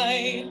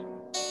die.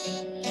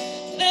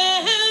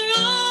 There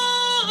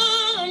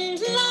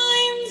aren't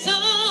lines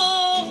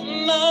of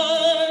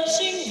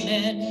marching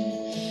men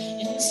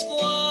in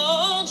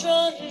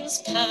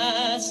squadrons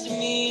passed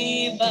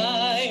me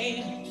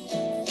by.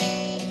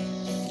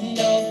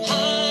 No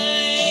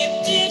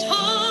pipe did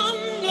hum,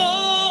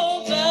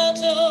 no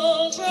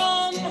battle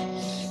drum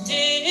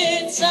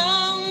did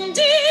sound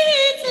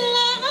its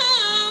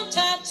loud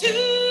tattoo,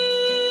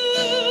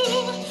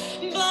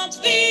 but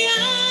the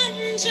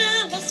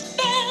Angelus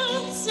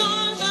bells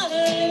on the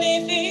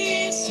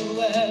leafy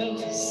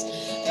swells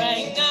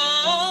rang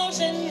out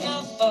in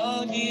the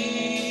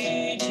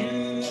foggy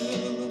dew.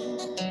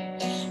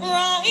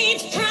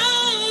 Right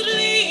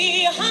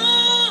proudly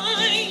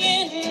high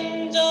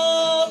in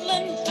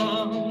Dublin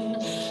town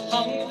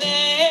hung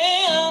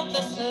there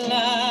the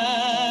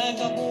flag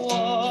of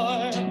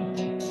war.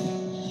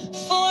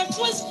 For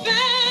 'twas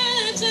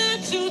better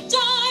to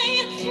die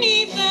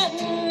 'neath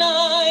an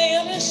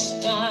Irish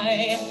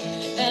sky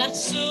than at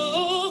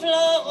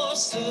Suvla or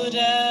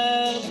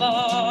Sudelbar.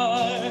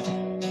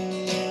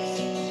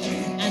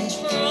 And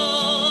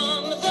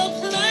from the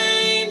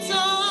plains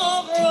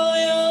of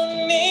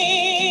royal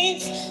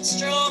Meads,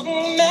 strong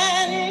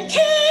men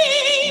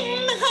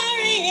came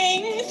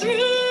hurrying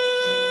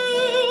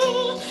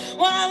through,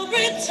 while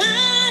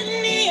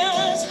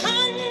Britannia's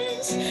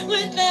Huns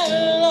with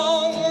their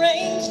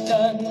long-range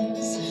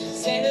guns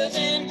sailed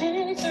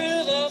in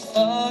through the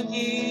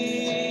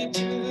foggy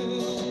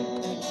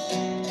dew.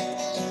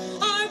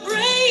 Our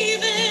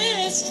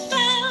bravest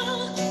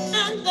fell,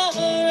 and the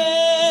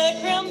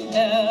Requiem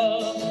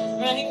bell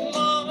rang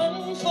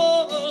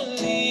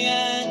mournfully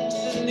and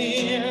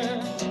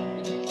clear.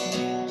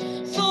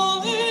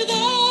 For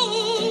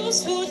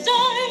those who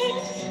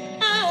died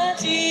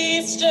at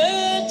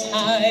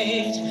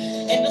Eastertide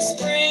in the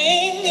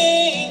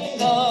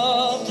springing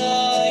of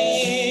the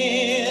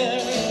year,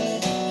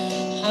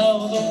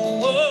 how the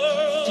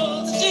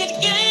world did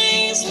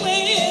gaze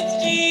with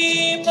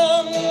deep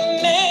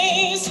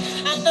amaze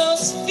at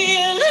those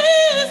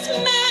fearless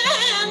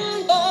men,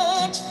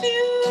 but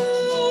few,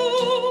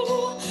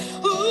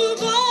 who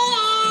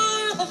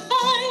bore the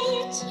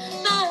fight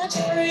that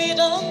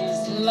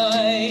freedom's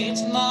light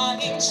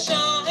might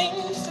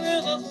shine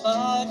through the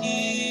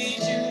foggy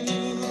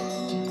dew.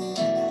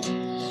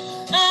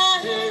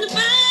 And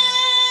back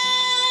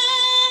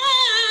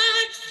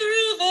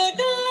through the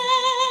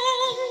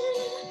glen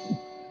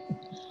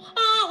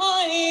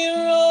I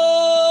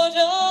rode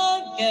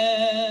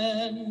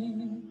again,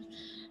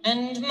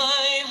 and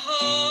my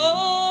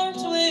heart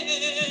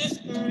with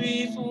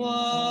grief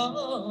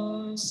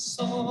was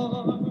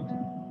sore.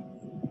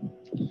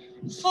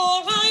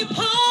 For I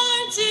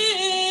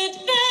parted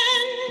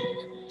then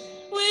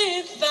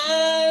with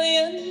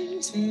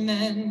valiant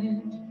men,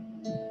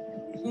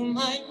 whom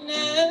I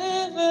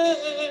never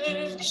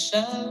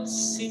shall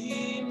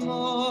see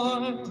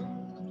more.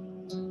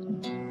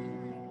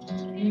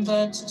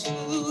 But to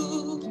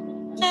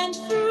and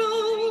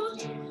fro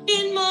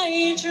in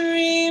my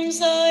dreams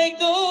I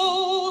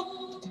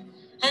go,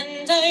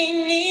 and I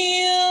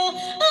kneel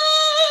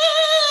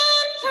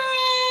and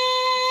pray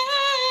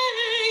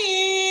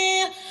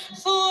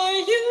for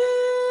you.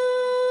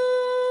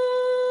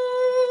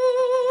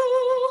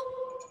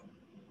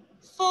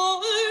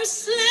 For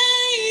slavery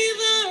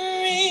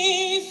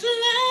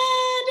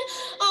fled,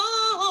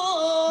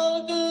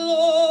 all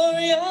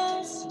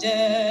glorious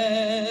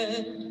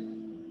dead,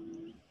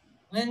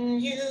 when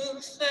you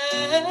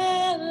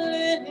fell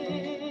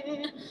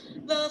in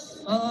the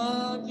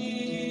foggy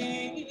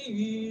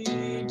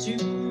dew.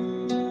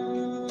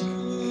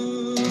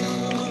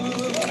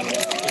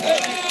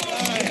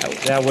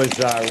 That was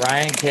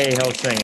Ryan Cahill singing.